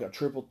 or like a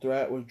triple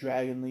threat with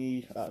Dragon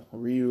Lee,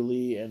 Ryu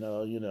Lee, and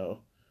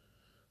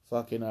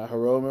fucking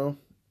Hiromu.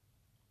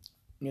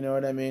 You know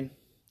what I mean?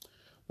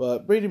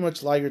 But pretty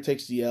much Liger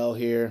takes the L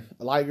here.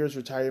 Liger's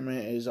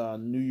retirement is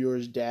on New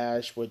Year's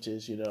Dash, which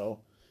is,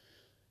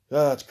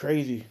 it's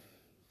crazy.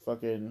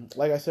 Fucking,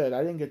 like I said,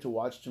 I didn't get to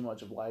watch too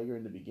much of Liger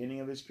in the beginning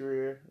of his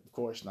career. Of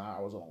course not,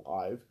 I wasn't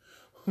alive.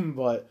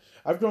 But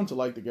I've grown to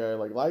like the guy.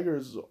 Like,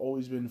 Liger's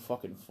always been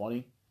fucking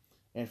funny.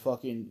 And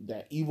fucking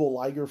that evil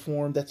Liger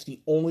form, that's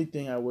the only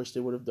thing I wish they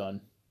would have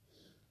done.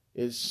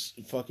 Is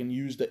fucking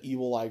use the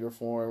evil Liger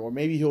form. Or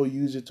maybe he'll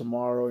use it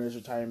tomorrow in his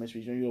retirement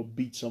speech. Maybe he'll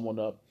beat someone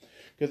up.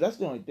 Because that's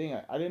the only thing.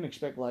 I didn't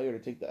expect Liger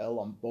to take the L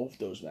on both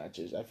those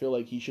matches. I feel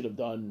like he should have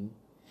done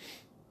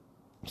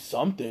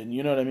something.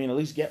 You know what I mean? At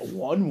least get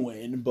one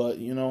win. But,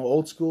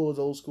 old school is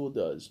old school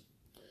does.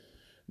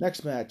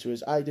 Next match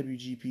was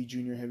IWGP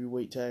Junior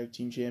Heavyweight Tag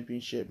Team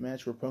Championship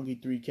match. Roppongi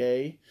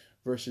 3K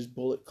versus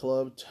Bullet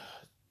Club.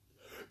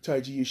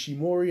 Taiji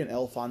Ishimori and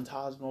El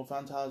Fantasmo.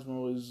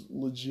 Fantasmo is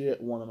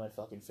legit one of my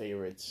fucking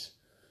favorites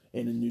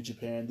in the New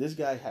Japan. This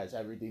guy has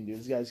everything, dude.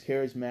 This guy's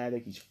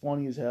charismatic. He's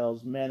funny as hell.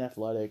 He's man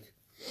athletic.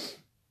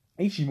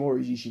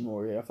 Ishimori's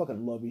Ishimori. I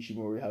fucking love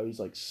Ishimori. How he's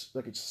like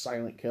a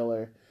silent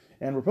killer.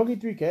 And Roppongi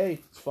 3K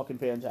is fucking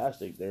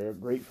fantastic. They're a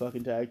great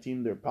fucking tag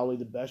team. They're probably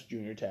the best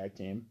junior tag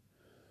team.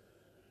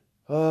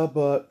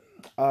 But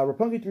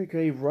Roppongi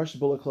 3K rushed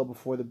Bullet Club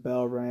before the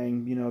bell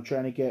rang,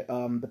 trying to get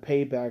the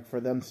payback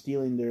for them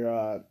stealing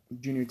their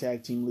Junior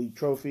Tag Team League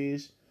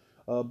trophies.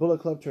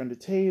 Bullet Club turned the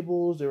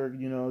tables. They were,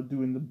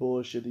 doing the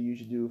bullshit they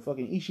usually do.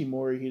 Fucking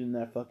Ishimori hitting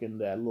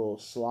that little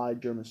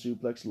slide German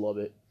suplex. Love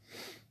it.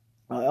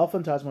 El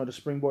Fantasma had a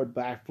springboard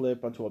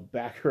backflip onto a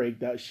back rake.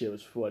 That shit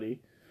was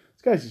funny.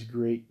 This guy's just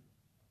great.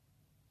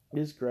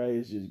 This guy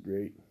is just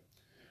great.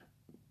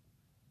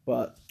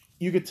 But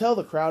you could tell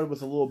the crowd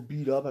was a little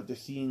beat up after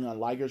seeing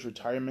Liger's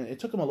retirement. It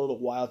took him a little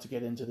while to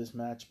get into this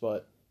match,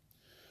 but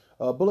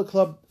Bullet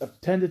Club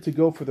tended to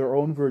go for their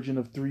own version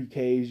of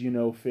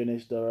 3Ks,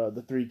 finished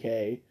the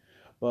 3K.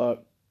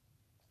 But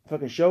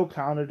fucking Show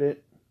countered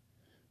it.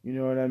 You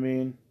know what I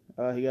mean?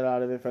 He got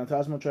out of it.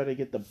 Phantasmo tried to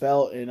get the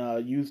belt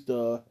and used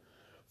the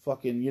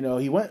fucking,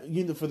 he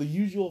went for the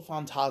usual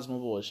Phantasmo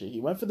bullshit. He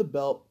went for the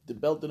belt. The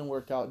belt didn't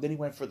work out. Then he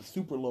went for the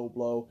super low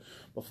blow.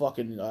 But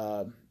fucking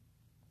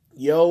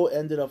Yo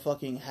ended up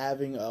fucking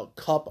having a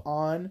cup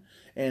on,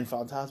 and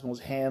Phantasmo's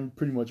hand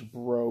pretty much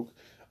broke.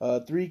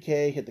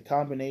 3K hit the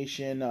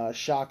combination,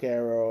 shock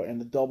arrow,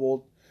 and the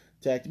double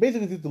tag.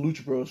 Basically did the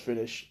Lucha Bros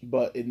finish,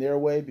 but in their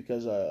way,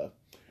 because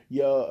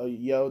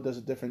Yo does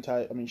a different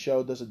type.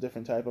 Show does a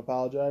different type of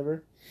pile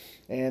driver,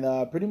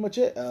 and pretty much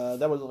it.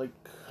 That was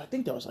I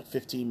think that was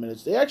 15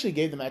 minutes. They actually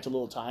gave the match a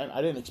little time.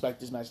 I didn't expect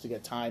this match to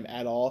get time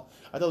at all.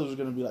 I thought it was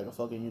gonna be a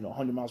fucking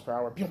 100 miles per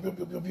hour. Pew, pew,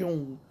 pew, pew,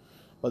 pew.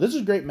 But this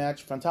is a great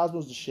match.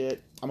 Phantasmo's the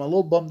shit. I'm a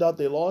little bummed out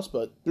they lost,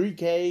 but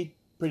 3K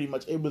pretty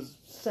much it was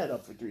set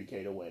up for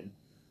 3K to win.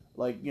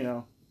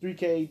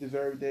 3K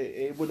deserved it.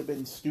 It would have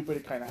been stupid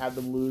to kind of have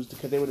them lose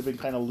because they would have been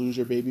kind of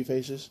loser baby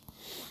faces.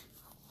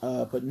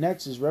 But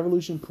next is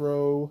Revolution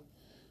Pro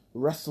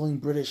Wrestling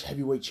British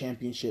Heavyweight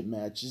Championship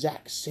match.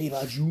 Zack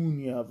Sabre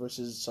Jr.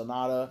 versus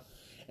Sonata.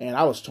 And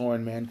I was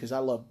torn, man, because I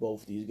love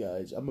both these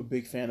guys. I'm a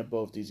big fan of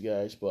both these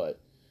guys, but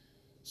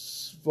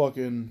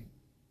fucking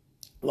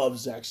love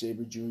Zack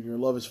Sabre Jr.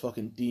 Love his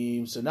fucking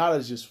theme.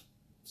 Sonata's just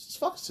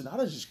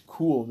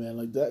cool,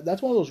 man.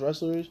 That's one of those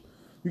wrestlers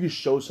you can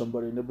show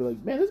somebody and they'll be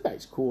like, man, this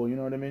guy's cool. You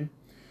know what I mean?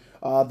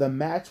 The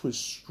match was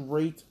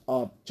straight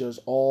up just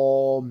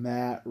all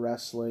mat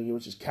wrestling. It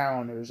was just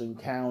counters and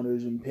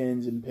counters and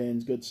pins.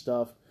 Good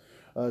stuff.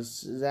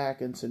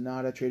 Zack and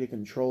Sonata traded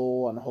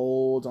control on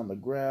holds on the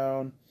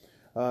ground.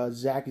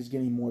 Zack is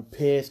getting more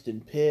pissed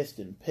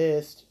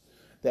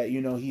that,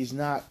 he's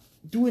not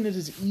doing it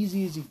as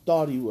easy as he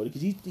thought he would.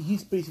 Because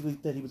he's basically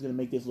said he was going to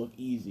make this look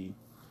easy.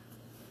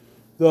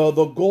 The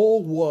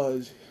goal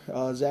was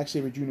Zack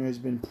Sabre Jr. has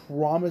been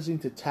promising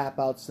to tap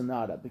out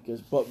Sonata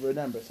but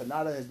remember,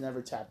 Sonata has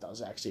never tapped out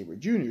Zack Sabre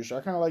Jr. So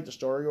I kind of like the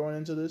story going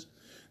into this.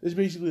 This is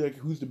basically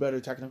who's the better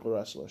technical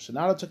wrestler.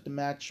 Sonata took the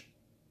match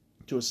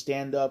to a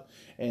stand-up,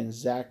 and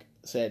Zack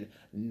said,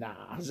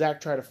 nah. Zack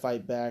tried to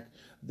fight back.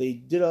 They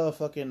did a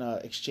fucking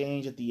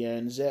exchange at the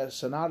end.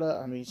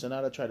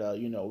 Sonata tried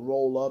to,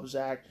 roll up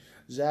Zack.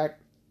 Zack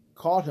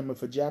caught him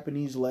with a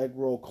Japanese leg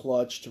roll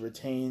clutch to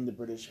retain the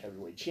British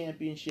Heavyweight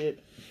Championship.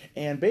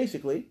 And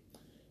basically,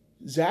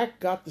 Zack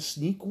got the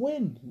sneak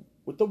win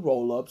with the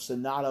roll-up.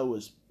 Sonata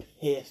was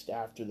pissed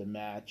after the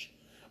match.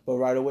 But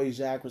right away,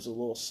 Zack was a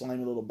little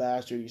slimy little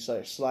bastard. He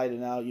started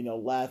sliding out,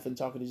 laughing,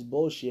 talking his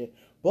bullshit.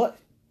 But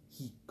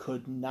he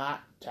could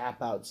not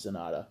tap out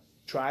Sonata.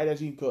 Tried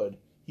as he could.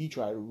 He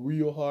tried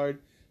real hard.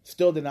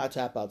 Still did not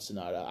tap out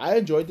Sonata. I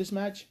enjoyed this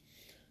match.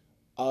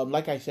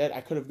 Like I said,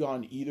 I could have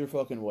gone either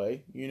fucking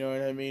way. You know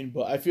what I mean?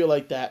 But I feel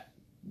like that,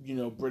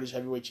 British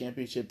Heavyweight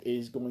Championship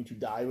is going to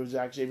die with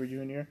Zack Sabre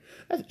Jr.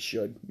 As it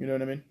should. You know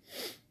what I mean?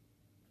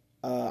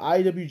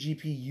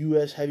 IWGP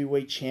US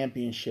Heavyweight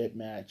Championship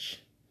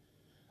match.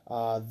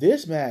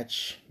 This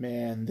match,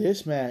 I'm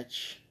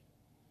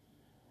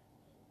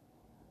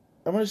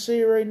going to say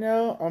it right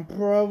now. I'm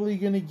probably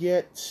going to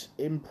get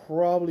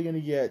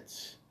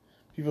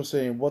people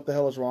saying, what the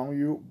hell is wrong with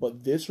you?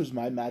 But this was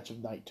my match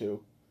of night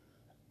 2.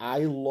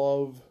 I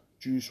love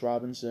Juice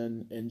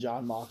Robinson and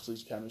Jon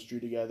Moxley's chemistry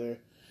together.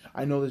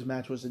 I know this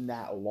match wasn't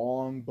that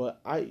long,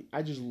 but I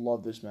just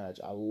love this match.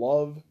 I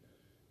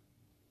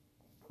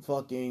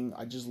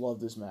just love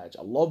this match.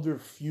 I love their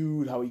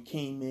feud, how he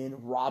came in,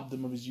 robbed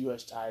them of his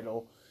U.S.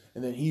 title,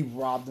 and then he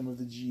robbed them of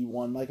the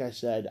G1. Like I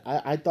said,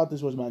 I thought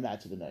this was my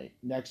match of the night.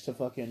 Next to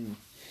fucking,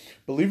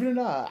 believe it or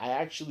not, I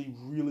actually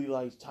really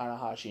liked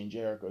Tanahashi and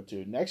Jericho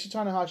too. Next to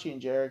Tanahashi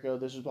and Jericho,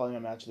 this was probably my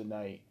match of the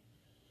night.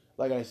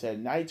 Like I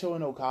said, Naito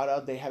and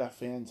Okada, they had a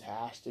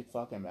fantastic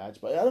fucking match.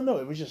 But I don't know,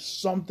 it was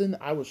just something.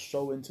 I was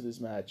so into this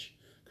match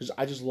because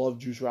I just love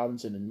Juice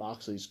Robinson and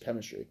Moxley's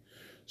chemistry.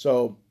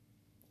 So,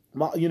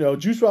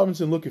 Juice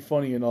Robinson looking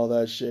funny and all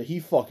that shit.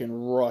 He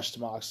fucking rushed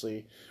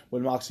Moxley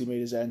when Moxley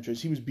made his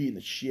entrance. He was beating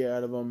the shit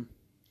out of him.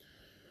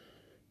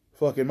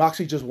 Fucking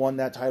Moxley just won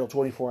that title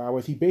 24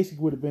 hours. He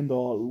basically would have been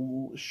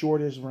the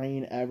shortest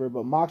reign ever.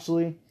 But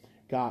Moxley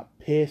got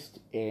pissed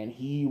and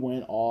he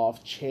went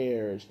off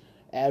chairs.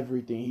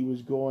 Everything he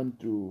was going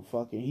through,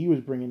 he was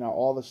bringing out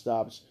all the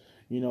stops.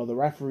 The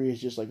referee is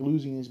just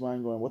losing his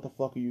mind, going, "What the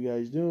fuck are you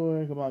guys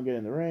doing? Come on, get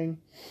in the ring."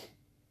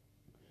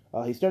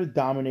 He started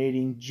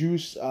dominating.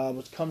 Juice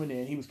was coming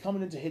in. He was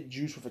coming in to hit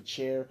Juice with a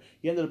chair.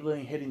 He ended up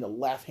hitting the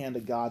left hand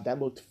of God.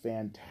 That looked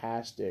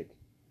fantastic.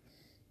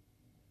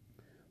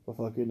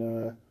 But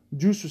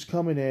Juice was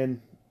coming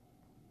in.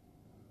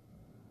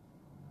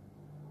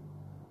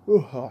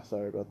 Oh,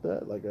 sorry about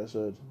that. Like I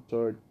said,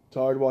 sorry.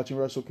 Tired watching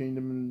Wrestle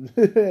Kingdom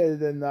and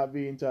then not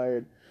being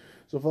tired.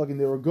 So fucking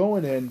they were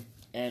going in,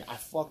 and I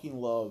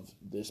fucking love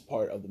this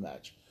part of the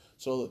match.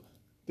 So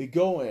they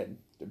go in,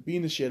 they're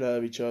beating the shit out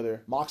of each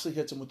other. Moxley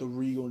hits him with the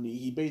Regal knee.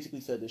 He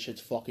basically said this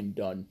shit's fucking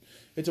done.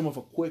 Hits him with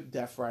a quick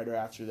Death Rider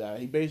after that.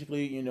 He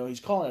basically, he's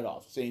calling it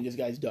off, saying this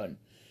guy's done.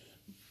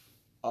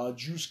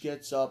 Juice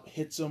gets up,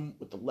 hits him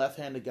with the left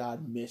hand of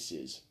God,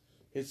 misses.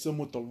 Hits him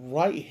with the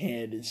right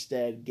hand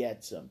instead,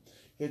 gets him.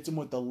 Hits him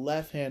with the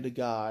left hand of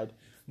God,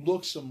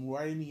 looks him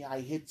right in the eye,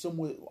 hits him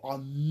with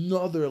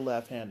another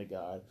left hand of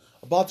God.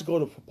 About to go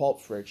to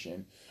Pulp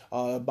Friction.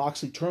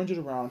 Moxley turns it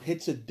around,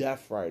 hits a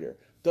Death Rider.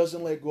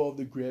 Doesn't let go of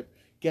the grip.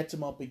 Gets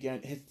him up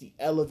again. Hits the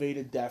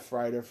elevated Death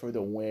Rider for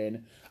the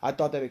win. I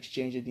thought that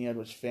exchange at the end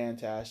was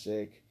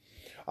fantastic.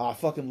 I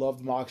fucking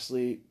loved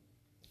Moxley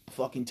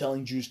fucking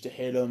telling Juice to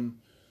hit him.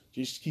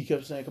 He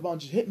kept saying, come on,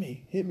 just hit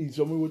me. Hit me.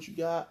 Show me what you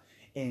got.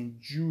 And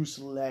Juice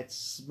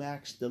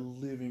smacks the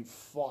living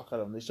fuck out of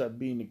them. They start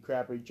beating the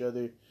crap out of each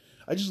other.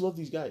 I just love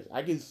these guys.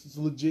 I can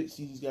legit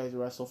see these guys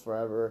wrestle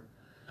forever.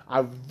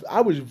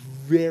 I was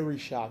very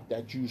shocked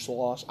that Juice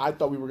lost. I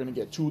thought we were going to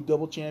get 2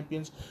 double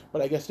champions,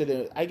 but I guess they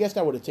didn't. I guess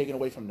that would have taken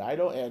away from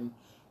Naito, and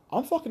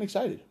I'm fucking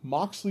excited.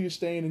 Moxley is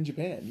staying in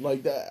Japan.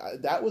 Like,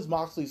 that was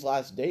Moxley's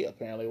last date,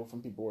 apparently,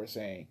 from people were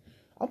saying.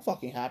 I'm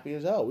fucking happy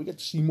as hell. We get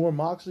to see more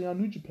Moxley on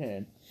New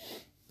Japan.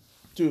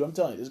 Dude, I'm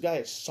telling you, this guy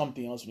is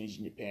something else when he's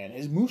in Japan.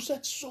 His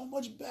moveset's so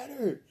much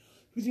better.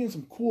 He's doing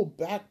some cool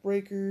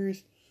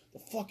backbreakers. The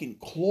fucking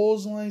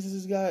clotheslines of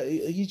this guy.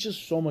 He's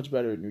just so much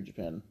better in New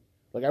Japan.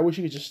 Like, I wish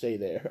he could just stay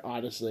there,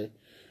 honestly.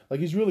 Like,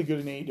 he's really good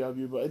in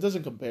AEW, but it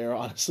doesn't compare,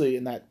 honestly,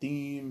 in that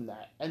theme,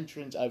 that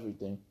entrance,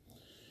 everything.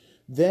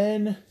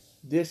 Then,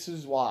 this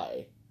is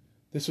why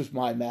this was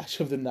my match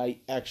of the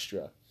night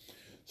extra.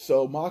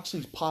 So,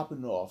 Moxley's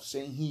popping off,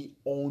 saying he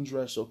owns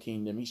Wrestle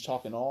Kingdom. He's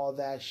talking all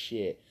that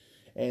shit.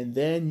 And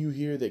then you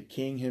hear the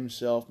king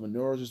himself,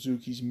 Minoru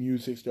Suzuki's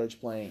music starts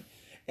playing.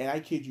 And I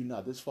kid you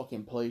not, this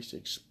fucking place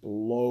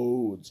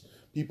explodes.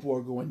 People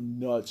are going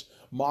nuts.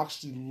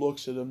 Moxley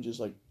looks at him just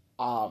like,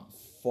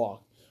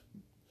 fuck.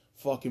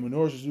 Fucking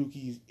Minoru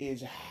Suzuki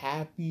is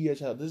happy as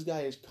hell. This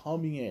guy is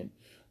coming in.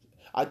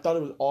 I thought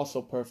it was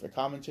also perfect.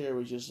 Commentary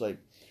was just like,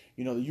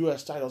 the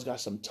U.S. title's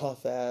got some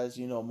tough ass,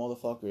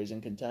 motherfuckers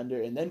in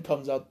contender. And then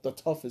comes out the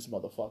toughest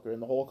motherfucker in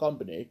the whole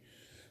company.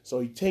 So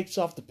he takes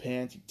off the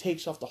pants. He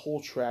takes off the whole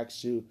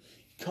tracksuit.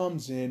 He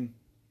comes in.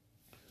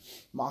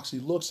 Moxley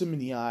looks him in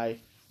the eye.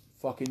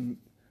 Fucking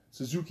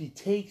Suzuki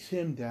takes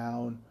him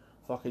down.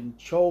 Fucking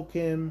choke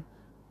him.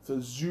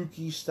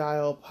 Suzuki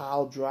style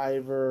pile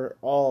driver.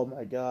 Oh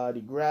my god.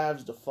 He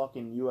grabs the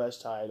fucking U.S.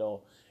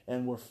 title.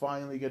 And we're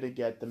finally going to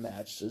get the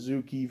match.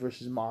 Suzuki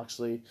versus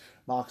Moxley.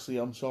 Moxley,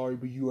 I'm sorry,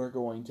 but you are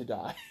going to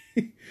die.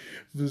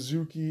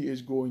 Suzuki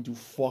is going to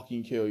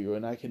fucking kill you.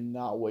 And I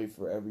cannot wait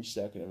for every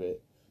second of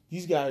it.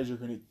 These guys are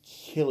going to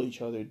kill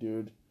each other,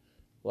 dude.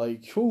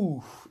 Like,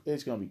 whew,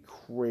 it's going to be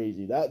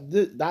crazy.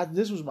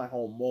 This was my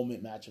whole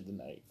moment match of the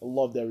night. I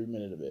loved every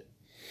minute of it.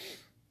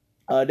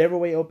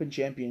 Neverweight Open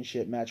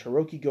Championship match.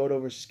 Hiroki Goto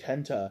versus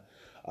Kenta.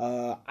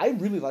 I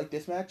really like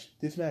this match.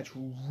 This match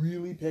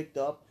really picked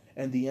up.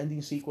 And the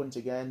ending sequence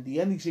again.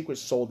 The ending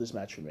sequence sold this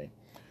match for me.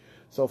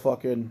 So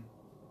fucking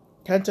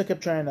Kenta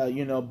kept trying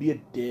to, be a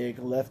dick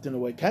left and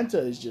away.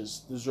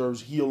 Kenta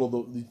deserves heel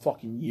of the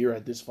fucking year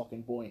at this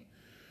fucking point.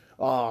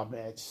 Oh,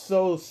 man, it's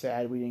so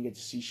sad we didn't get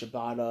to see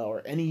Shibata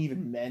or any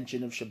even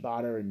mention of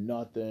Shibata or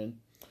nothing.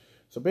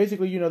 So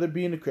basically, they're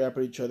beating the crap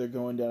at each other,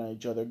 going down on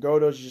each other.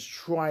 Goto's just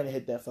trying to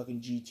hit that fucking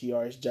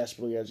GTR as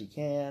desperately as he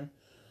can.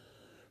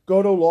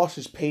 Goto lost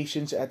his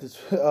patience at this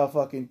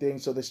fucking thing,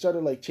 so they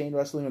started, chain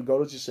wrestling, and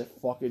Goto just said,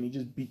 he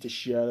just beat the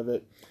shit out of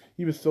it.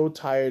 He was so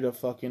tired of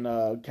fucking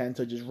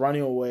Kenta just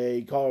running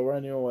away,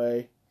 running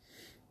away.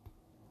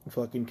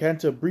 Fucking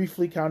Kenta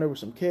briefly countered with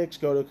some kicks.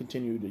 Goto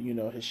continued,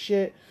 his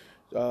shit.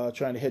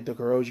 Trying to hit the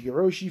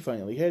Kuroshi,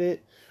 finally hit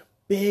it.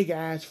 Big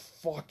ass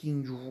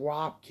fucking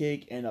drop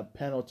kick and a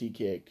penalty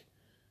kick.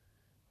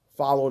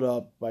 Followed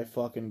up by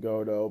fucking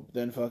Goto.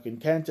 Then fucking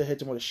Kenta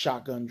hits him with a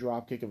shotgun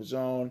drop kick of his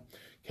own.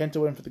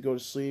 Kenta went for the go to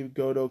sleep.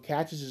 Goto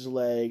catches his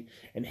leg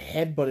and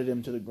headbutted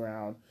him to the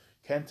ground.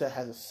 Kenta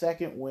has a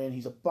second win.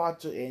 He's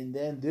about to, and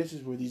then this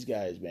is where these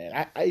guys,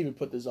 man. I even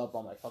put this up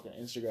on my fucking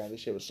Instagram.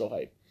 This shit was so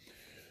hype.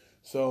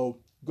 So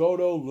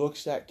Goto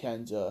looks at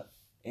Kenta.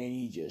 And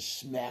he just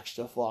smacks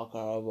the fuck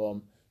out of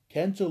him.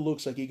 Kenta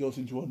looks like he goes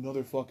into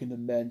another fucking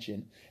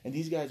dimension. And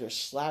these guys are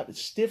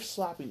stiff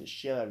slapping the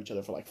shit out of each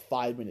other for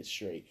 5 minutes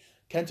straight.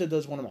 Kenta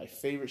does one of my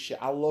favorite shit.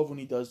 I love when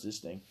he does this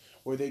thing.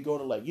 Where they go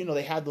to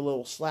they had the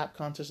little slap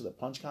contest or the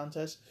punch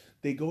contest.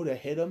 They go to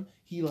hit him.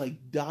 He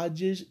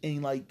dodges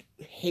and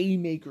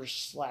haymaker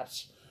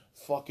slaps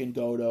fucking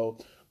Goto.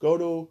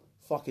 Goto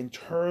fucking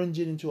turns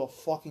it into a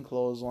fucking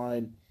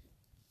clothesline.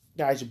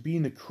 Guys are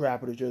beating the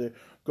crap out of each other.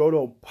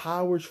 Goto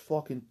powers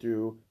fucking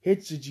through,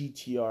 hits the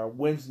GTR,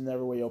 wins the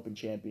Neverweight Open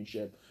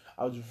Championship.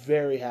 I was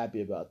very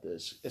happy about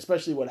this,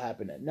 especially what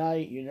happened at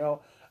night,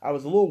 I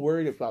was a little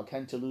worried about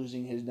Kenta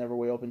losing his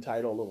Neverweight Open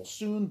title a little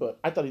soon, but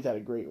I thought he's had a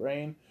great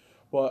reign.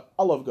 But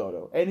I love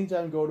Goto.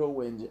 Anytime Goto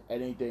wins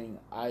anything,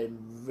 I'm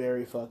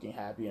very fucking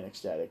happy and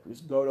ecstatic.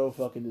 Because Goto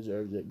fucking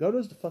deserves it.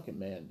 Goto's the fucking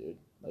man, dude.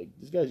 Like,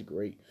 this guy's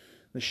great.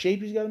 The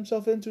shape he's got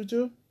himself into,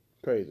 too,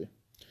 crazy.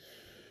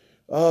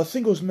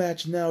 Singles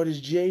match now. It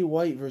is Jay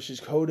White versus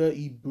Kota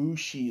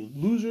Ibushi.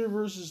 Loser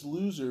versus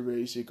loser,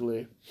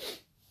 basically.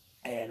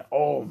 And,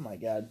 oh my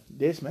god,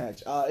 this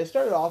match. It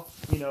started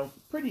off,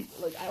 pretty,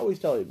 like I always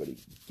tell everybody,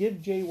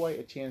 give Jay White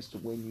a chance to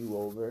win you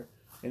over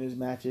in his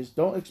matches.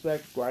 Don't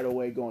expect right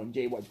away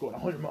Jay White's going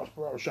 100 miles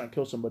per hour trying to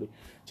kill somebody.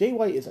 Jay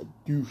White is a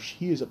douche.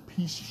 He is a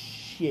piece of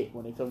shit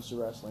when it comes to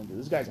wrestling.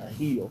 This guy's a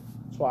heel.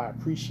 That's why I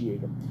appreciate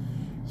him.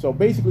 So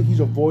basically,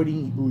 he's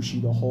avoiding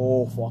Ibushi the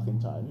whole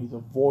fucking time. He's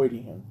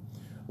avoiding him.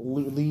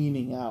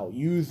 Leaning out.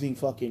 Using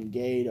fucking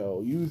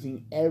Gato.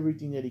 Using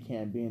everything that he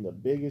can. Being the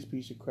biggest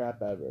piece of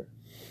crap ever.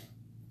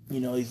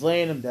 He's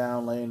laying him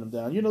down.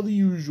 The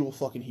usual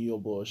fucking heel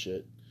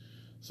bullshit.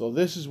 So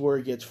this is where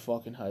it gets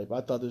fucking hype. I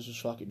thought this was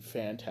fucking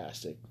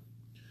fantastic.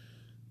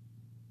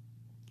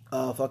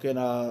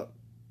 Also,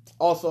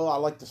 I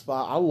like the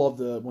spot. I love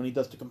when he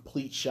does the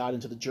complete shot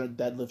into the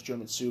deadlift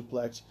German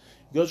suplex.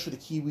 He goes for the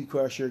Kiwi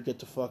Crusher,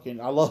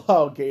 I love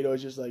how Gato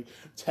is just like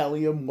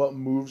telling him what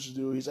moves to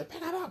do. He's like,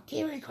 pick him up,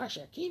 Kiwi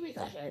Crusher.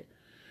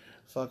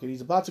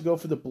 He's about to go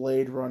for the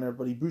Blade Runner,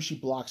 but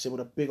Ibushi blocks it with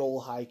a big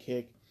old high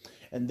kick.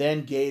 And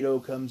then Gato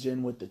comes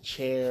in with the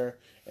chair.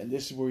 And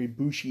this is where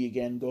Ibushi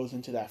again goes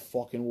into that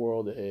fucking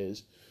world of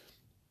his.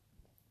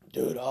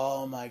 Dude,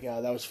 oh my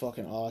god, that was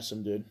fucking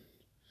awesome, dude.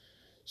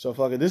 So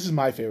this is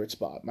my favorite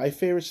spot. I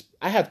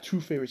have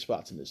two favorite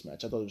spots in this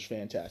match. I thought it was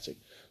fantastic.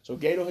 So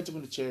Gato hits him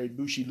with the chair.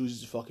 Ibushi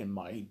loses his fucking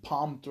mind. He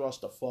palm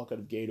thrusts the fuck out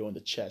of Gato in the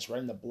chest, right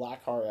in the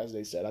black heart, as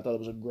they said. I thought it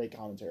was a great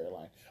commentary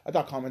line. I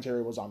thought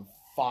commentary was on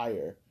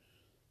fire.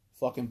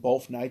 Fucking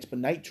both nights. But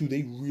night 2,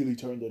 they really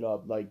turned it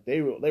up. Like,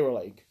 they were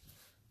like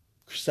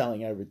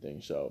selling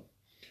everything. So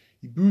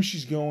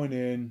Ibushi's going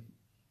in.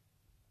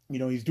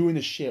 He's doing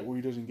the shit where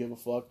he doesn't give a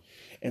fuck.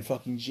 And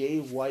fucking Jay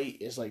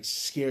White is like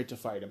scared to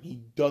fight him.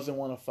 He doesn't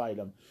want to fight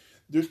him.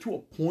 There's to a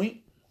point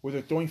where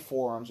they're throwing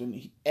forearms.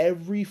 And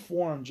every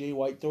forearm Jay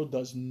White throws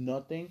does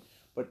nothing.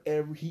 But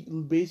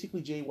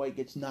basically Jay White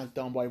gets knocked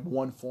down by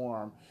one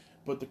forearm.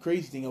 But the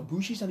crazy thing,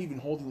 Ibushi's not even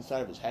holding the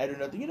side of his head or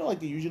nothing.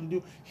 Like they usually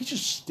do. He's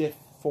just stiff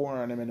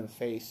forearm him in the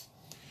face.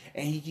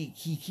 And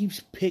he keeps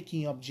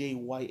picking up Jay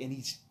White. And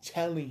he's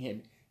telling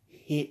him,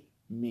 hit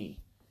me.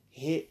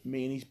 Hit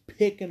me. And he's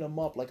picking him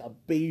up like a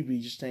baby,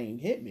 just saying,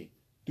 hit me.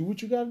 Do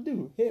what you gotta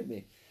do. Hit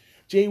me.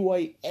 Jay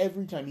White,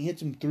 every time, he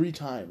hits him 3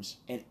 times.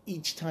 And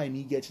each time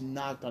he gets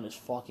knocked on his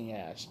fucking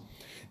ass.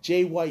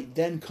 Jay White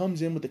then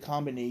comes in with the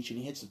combination.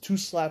 He hits the 2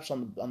 slaps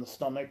on the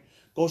stomach.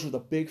 Goes for the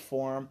big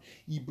forearm.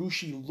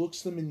 Ibushi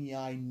looks them in the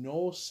eye.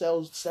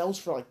 Sells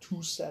for like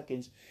 2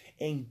 seconds.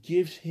 And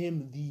gives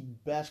him the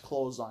best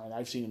clothesline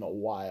I've seen in a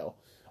while.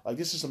 Like,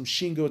 this is some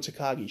Shingo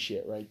Takagi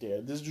shit right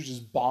there. This dude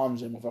just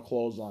bombs him with a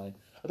clothesline.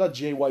 I thought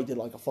Jay White did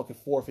like a fucking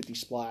 450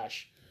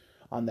 splash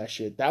on that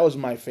shit. That was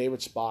my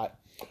favorite spot.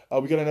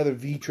 We got another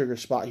V-trigger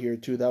spot here,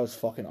 too. That was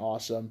fucking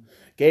awesome.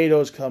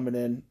 Gato's coming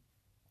in.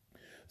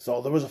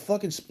 So there was a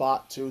fucking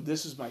spot, too.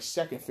 This is my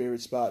second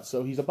favorite spot.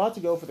 So he's about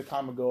to go for the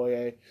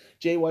Kamigoye.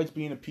 Jay White's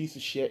being a piece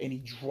of shit, and he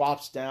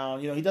drops down.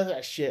 He does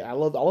that shit. I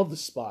love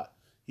this spot.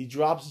 He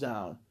drops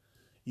down.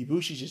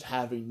 Ibushi's just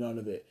having none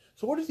of it.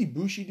 So what does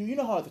Ibushi do? You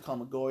know how at the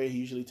Kamigoye, he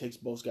usually takes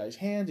both guys'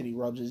 hands and he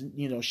rubs his,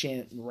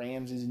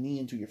 rams his knee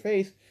into your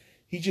face.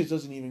 He just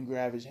doesn't even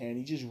grab his hand.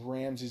 He just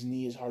rams his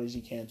knee as hard as he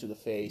can to the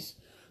face.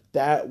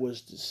 That was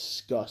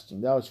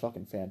disgusting. That was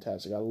fucking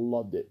fantastic. I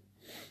loved it.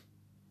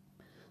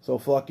 So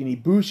fucking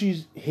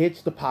Ibushi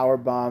hits the power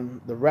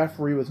bomb. The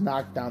referee was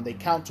knocked down. They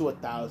count to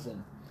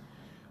 1,000.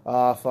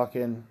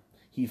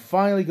 He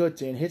finally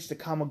gets in, hits the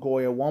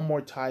Kamigoye one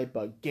more time,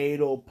 but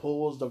Gato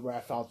pulls the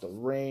ref out the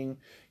ring.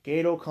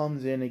 Gato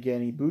comes in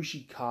again.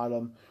 Ibushi caught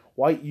him.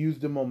 White used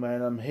the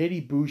momentum, hit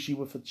Ibushi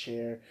with a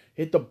chair,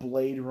 hit the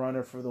Blade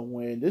Runner for the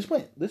win. This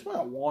went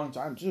a long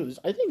time too.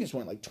 I think this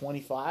went like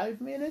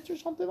 25 minutes or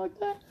something like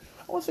that.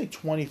 I want to say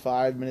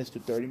 25 minutes to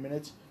 30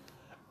 minutes.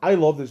 I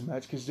love this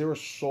match because there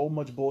was so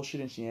much bullshit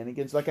and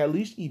shenanigans. Like, at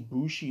least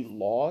Ibushi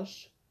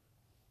lost.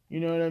 You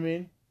know what I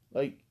mean?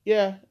 Like,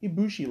 yeah,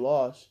 Ibushi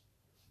lost.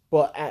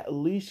 But at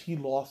least he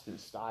lost in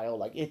style.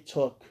 Like, it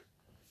took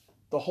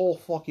the whole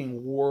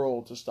fucking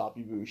world to stop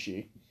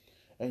Ibushi.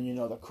 And,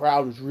 the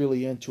crowd was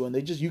really into it.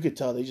 And you could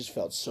tell they just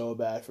felt so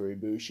bad for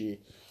Ibushi.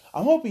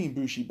 I'm hoping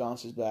Ibushi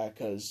bounces back,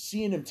 because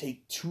seeing him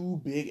take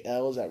 2 big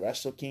L's at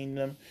Wrestle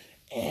Kingdom,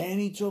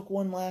 and he took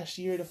one last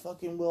year to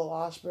fucking Will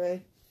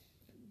Ospreay.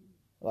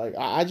 Like,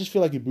 I just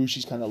feel like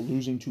Ibushi's kind of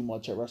losing too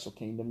much at Wrestle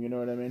Kingdom, you know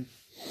what I mean?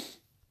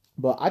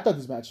 But I thought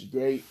this match was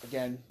great.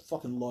 Again,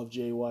 fucking love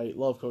Jay White.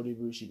 Love Kota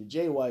Ibushi. But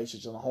Jay White's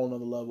just on a whole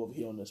nother level of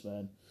healness,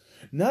 man.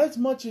 Not as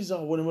much as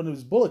one of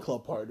his Bullet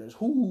Club partners.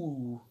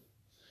 Ooh.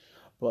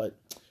 But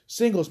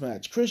singles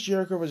match. Chris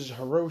Jericho versus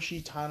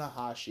Hiroshi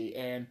Tanahashi.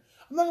 And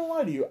I'm not going to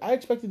lie to you. I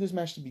expected this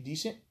match to be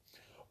decent.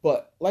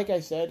 But like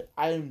I said,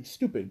 I'm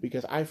stupid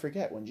because I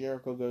forget when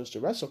Jericho goes to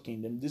Wrestle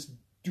Kingdom, this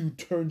dude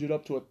turned it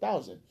up to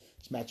 1,000.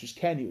 His match was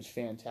Kenny was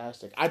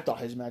fantastic. I thought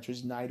his match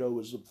was Naito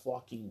was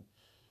fucking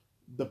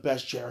the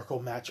best Jericho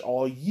match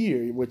all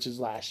year, which is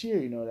last year,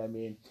 you know what I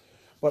mean?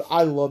 But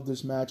I love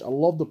this match. I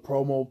love the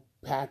promo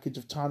package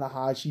of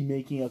Tanahashi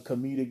making a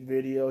comedic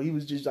video. He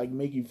was just like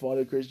making fun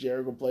of Chris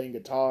Jericho playing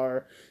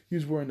guitar. He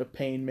was wearing the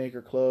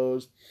Painmaker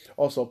clothes.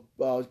 Also,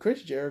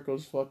 Chris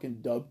Jericho's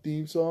fucking dub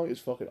theme song is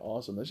fucking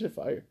awesome. That shit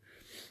fire.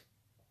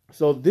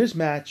 So this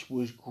match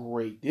was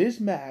great.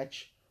 This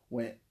match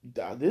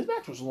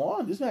was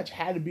long. This match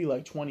had to be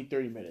like 20,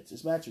 30 minutes.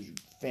 This match was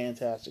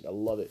fantastic. I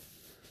love it.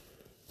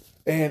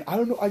 And I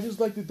don't know, I just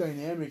like the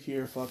dynamic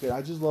here, fuck it.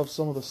 I just love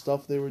some of the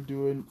stuff they were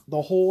doing.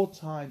 The whole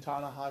time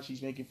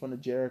Tanahashi's making fun of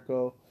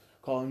Jericho,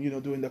 calling,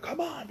 doing the come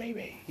on,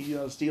 baby.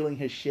 Stealing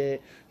his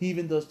shit. He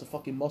even does the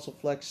fucking muscle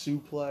flex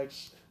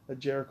suplex that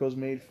Jericho's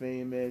made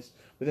famous.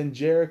 But then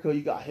Jericho,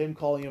 you got him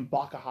calling him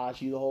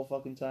Bakahashi the whole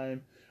fucking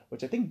time,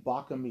 which I think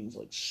Baka means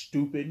like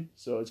stupid.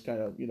 So it's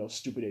kind of,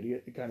 stupid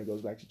idiot. It kind of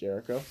goes back to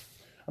Jericho.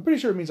 I'm pretty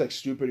sure it means like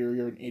stupid or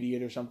you're an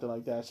idiot or something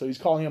like that. So he's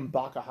calling him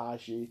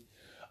Bakahashi.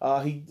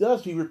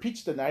 He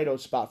repeats the Naito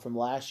spot from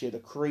last year, the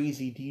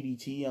crazy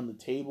DDT on the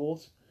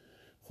tables.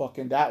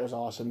 Fucking, that was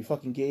awesome. He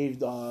fucking gave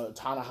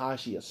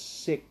Tanahashi a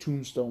sick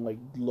tombstone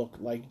look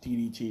like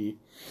DDT.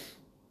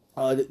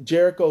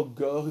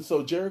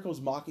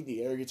 Jericho's mocking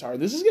the air guitar.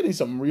 This is getting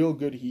some real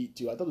good heat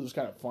too. I thought it was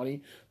kind of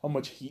funny how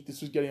much heat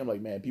this was getting. I'm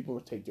like, man, people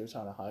would take their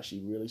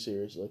Tanahashi really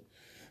seriously.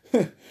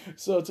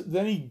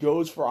 Then he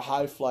goes for a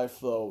high fly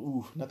flow.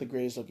 Ooh, not the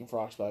greatest looking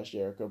frog splash,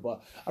 Jericho,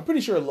 but I'm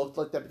pretty sure it looked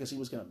like that because he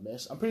was gonna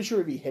miss. I'm pretty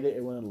sure if he hit it,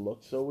 it wouldn't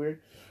look so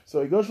weird.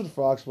 So he goes for the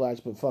frog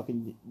splash, but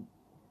fucking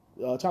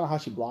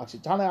Tanahashi blocks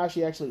it.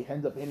 Tanahashi actually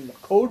ends up hitting the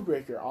code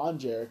breaker on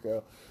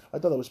Jericho. I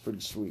thought that was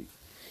pretty sweet.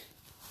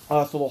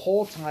 So the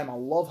whole time, I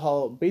love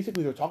how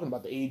basically they're talking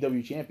about the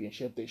AEW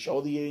Championship. They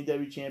show the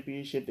AEW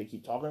Championship. They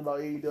keep talking about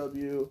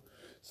AEW.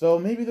 So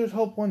maybe there's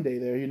hope one day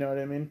there. You know what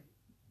I mean?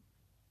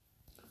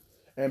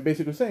 And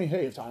basically saying,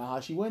 hey, if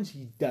Tanahashi wins,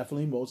 he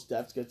definitely most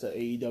deaths gets an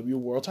AEW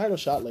world title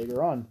shot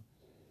later on.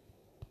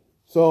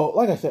 So,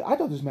 like I said, I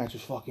thought this match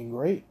was fucking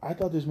great. I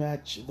thought this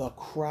match, the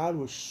crowd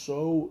was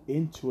so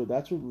into it.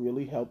 That's what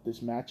really helped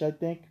this match, I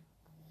think.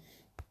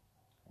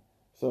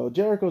 So,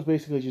 Jericho's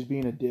basically just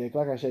being a dick.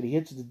 Like I said, he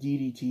hits the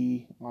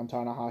DDT on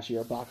Tanahashi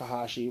or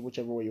Bakahashi,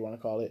 whichever way you want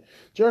to call it.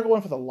 Jericho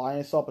went for the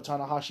lion salt, but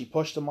Tanahashi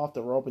pushed him off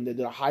the rope and they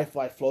did a high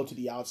fly flow to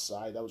the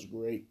outside. That was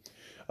great.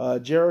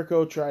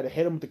 Jericho tried to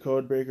hit him with the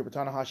code breaker, but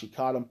Tanahashi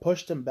caught him,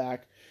 pushed him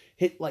back,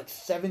 hit like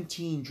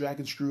 17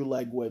 dragon screw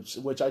leg whips,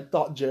 which I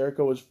thought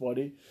Jericho was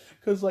funny.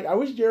 Because I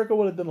wish Jericho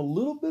would have done a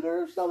little bit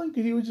of something,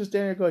 because he was just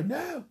standing there going,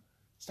 no,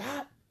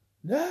 stop,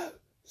 no,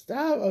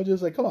 stop. I was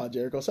just like, come on,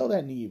 Jericho, sell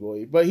that knee,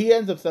 boy. But he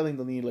ends up selling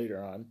the knee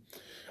later on.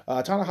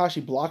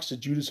 Tanahashi blocks the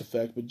Judas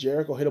effect, but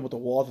Jericho hit him with the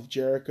Walls of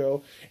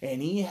Jericho,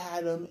 and he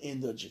had him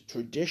in the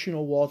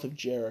traditional Walls of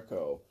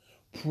Jericho,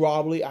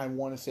 probably, I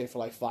want to say, for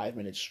like 5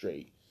 minutes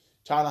straight.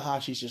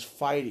 Tanahashi's just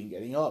fighting,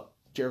 getting up.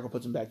 Jericho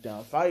puts him back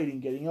down.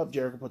 Fighting, getting up.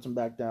 Jericho puts him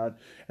back down.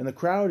 And the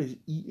crowd is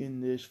eating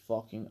this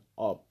fucking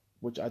up,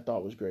 which I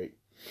thought was great.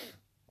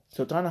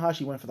 So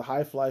Tanahashi went for the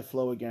high fly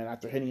flow again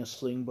after hitting a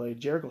sling blade.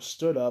 Jericho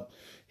stood up,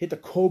 hit the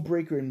code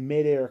breaker in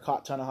midair,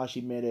 caught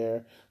Tanahashi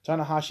midair.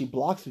 Tanahashi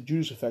blocks the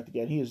Judas effect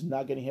again. He is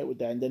not getting hit with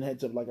that. And then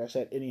heads up, like I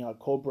said, hitting a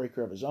code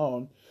breaker of his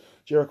own.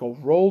 Jericho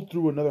rolled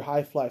through another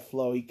high fly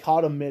flow. He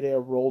caught him midair,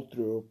 rolled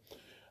through.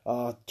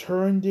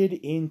 Turned it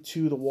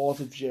into the Walls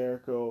of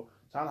Jericho.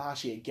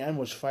 Tanahashi again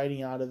was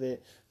fighting out of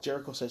it.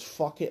 Jericho says,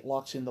 fuck it,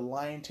 locks in the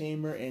Lion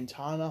Tamer, and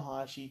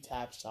Tanahashi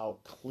taps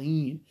out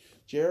clean.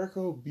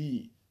 Jericho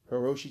beat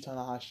Hiroshi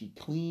Tanahashi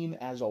clean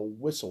as a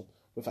whistle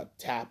with a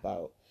tap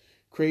out.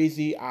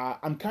 Crazy.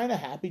 I'm kind of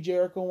happy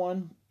Jericho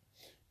won,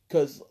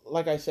 because,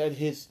 like I said,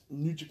 his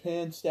New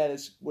Japan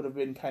status would have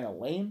been kind of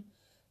lame,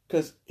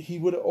 because he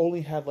would have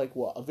only had,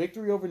 a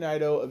victory over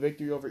Naito, a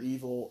victory over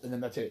Evil, and then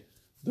that's it.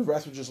 The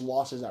rest were just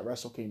losses at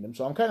Wrestle Kingdom.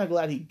 So I'm kind of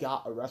glad he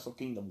got a Wrestle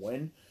Kingdom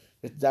win.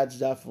 That's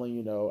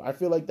definitely, I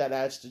feel like that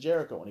adds to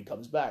Jericho when he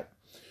comes back.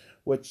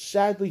 Which,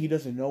 sadly, he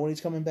doesn't know when he's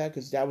coming back,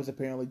 because that was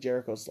apparently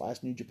Jericho's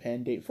last New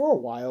Japan date for a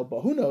while. But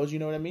who knows, you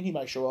know what I mean? He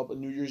might show up at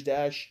New Year's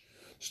Dash,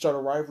 start a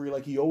rivalry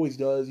like he always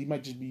does. He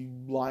might just be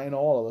lying to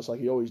all of us like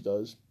he always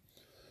does.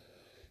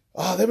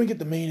 Then we get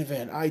the main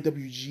event,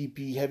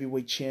 IWGP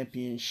Heavyweight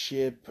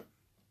Championship.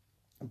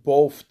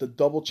 Both the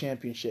double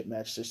championship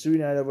match, Tetsuya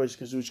Naito versus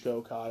Kazuchika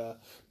Okada.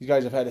 These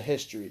guys have had a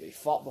history. They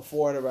fought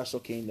before at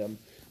Wrestle Kingdom.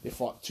 They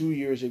fought 2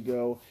 years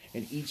ago,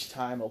 and each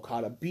time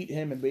Okada beat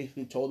him and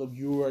basically told him,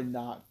 you are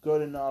not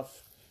good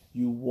enough.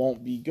 You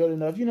won't be good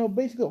enough.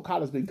 Basically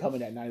Okada's been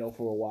coming at Naito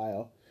for a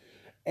while.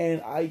 And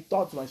I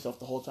thought to myself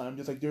the whole time,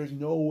 just there's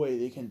no way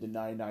they can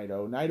deny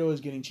Naito. Naito is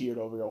getting cheered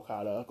over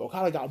Okada.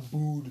 Okada got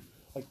booed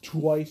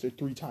twice or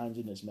 3 times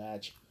in this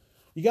match.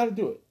 You got to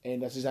do it.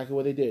 And that's exactly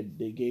what they did.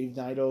 They gave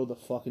Naito the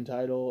fucking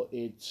title.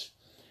 It's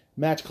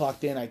match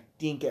clocked in, I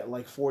think,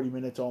 at 40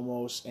 minutes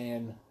almost.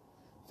 And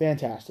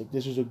fantastic.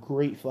 This was a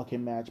great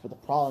fucking match, but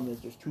the problem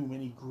is there's too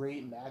many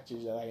great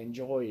matches that I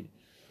enjoyed.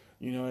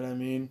 You know what I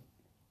mean?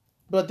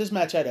 But this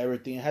match had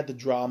everything. It had the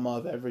drama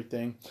of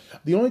everything.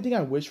 The only thing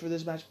I wish for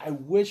this match, I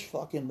wish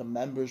fucking the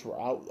members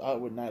were out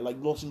with Night. Like,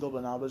 Los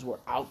Ingobernables were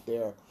out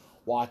there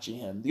watching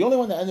him. The only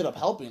one that ended up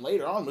helping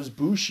later on was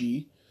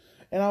Bushi.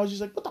 And I was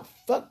just like, what the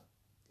fuck?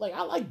 Like,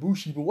 I like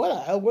Bushi, but what the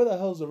hell? Where the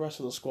hell's the rest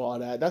of the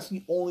squad at? That's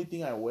the only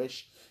thing I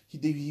wish.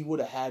 He would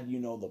have had, you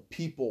know, the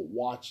people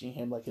watching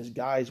him, like his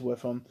guys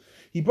with him.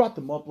 He brought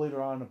them up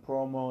later on in the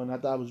promo, and I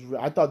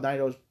thought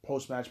Naito's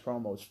post-match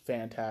promo was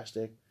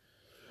fantastic.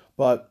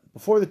 But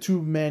before the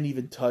two men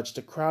even touched,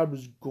 the crowd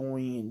was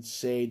going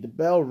insane. The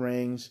bell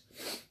rings.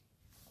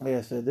 Like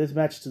I said, this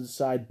match to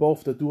decide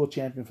both the dual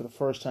champion for the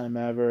first time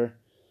ever.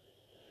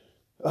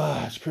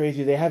 It's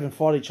crazy. They haven't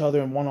fought each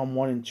other in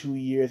one-on-one in 2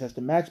 years. As the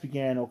match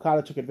began,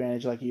 Okada took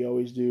advantage like he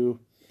always do,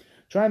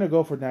 trying to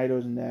go for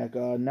Naito's neck.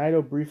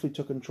 Naito briefly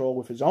took control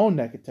with his own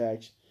neck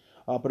attacks,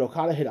 but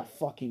Okada hit a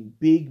fucking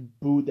big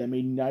boot that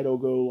made Naito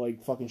go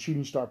like fucking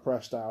shooting star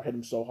press style, hit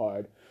him so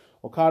hard.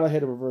 Okada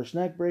hit a reverse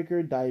neck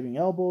breaker, diving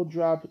elbow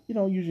drop, you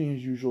know, using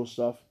his usual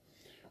stuff,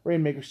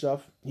 Rainmaker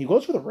stuff. He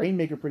goes for the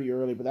Rainmaker pretty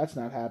early, but that's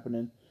not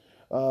happening.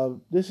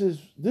 This is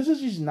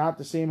just not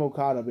the same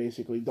Okada,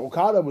 basically.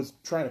 Okada was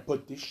trying to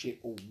put this shit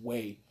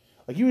away.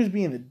 Like, he was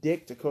being a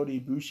dick to Kota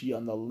Ibushi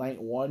on the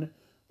night one,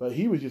 but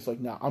he was just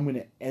like, nah, I'm going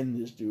to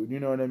end this dude. You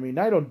know what I mean?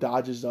 Naito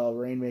dodges the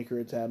Rainmaker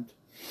attempt.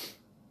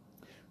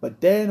 But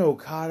then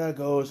Okada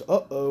goes,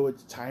 uh-oh,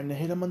 it's time to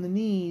hit him on the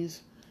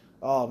knees.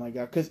 Oh, my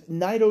God. Because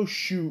Naito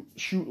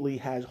Shootly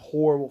has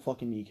horrible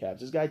fucking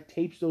kneecaps. This guy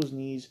tapes those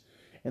knees,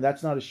 and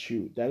that's not a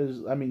shoot. That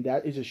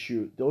is a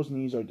shoot. Those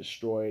knees are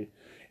destroyed.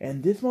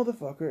 And this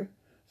motherfucker,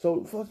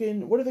 so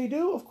fucking, what do they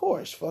do? Of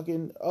course,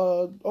 fucking,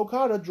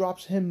 Okada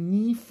drops him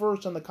knee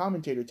first on the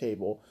commentator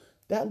table.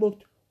 That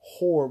looked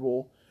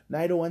horrible.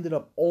 Naito ended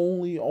up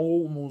only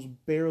almost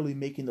barely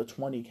making the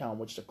 20 count,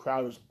 which the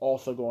crowd was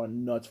also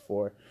going nuts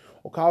for.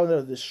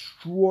 Okada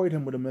destroyed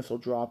him with a missile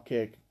drop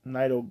kick.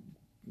 Naito,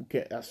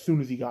 as soon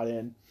as he got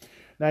in.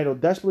 Naito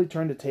desperately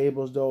turned the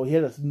tables, though. He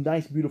had a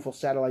nice, beautiful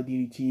satellite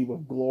DDT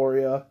with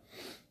Gloria.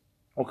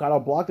 Okada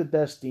blocked the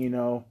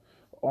Destino.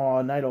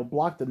 Naito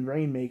blocked the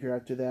Rainmaker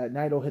after that.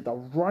 Naito hit the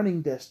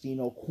running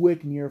Destino.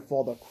 Quick near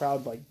fall. The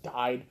crowd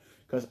died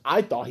because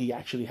I thought he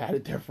actually had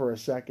it there for a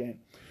second.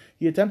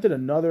 He attempted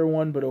another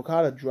one, but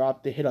Okada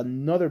dropped it. Hit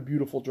another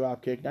beautiful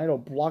drop kick.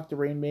 Naito blocked the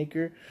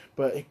Rainmaker,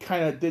 but it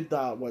kind of did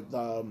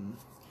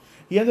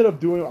he ended up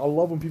doing. I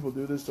love when people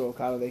do this to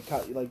Okada. They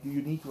cut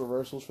unique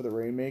reversals for the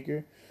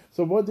Rainmaker.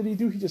 So what did he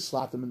do? He just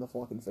slapped him in the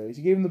fucking face.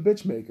 He gave him the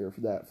bitch maker for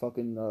that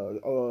fucking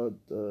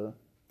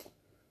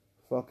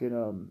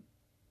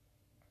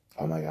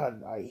oh my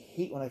God, I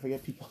hate when I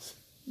forget people's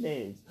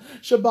names.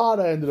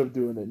 Shibata ended up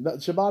doing it.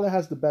 Shibata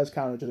has the best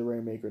counter to the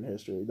Rainmaker in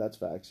history. That's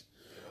facts.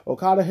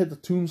 Okada hit the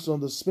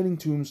tombstone, the spinning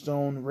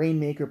tombstone,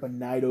 Rainmaker, but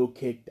Naito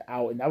kicked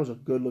out, and that was a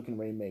good-looking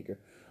Rainmaker.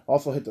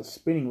 Also hit the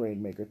spinning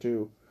Rainmaker,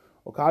 too.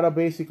 Okada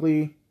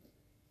basically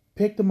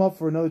picked him up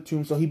for another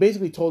tombstone. He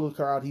basically told the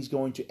crowd he's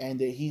going to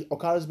end it.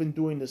 Okada's been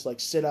doing this,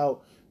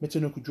 sit-out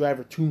Michinoku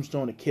driver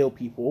tombstone to kill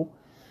people.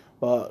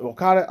 But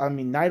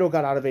Naito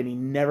got out of it, and he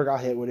never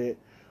got hit with it.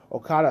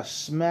 Okada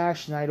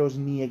smashed Naito's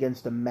knee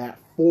against the mat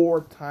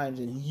 4 times,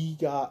 and he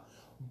got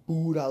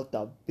booed out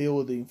the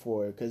building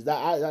for it. Because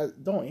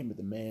don't aim at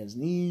the man's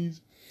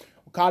knees.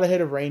 Okada hit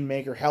a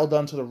Rainmaker, held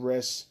onto the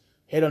wrist,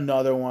 hit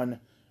another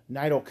one.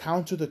 Naito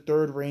countered the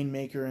third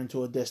Rainmaker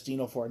into a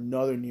Destino for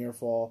another near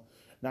fall.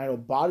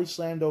 Naito body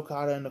slammed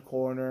Okada in the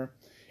corner,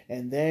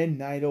 and then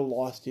Naito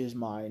lost his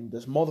mind.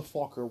 This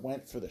motherfucker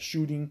went for the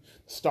shooting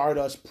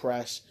Stardust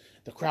press.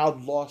 The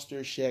crowd lost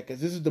their shit,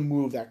 because this is the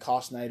move that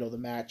cost Naito the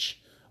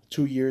match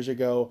 2 years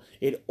ago.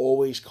 It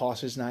always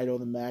costs Naito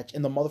the match,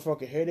 and the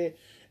motherfucker hit it.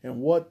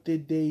 And what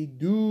did they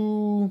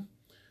do?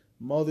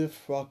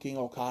 Motherfucking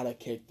Okada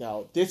kicked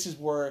out. This is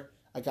where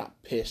I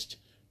got pissed.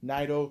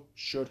 Naito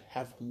should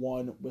have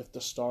won with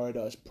the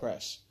Stardust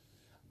press.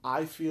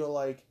 I feel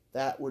like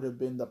that would have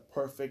been the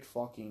perfect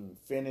fucking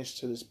finish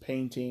to this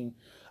painting.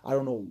 I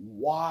don't know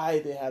why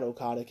they had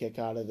Okada kick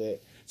out of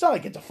it. It's not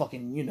like it's a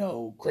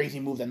fucking,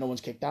 crazy move that no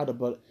one's kicked out of,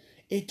 but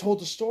it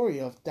told the story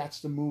of that's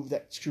the move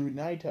that screwed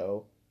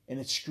Naito. And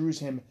it screws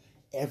him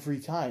every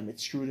time. It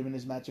screwed him in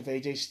his match with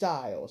AJ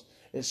Styles.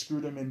 It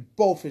screwed him in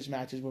both his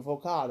matches with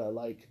Okada.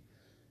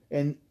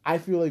 And I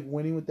feel like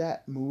winning with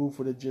that move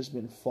would have just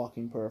been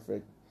fucking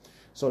perfect.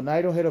 So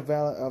Naito hit a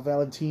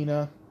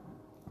Valentina,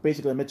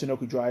 basically a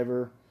Michinoku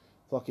driver,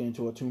 fucking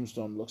into a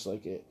tombstone, looks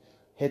like it.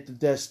 Hit the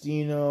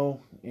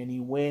Destino, and he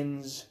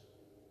wins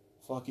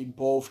fucking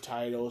both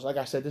titles. Like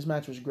I said, this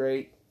match was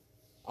great.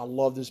 I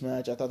love this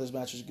match. I thought this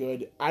match was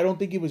good. I don't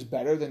think it was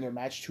better than their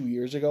match 2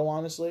 years ago,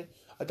 honestly.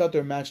 I thought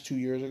their match 2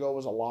 years ago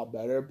was a lot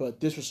better, but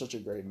this was such a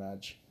great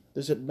match.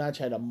 This match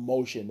had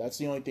emotion. That's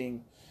the only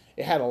thing.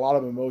 It had a lot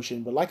of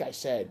emotion, but like I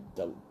said,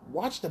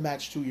 watch the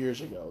match 2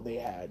 years ago they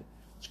had.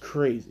 It's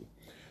crazy.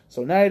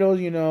 So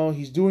Naito,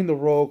 he's doing the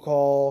roll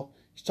call.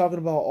 He's talking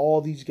about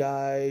all these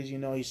guys.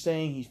 He's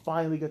saying he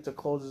finally gets to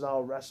close this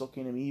out Wrestle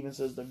Kingdom. He even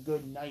says the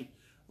good night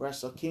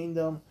Wrestle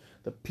Kingdom.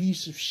 The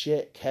piece of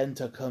shit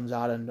Kenta comes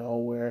out of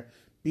nowhere,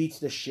 beats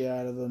the shit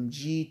out of him.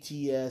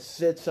 GTS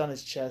sits on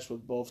his chest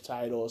with both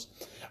titles.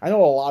 I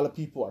know a lot of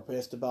people are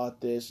pissed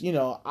about this.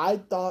 I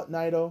thought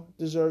Naito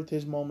deserved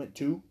his moment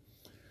too.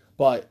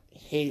 But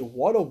hey,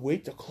 what a way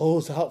to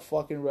close out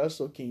fucking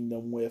Wrestle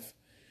Kingdom with.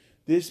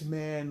 This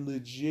man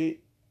legit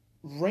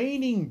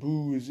raining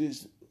boos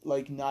is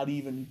like not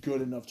even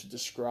good enough to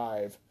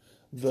describe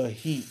the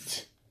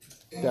heat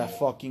that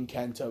fucking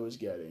Kenta was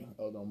getting.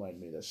 Oh, don't mind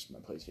me, that's my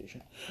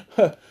PlayStation.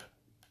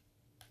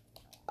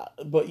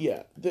 But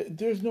yeah,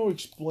 there's no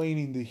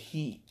explaining the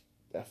heat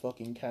that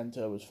fucking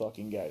Kenta was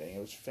fucking getting.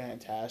 It was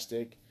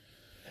fantastic.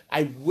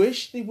 I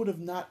wish they would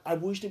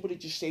have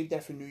just saved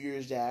that for New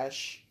Year's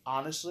Dash,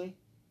 honestly.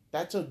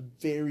 That's a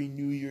very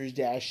New Year's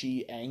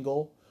Dashy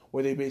angle,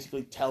 where they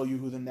basically tell you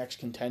who the next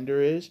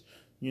contender is,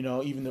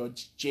 even though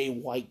it's Jay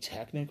White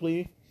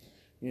technically.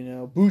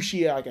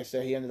 Bushi, like I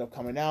said, he ended up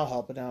coming out,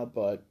 helping out,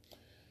 but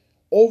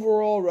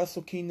overall,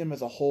 Wrestle Kingdom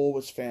as a whole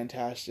was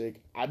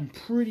fantastic. I'm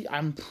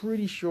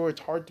pretty sure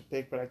it's hard to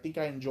pick, but I think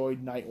I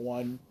enjoyed night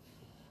one.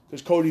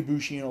 Because Cody,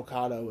 Bushi, and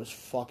Okada was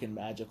fucking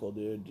magical,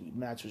 dude. The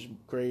match was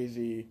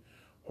crazy.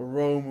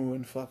 Hiromu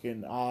and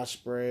fucking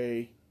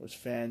Ospreay was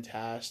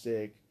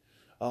fantastic.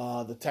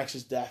 The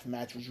Texas Death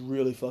match was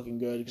really fucking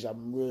good because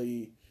I'm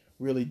really,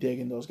 really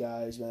digging those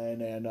guys,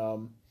 man.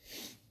 And,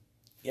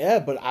 yeah,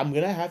 but I'm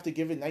going to have to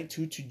give it night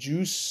two to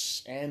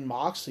Juice and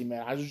Moxley,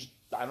 man.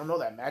 I don't know,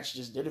 that match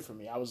just did it for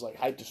me. I was like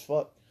hyped as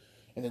fuck.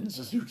 And then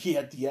Suzuki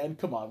at the end,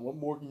 come on, what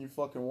more can you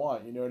fucking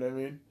want? You know what I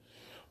mean?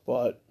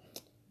 But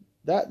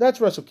that's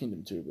Wrestle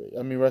Kingdom 2,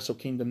 Wrestle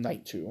Kingdom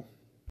Night 2.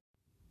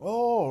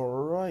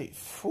 Alright.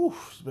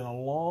 It's been a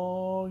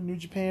long New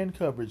Japan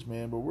coverage,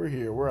 man, but we're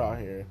here. We're out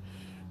here.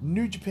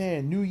 New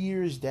Japan, New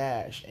Year's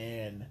Dash,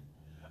 and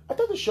I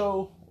thought the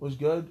show was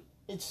good.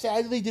 It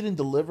sadly didn't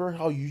deliver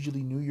how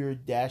usually New Year's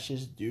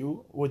Dashes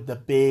do with the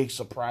big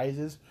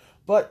surprises,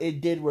 but it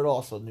did what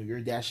also New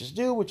Year's Dashes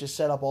do, which is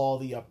set up all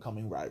the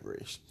upcoming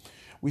rivalries.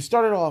 We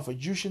started off with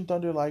Jushin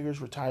Thunder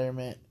Liger's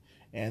retirement,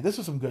 and this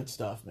was some good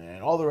stuff,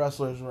 man. All the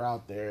wrestlers were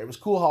out there. It was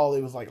cool how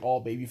it was like all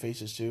baby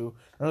faces too.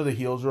 None of the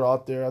heels were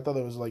out there. I thought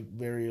it was like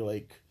very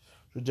like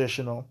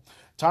traditional.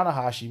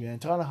 Tanahashi, man.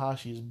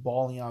 Tanahashi is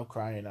bawling out,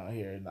 crying out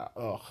here. Not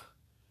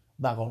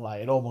gonna lie,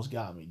 it almost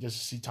got me just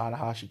to see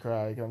Tanahashi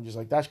cry. I'm just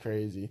like, that's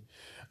crazy.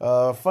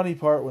 Funny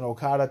part when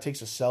Okada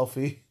takes a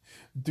selfie,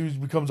 dude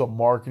becomes a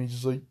mark and he's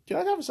just like, can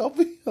I have a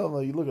selfie? I'm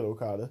like, look at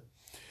Okada.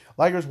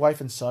 Liger's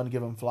wife and son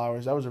give him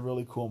flowers. That was a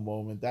really cool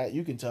moment. That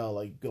you can tell,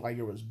 like,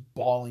 Liger was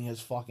bawling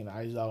his fucking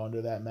eyes out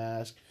under that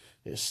mask.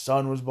 His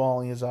son was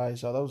bawling his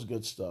eyes out. That was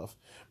good stuff.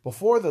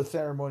 Before the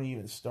ceremony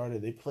even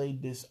started, they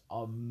played this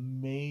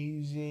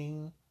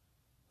amazing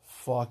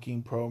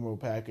fucking promo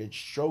package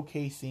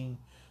showcasing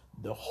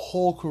the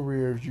whole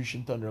career of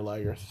Jushin Thunder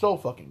Liger. So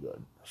fucking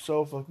good.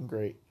 So fucking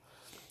great.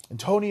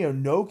 Antonio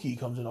Inoki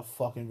comes in a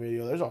fucking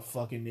video. There's a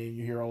fucking name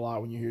you hear a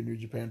lot when you hear New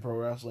Japan Pro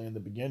Wrestling in the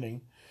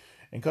beginning.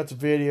 And cuts a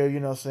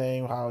video,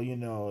 saying how,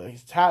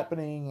 it's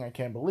happening. I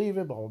can't believe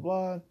it, blah, blah,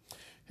 blah.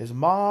 His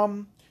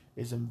mom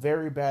is in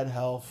very bad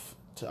health,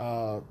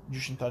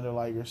 Jushin Thunder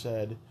Liger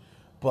said.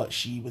 But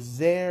she was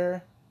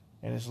there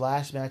in his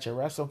last match at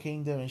Wrestle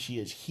Kingdom, and she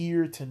is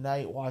here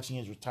tonight watching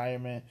his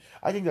retirement.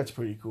 I think that's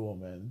pretty cool,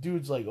 man.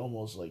 Dude's like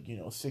almost like,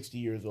 60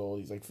 years old.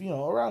 He's like,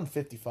 around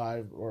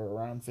 55 or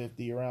around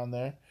 50, around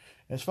there.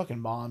 And his fucking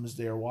mom is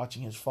there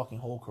watching his fucking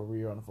whole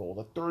career unfold.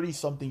 A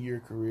 30-something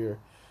year career.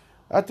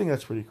 I think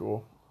that's pretty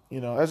cool.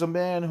 As a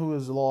man who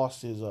has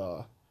lost his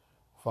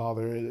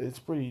father, it's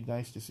pretty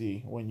nice to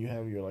see when you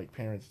have your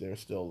parents there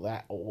still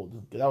that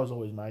old. That was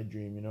always my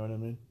dream, you know what I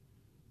mean?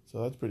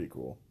 So that's pretty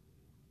cool.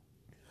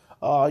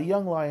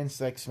 Young Lions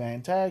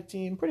 6-man tag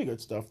team, pretty good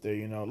stuff there,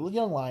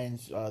 Young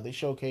Lions, they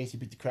showcase, they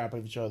beat the crap out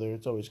of each other.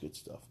 It's always good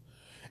stuff.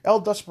 El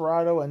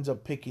Desperado ends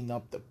up picking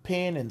up the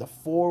pin in the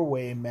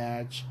 4-way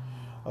match.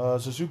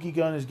 Suzuki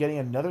Gun is getting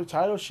another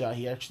title shot.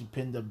 He actually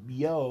pinned the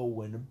Yo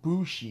when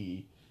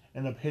Bushi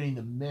ended up hitting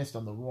the mist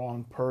on the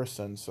wrong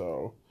person.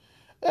 So,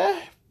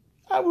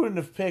 I wouldn't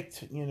have picked,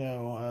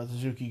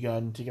 Suzuki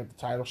Gun to get the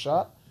title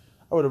shot.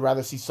 I would have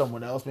rather see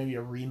someone else, maybe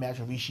a rematch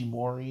of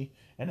Ishimori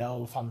and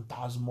El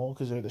Fantasmo,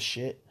 because they're the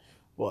shit.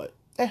 But,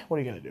 what are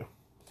you going to do?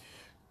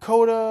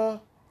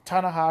 Kota,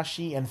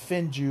 Tanahashi, and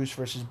Finn Juice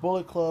versus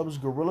Bullet Clubs,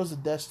 Gorillas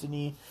of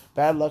Destiny,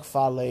 Bad Luck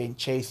Fale, and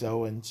Chase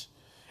Owens.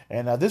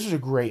 And this was a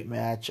great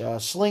match.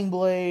 Sling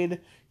Blade,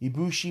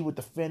 Ibushi with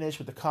the finish,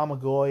 with the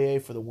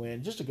Kamigoye for the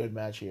win. Just a good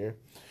match here.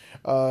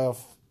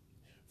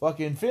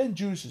 Fucking Finn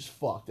Juice is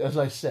fucked, as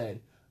I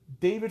said.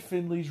 David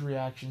Finley's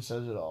reaction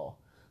says it all.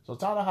 So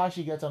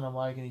Tanahashi gets on the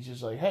mic and he's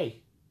just like,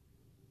 hey,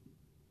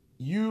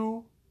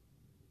 you,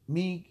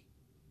 me,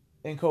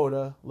 and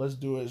Kota, let's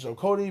do it. So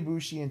Kota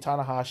Ibushi and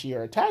Tanahashi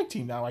are a tag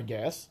team now, I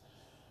guess.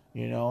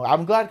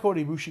 I'm glad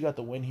Kota Ibushi got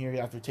the win here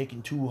after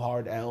taking 2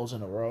 hard L's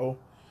in a row.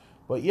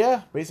 But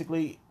yeah,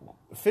 basically,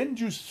 Finn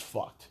Juice is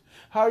fucked.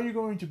 How are you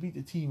going to beat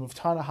the team of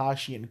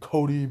Tanahashi and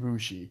Kota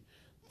Ibushi?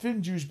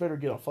 FinJuice better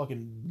get a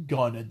fucking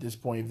gun at this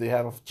point if they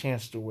have a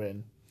chance to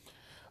win.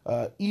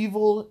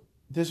 Evil,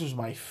 this was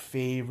my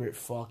favorite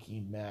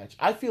fucking match.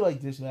 I feel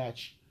like this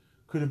match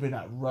could have been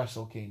at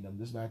Wrestle Kingdom.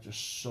 This match was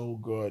so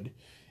good.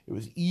 It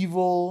was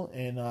Evil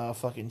and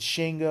fucking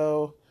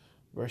Shingo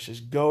versus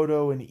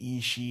Goto and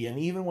Ishii. And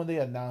even when they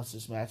announced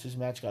this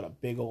match got a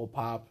big old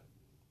pop.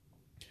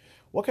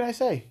 What can I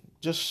say?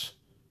 Just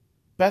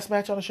best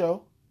match on the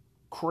show.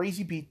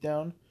 Crazy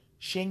beatdown.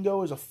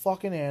 Shingo is a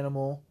fucking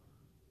animal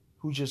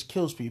who just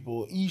kills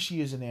people.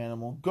 Ishii is an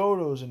animal.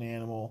 Goto is an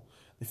animal.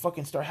 They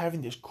fucking start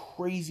having this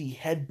crazy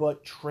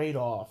headbutt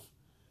trade-off.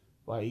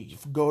 Like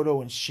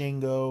Goto and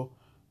Shingo.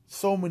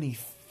 So many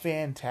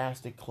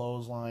fantastic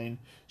clothesline.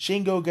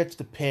 Shingo gets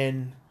the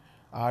pin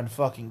on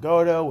fucking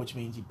Goto, which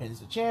means he pins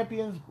the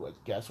champion.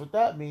 Guess what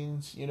that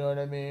means? You know what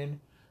I mean?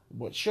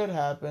 What should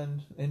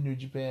happen in New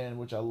Japan,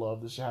 which I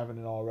love. This should happen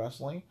in all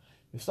wrestling.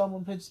 If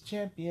someone pins the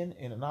champion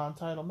in a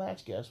non-title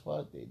match, guess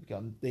what?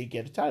 They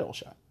get a title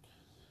shot.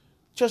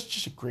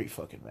 Just a great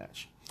fucking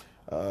match.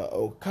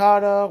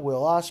 Okada,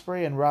 Will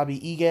Ospreay, and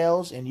Robbie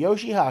Eagles, and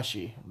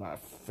Yoshihashi, my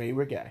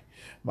favorite guy,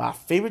 my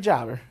favorite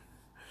jobber,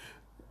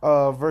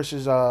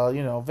 versus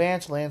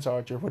Vance, Lance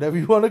Archer, whatever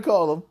you want to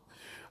call him,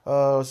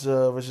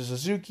 versus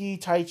Suzuki,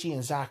 Taichi,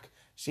 and Zack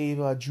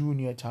Sabre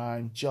Jr.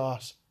 time.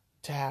 Just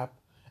tap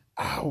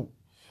out.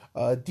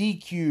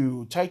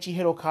 DQ, Taichi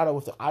hit Okada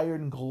with the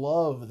iron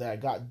glove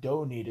that got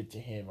donated to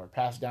him or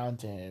passed down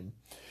to him.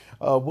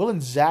 Will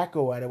and Zack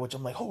go at it, which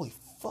I'm like, holy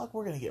fuck,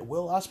 we're gonna get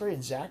Will Ospreay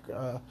and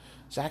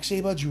Zack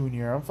Sabre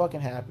Jr. I'm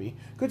fucking happy.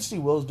 Good to see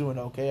Will's doing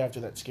okay after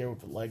that scare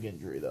with the leg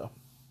injury, though.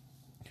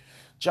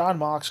 John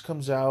Mox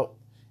comes out,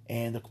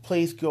 and the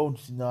place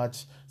goes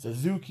nuts.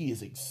 Suzuki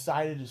is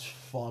excited as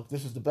fuck.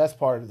 This is the best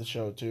part of the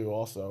show, too,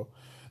 also.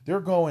 They're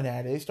going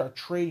at it. They start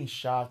trading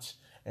shots,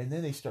 and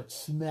then they start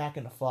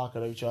smacking the fuck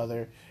out of each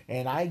other,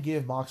 and I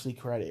give Moxley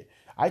credit.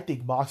 I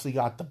think Moxley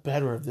got the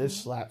better of this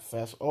slap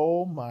fest.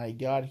 Oh my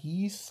god,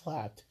 he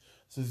slapped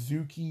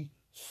Suzuki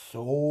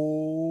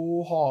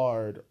so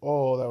hard.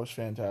 Oh, that was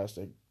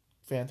fantastic.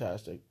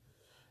 Fantastic.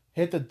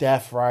 Hit the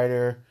Death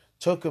Rider,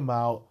 took him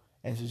out,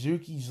 and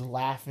Suzuki's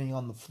laughing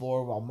on the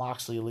floor while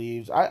Moxley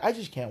leaves. I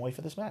just can't wait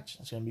for this match.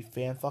 It's going to be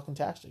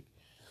fan-fucking-tastic.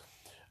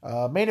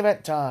 Main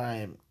event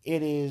time.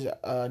 It is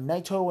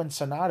Naito and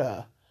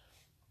Sanada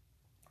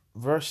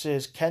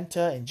versus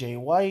Kenta and Jay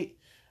White.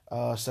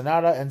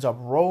 Sanada ends up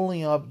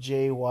rolling up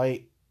Jay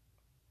White.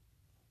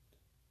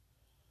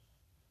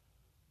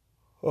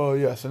 Oh,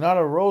 yeah.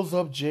 Sanada rolls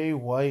up Jay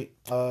White.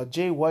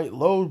 Jay White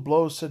low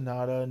blows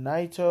Sanada.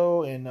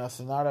 Naito and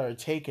Sanada are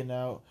taken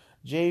out.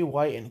 Jay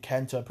White and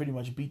Kenta pretty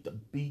much beat the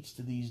beats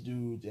to these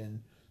dudes.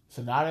 And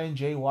Sanada and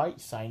Jay White,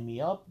 sign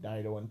me up.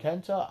 Naito and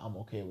Kenta, I'm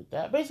okay with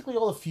that. Basically,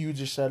 all the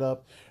feuds are set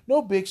up.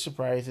 No big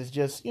surprises.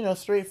 Just,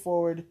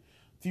 straightforward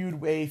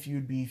feud A,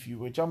 feud B, feud,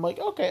 which I'm like,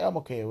 okay, I'm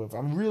okay with.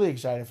 I'm really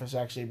excited for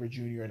Zack Sabre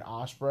Jr. and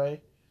Ospreay.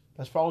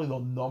 That's probably the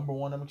number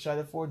one I'm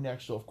excited for.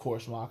 Next to, of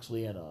course,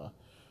 Moxley and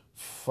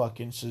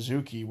fucking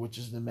Suzuki, which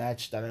is the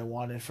match that I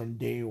wanted from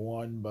day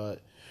one.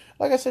 But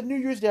like I said, New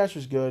Year's Dash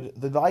was good.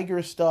 The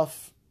Liger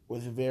stuff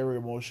was very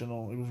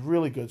emotional. It was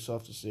really good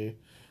stuff to see.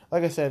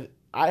 Like I said,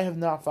 I have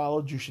not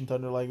followed Jushin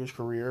Thunder Liger's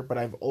career, but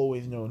I've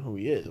always known who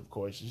he is, of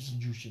course. It's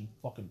Jushin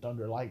fucking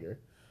Thunder Liger.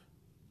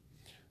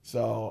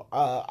 So,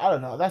 I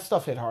don't know. That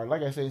stuff hit hard.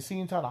 Like I said,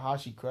 seeing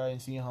Tanahashi cry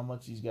and seeing how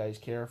much these guys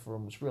care for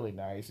him was really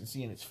nice. And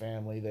seeing his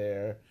family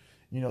there,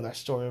 that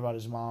story about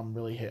his mom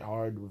really hit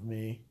hard with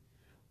me.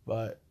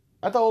 But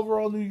I thought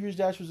overall New Year's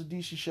Dash was a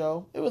decent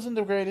show. It wasn't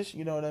the greatest,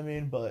 you know what I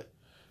mean? But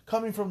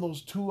coming from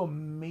those two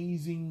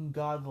amazing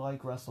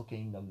godlike Wrestle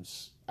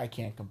Kingdoms, I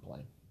can't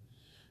complain.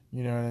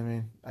 You know what I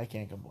mean? I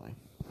can't complain.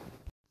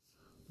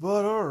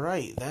 But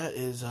alright, that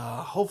is,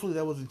 hopefully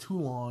that wasn't too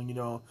long,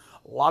 A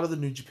lot of the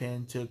New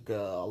Japan took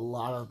a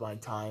lot of my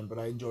time, but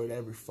I enjoyed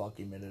every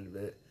fucking minute of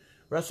it.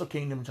 Wrestle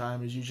Kingdom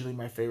time is usually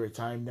my favorite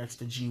time next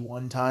to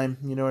G1 time,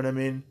 you know what I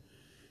mean?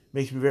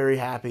 Makes me very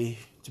happy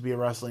to be a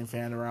wrestling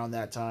fan around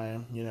that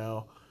time,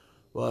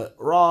 But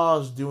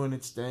Raw's doing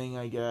its thing,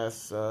 I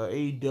guess.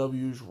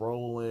 AEW's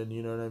rolling,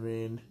 you know what I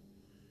mean?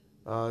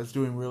 It's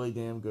doing really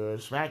damn good.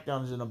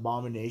 SmackDown is an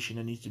abomination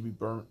that needs to be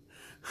burnt.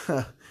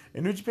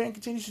 And New Japan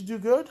continues to do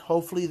good.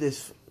 Hopefully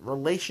this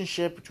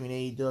relationship between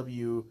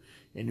AEW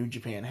and New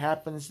Japan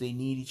happens. They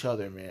need each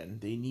other, man.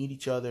 They need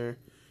each other.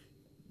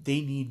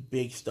 They need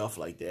big stuff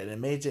like that. And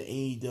imagine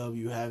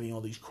AEW having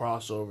all these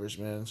crossovers,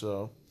 man.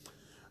 So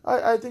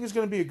I think it's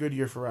going to be a good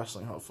year for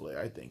wrestling, hopefully.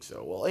 I think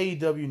so. Well,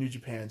 AEW, New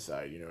Japan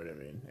side, you know what I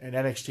mean? And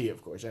NXT,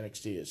 of course.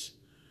 NXT is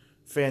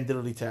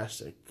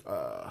fan-diddly-tastic.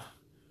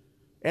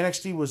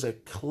 NXT was a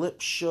clip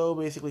show,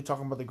 basically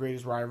talking about the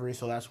greatest rivalry,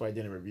 so that's why I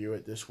didn't review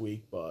it this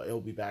week, but it'll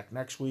be back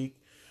next week.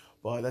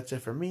 But that's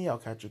it for me. I'll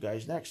catch you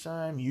guys next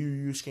time.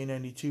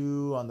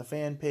 UUSK92 on the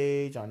fan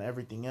page, on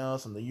everything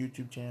else, on the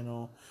YouTube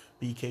channel,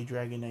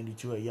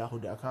 BKDragon92 at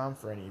yahoo.com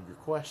for any of your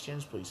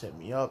questions. Please hit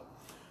me up.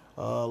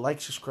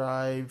 Like,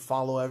 subscribe,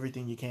 follow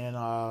everything you can.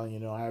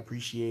 I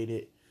appreciate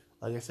it.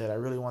 Like I said, I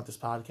really want this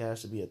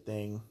podcast to be a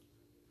thing.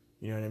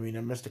 You know what I mean?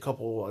 I missed a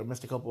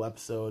couple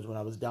episodes when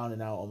I was down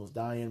and out, almost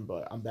dying,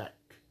 but I'm back.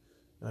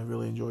 And I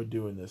really enjoyed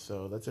doing this.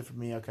 So that's it for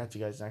me. I'll catch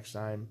you guys next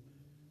time.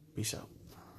 Peace out.